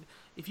that's what.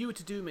 If you were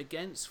to do him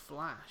against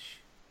Flash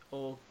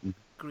or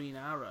Green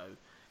Arrow,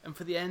 and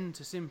for the end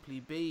to simply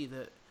be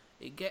that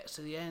it gets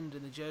to the end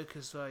and the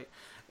Joker's like,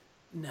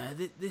 no,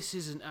 this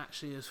isn't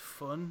actually as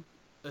fun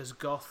as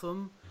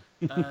Gotham.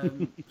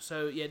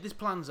 So yeah, this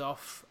plan's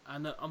off,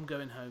 and I'm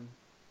going home.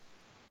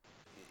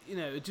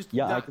 Just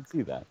Yeah, I can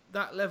see that.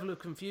 That level of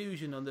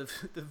confusion on the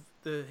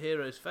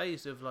hero's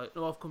face of like,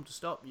 no, I've come to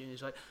stop you, and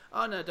he's like,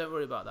 oh no, don't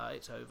worry about that,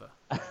 it's over.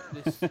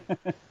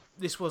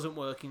 This wasn't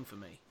working for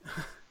me.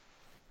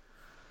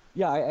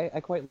 Yeah,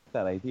 I quite like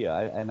that idea,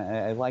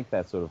 I like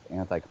that sort of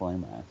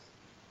anticlimax.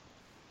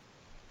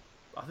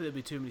 I think there'd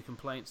be too many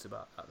complaints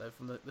about that though.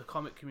 From the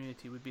comic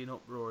community would be an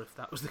uproar if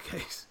that was the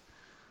case.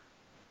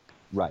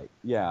 Right.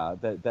 Yeah,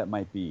 that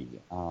might be.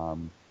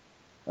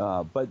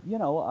 But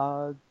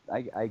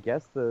I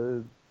guess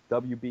the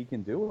WB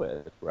can do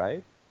it,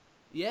 right?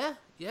 Yeah.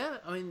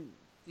 I mean,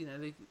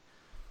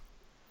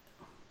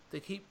 they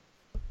keep.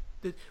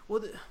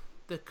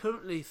 They're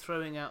currently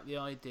throwing out the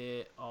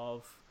idea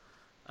of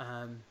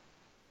an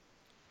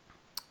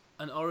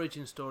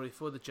origin story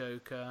for the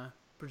Joker,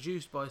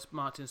 produced by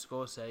Martin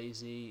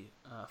Scorsese.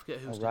 I forget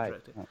who's the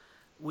director,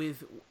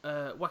 with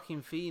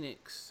Joaquin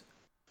Phoenix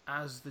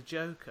as the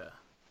Joker.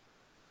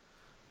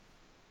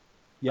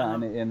 Yeah,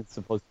 and it's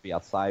supposed to be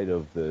outside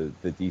of the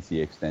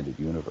DC extended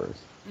universe.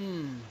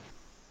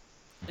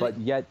 But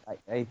yet,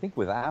 I think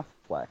with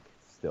Affleck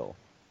still.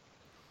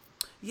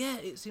 Yeah,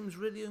 it seems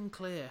really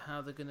unclear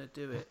how they're going to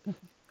do it.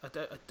 I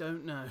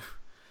don't know.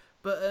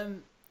 But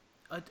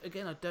I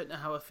don't know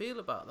how I feel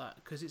about that,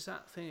 because it's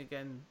that thing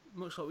again,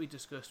 much like we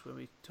discussed when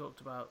we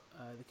talked about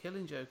the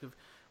Killing Joke, of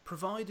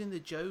providing the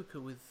Joker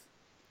with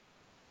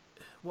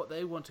what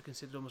they want to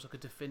consider almost like a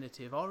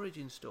definitive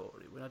origin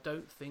story, when I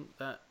don't think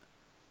that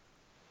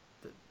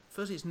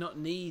firstly it's not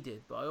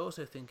needed, but I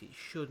also think it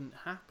shouldn't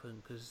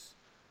happen, because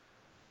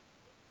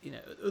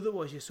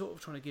otherwise you're sort of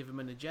trying to give him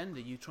an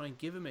agenda. You try and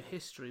give him a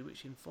history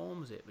which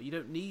informs it, but you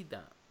don't need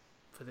that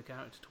for the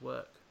character to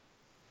work.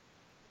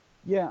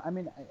 Yeah, I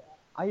mean,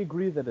 I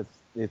agree that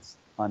it's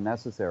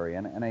unnecessary,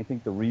 and I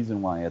think the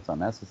reason why it's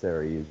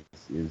unnecessary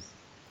is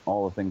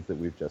all the things that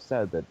we've just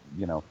said, that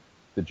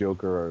the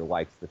Joker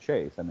likes the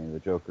chase. I mean, the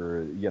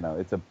Joker,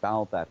 it's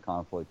about that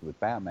conflict with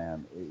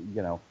Batman.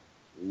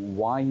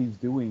 Why he's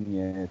doing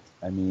it,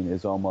 I mean,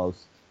 is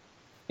almost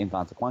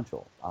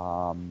inconsequential.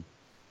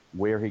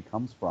 Where he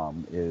comes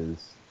from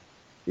is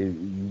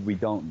we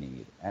don't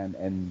need,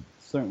 and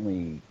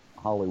certainly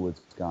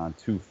Hollywood's gone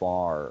too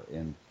far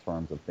in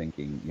terms of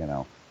thinking,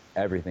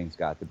 everything's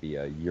got to be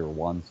a year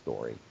one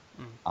story.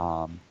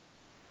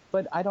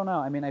 But I don't know.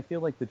 I mean, I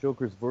feel like the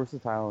Joker's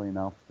versatile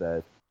enough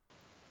that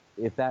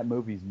if that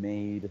movie's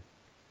made,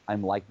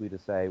 I'm likely to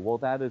say, well,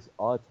 that is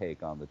a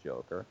take on the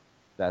Joker.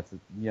 That's,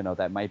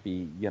 that might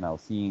be,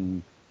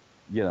 seeing,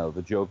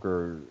 the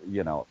Joker,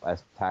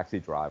 as Taxi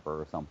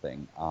Driver or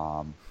something.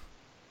 Well,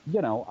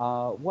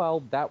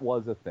 that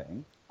was a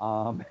thing,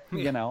 and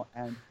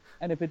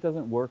if it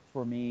doesn't work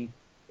for me,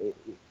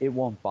 it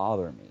won't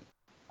bother me.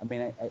 I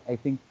mean, I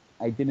think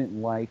I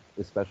didn't like,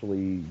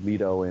 especially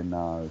Leto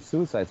in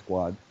Suicide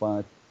Squad,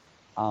 but,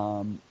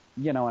 and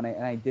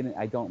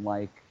I don't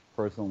like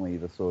personally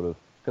the sort of,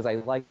 because I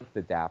like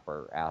the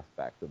dapper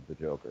aspect of the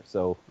Joker.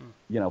 So,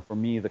 for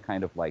me, the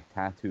kind of like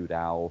tattooed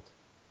out,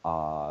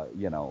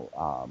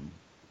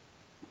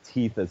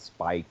 teeth as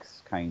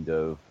spikes kind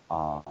of,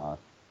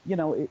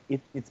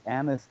 it's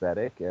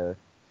anesthetic. I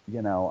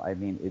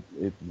mean,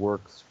 it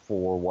works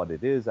for what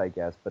it is, I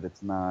guess, but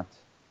it's not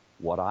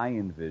what I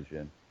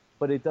envision.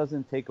 But it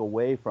doesn't take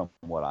away from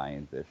what I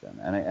envision.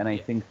 And I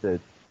think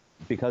that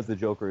because the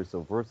Joker is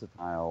so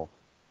versatile,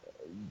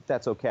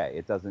 that's okay.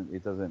 It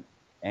doesn't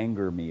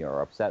anger me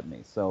or upset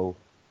me. So,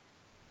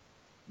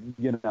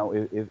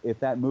 if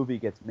that movie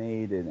gets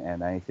made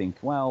and I think,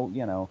 well,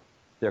 there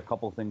are a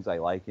couple things I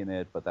like in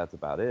it, but that's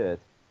about it,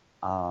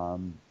 I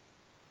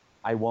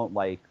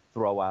won't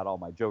throw out all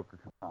my Joker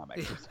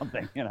comics or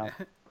something,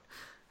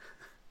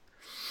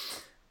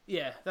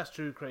 Yeah, that's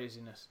true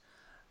craziness.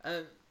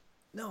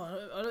 No,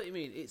 I know what you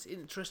mean. It's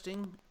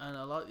interesting, and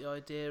I like the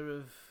idea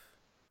of,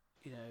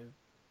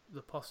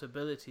 the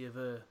possibility of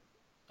a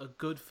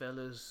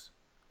Goodfellas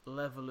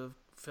level of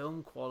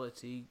film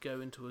quality go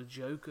into a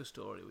Joker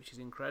story, which is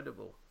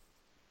incredible.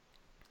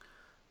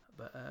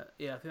 But I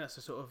think that's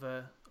a sort of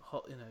a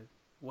hot,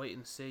 wait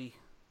and see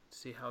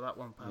how that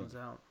one pans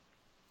out.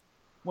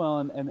 Well,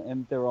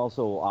 and they're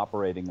also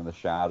operating in the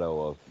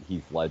shadow of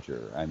Heath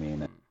Ledger. I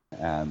mean,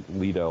 and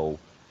Leto,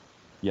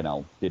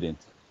 didn't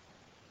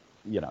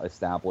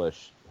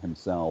establish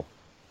himself.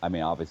 I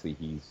mean, obviously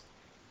he's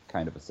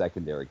kind of a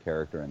secondary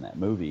character in that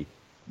movie,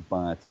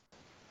 but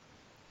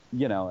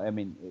I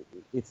mean,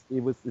 it's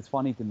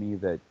funny to me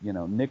that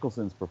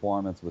Nicholson's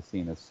performance was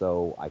seen as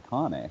so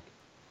iconic,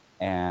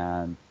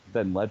 and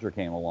then Ledger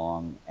came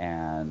along,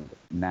 and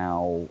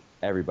now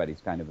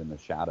everybody's kind of in the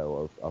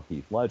shadow of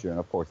Heath Ledger, and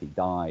of course he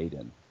died,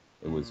 and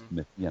it was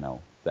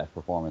that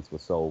performance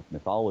was so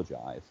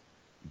mythologized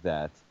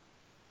that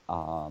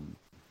I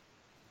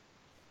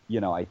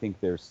think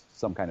there's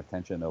some kind of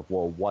tension of,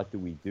 well, what do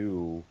we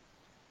do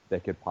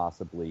that could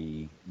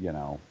possibly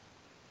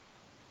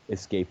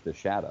escape the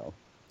shadow.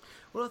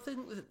 Well, I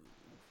think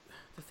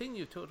the thing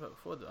you've talked about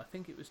before, that I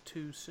think it was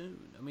too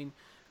soon. I mean,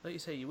 like you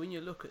say, when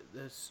you look at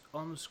this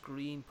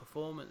on-screen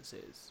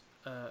performances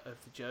of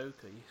the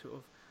Joker, you sort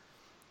of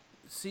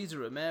Cesar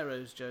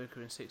Romero's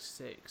Joker in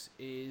 '66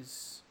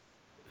 is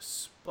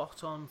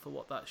spot on for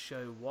what that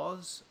show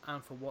was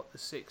and for what the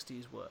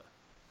 '60s were.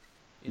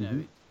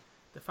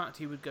 The fact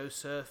he would go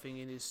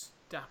surfing in his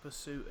dapper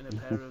suit and a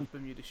pair of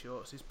Bermuda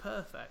shorts is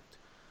perfect.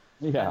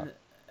 Yeah.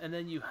 And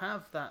then you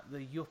have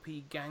the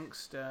yuppie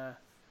gangster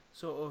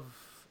sort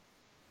of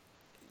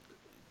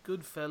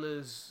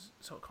Goodfellas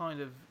sort of kind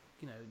of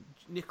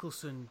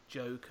Nicholson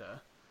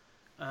Joker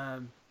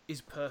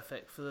is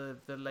perfect for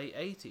the late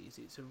 '80s.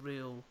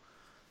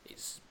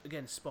 It's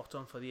again spot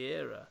on for the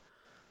era,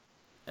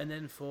 and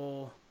then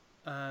for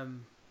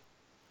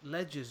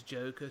Ledger's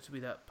Joker to be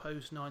that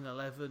post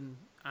 9/11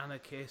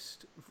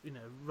 anarchist,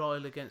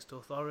 rile against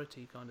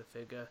authority kind of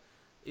figure,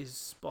 is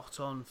spot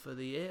on for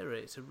the era.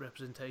 It's a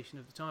representation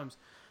of the times.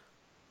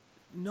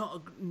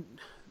 Not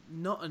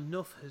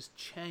enough has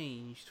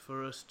changed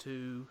for us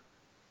to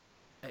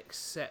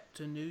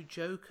accept a new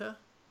Joker,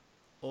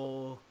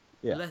 or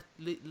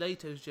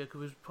Leto's Joker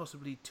was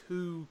possibly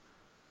too,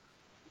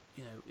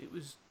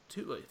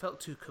 it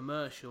felt too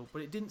commercial,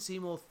 but it didn't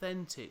seem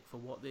authentic for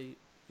what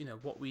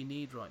what we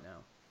need right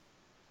now.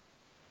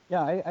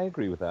 Yeah, I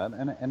agree with that,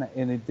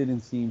 and it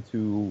didn't seem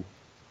to.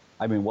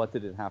 I mean, what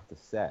did it have to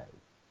say?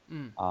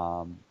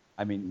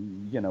 I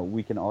mean,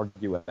 we can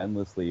argue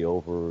endlessly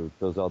over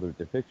those other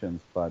depictions,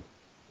 but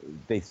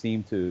they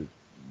seem to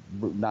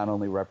not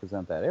only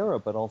represent that era,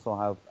 but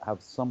also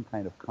have some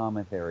kind of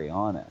commentary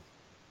on it,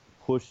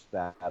 push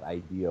that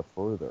idea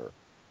further.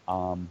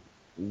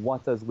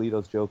 What does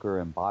Leto's Joker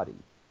embody?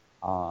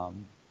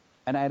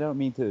 And I don't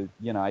mean to,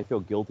 I feel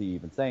guilty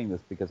even saying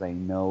this because I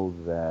know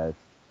that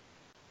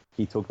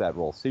he took that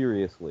role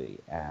seriously,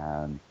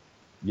 and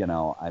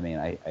I mean,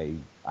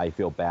 I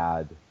feel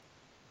bad,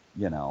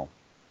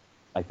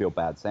 I feel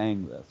bad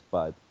saying this,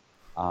 but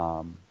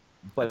I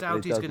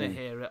doubt he's going to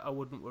hear it. I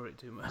wouldn't worry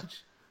too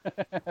much.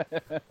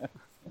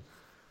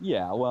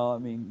 Yeah, well, I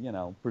mean,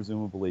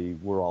 presumably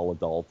we're all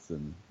adults,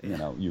 and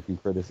you can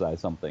criticize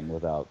something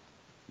without,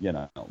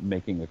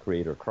 making a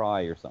creator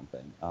cry or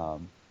something.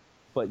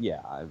 But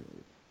yeah,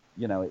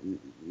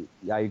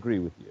 I agree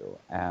with you,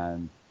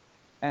 and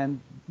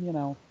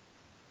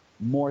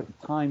more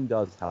time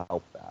does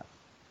help that.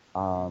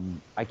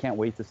 I can't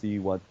wait to see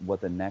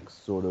what the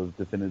next sort of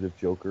definitive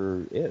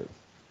Joker is.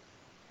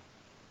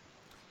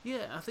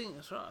 Yeah, I think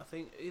that's right. I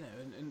think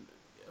and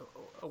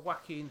a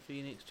Joaquin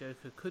Phoenix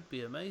Joker could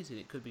be amazing.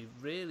 It could be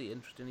really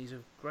interesting. He's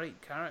a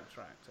great character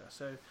actor.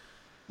 So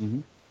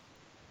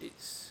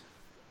it's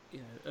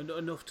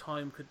enough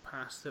time could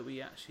pass that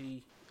we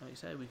actually, like you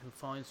say, we can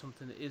find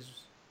something that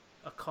is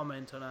a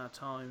comment on our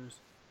times.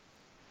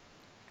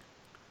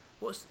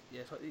 It's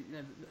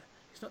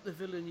not the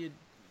villain you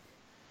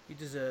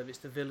deserve. It's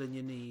the villain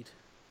you need.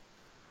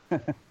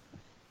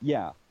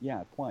 Yeah,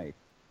 quite.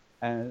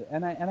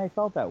 And I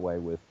felt that way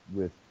with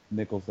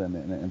Nicholson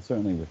and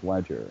certainly with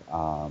Ledger.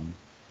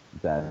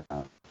 That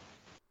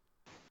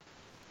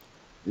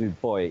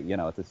boy,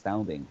 it's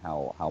astounding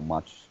how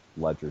much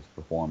Ledger's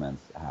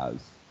performance has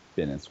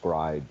been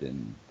inscribed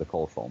in the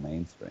cultural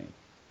mainstream.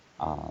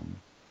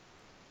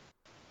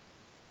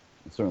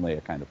 Certainly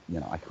a kind of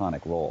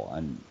iconic role,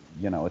 and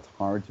it's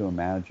hard to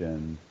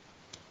imagine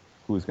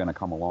who's going to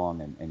come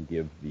along and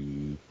give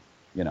the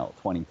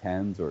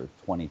 2010s or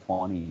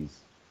 2020s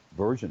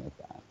version of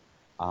that.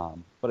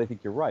 But I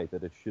think you're right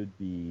that it should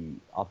be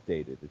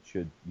updated. It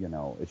should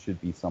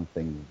be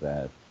something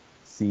that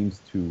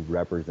seems to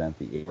represent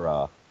the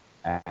era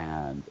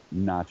and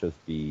not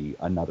just be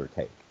another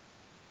take.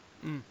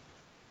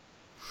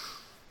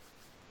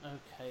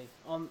 Okay,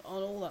 on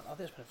all that, I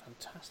think it's been a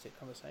fantastic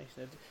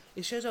conversation.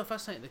 It shows how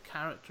fascinating the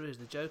character is.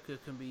 The Joker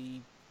can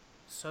be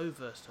so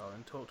versatile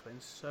and talked about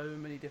in so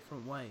many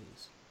different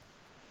ways.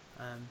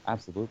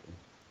 Absolutely.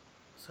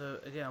 So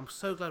again, I'm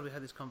so glad we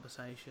had this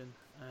conversation,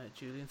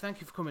 Julian. Thank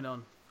you for coming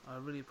on. I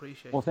really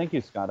appreciate it. Well, thank you,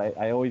 Scott.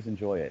 I always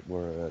enjoy it.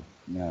 We're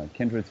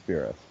kindred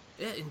spirits.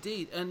 Yeah,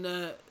 indeed. And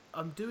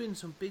I'm doing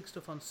some big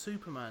stuff on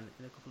Superman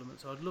in a couple of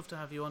months, so I'd love to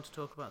have you on to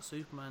talk about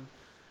Superman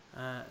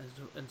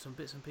and some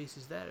bits and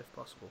pieces there, if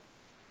possible.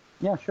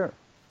 Yeah, sure.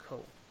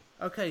 Cool.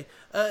 Okay.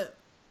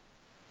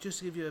 Just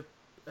to give you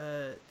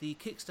the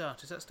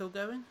Kickstarter, is that still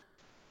going?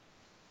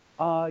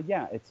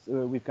 Yeah, it's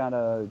we've got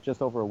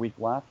just over a week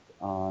left.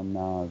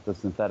 on the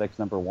Synthetics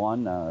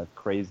 #1,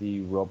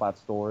 crazy robot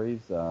stories,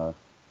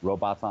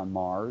 robots on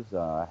Mars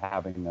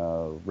having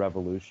a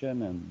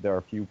revolution, and there are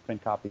a few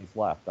print copies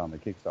left on the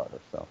Kickstarter.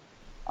 So,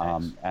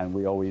 and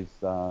we always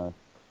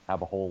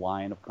have a whole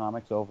line of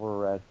comics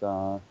over at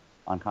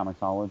on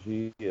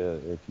Comixology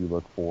if you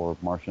look for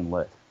Martian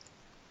Lit.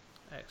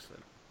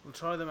 Excellent. We'll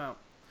try them out.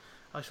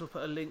 I shall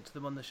put a link to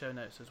them on the show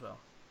notes as well.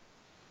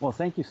 Well,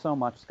 thank you so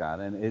much, Scott,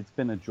 and it's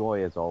been a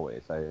joy as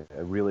always. I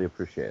really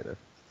appreciate it.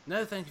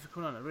 No, thank you for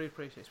coming on. I really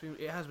appreciate it.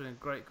 It has been a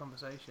great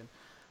conversation,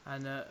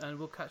 and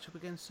we'll catch up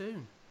again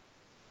soon.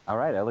 All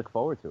right, I look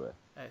forward to it.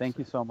 Excellent. Thank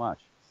you so much.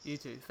 You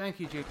too. Thank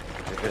you, Jude.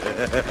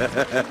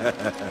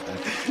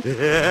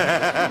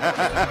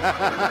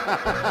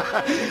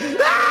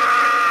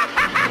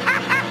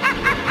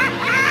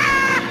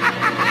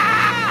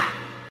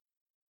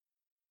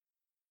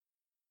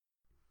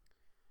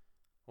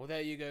 Well,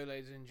 there you go,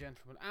 ladies and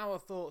gentlemen. Our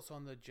thoughts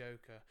on the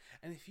Joker.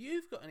 And if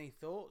you've got any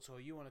thoughts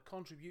or you want to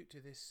contribute to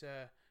this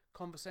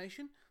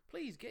conversation,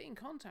 please get in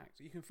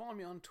contact. You can find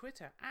me on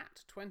Twitter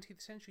at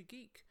 20th Century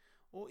Geek,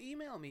 or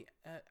email me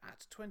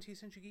at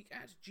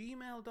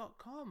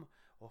 20thCenturyGeek@gmail.com,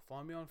 or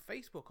find me on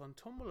Facebook, on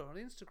Tumblr, on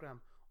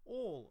Instagram,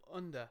 all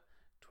under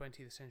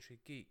 20th Century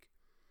Geek.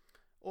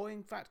 Or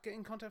in fact, get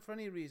in contact for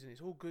any reason. It's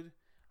all good.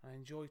 I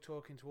enjoy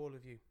talking to all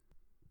of you.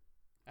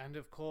 And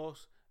of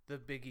course, the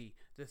biggie,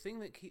 the thing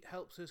that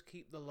helps us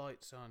keep the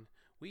lights on.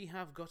 We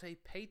have got a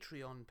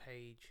Patreon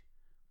page.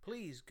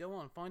 Please go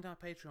on, find our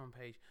Patreon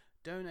page,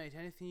 donate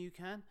anything you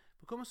can,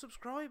 become a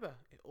subscriber.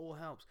 It all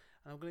helps.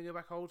 And I'm going to go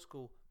back old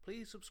school.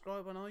 Please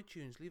subscribe on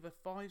iTunes, leave a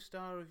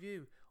 5-star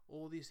review.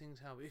 All these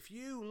things help. If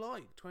you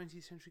like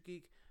 20th Century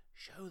Geek,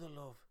 show the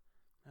love.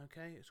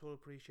 Okay, it's all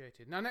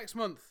appreciated. Now next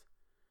month,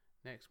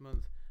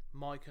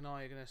 Mike and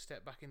I are going to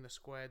step back in the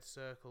squared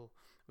circle.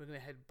 We're going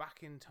to head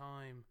back in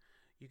time.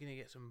 You're going to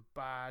get some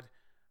bad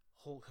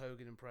Hulk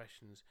Hogan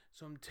impressions,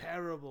 some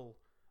terrible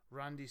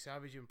Randy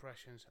Savage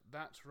impressions.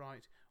 That's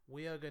right,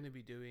 we are going to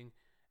be doing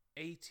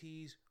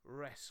 80s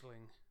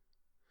wrestling.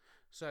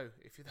 So,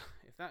 if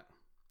that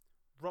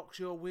rocks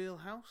your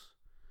wheelhouse,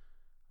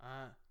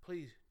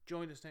 please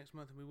join us next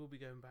month and we will be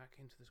going back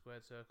into the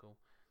squared circle.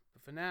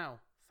 But for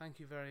now, thank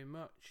you very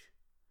much,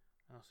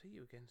 and I'll see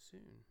you again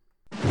soon.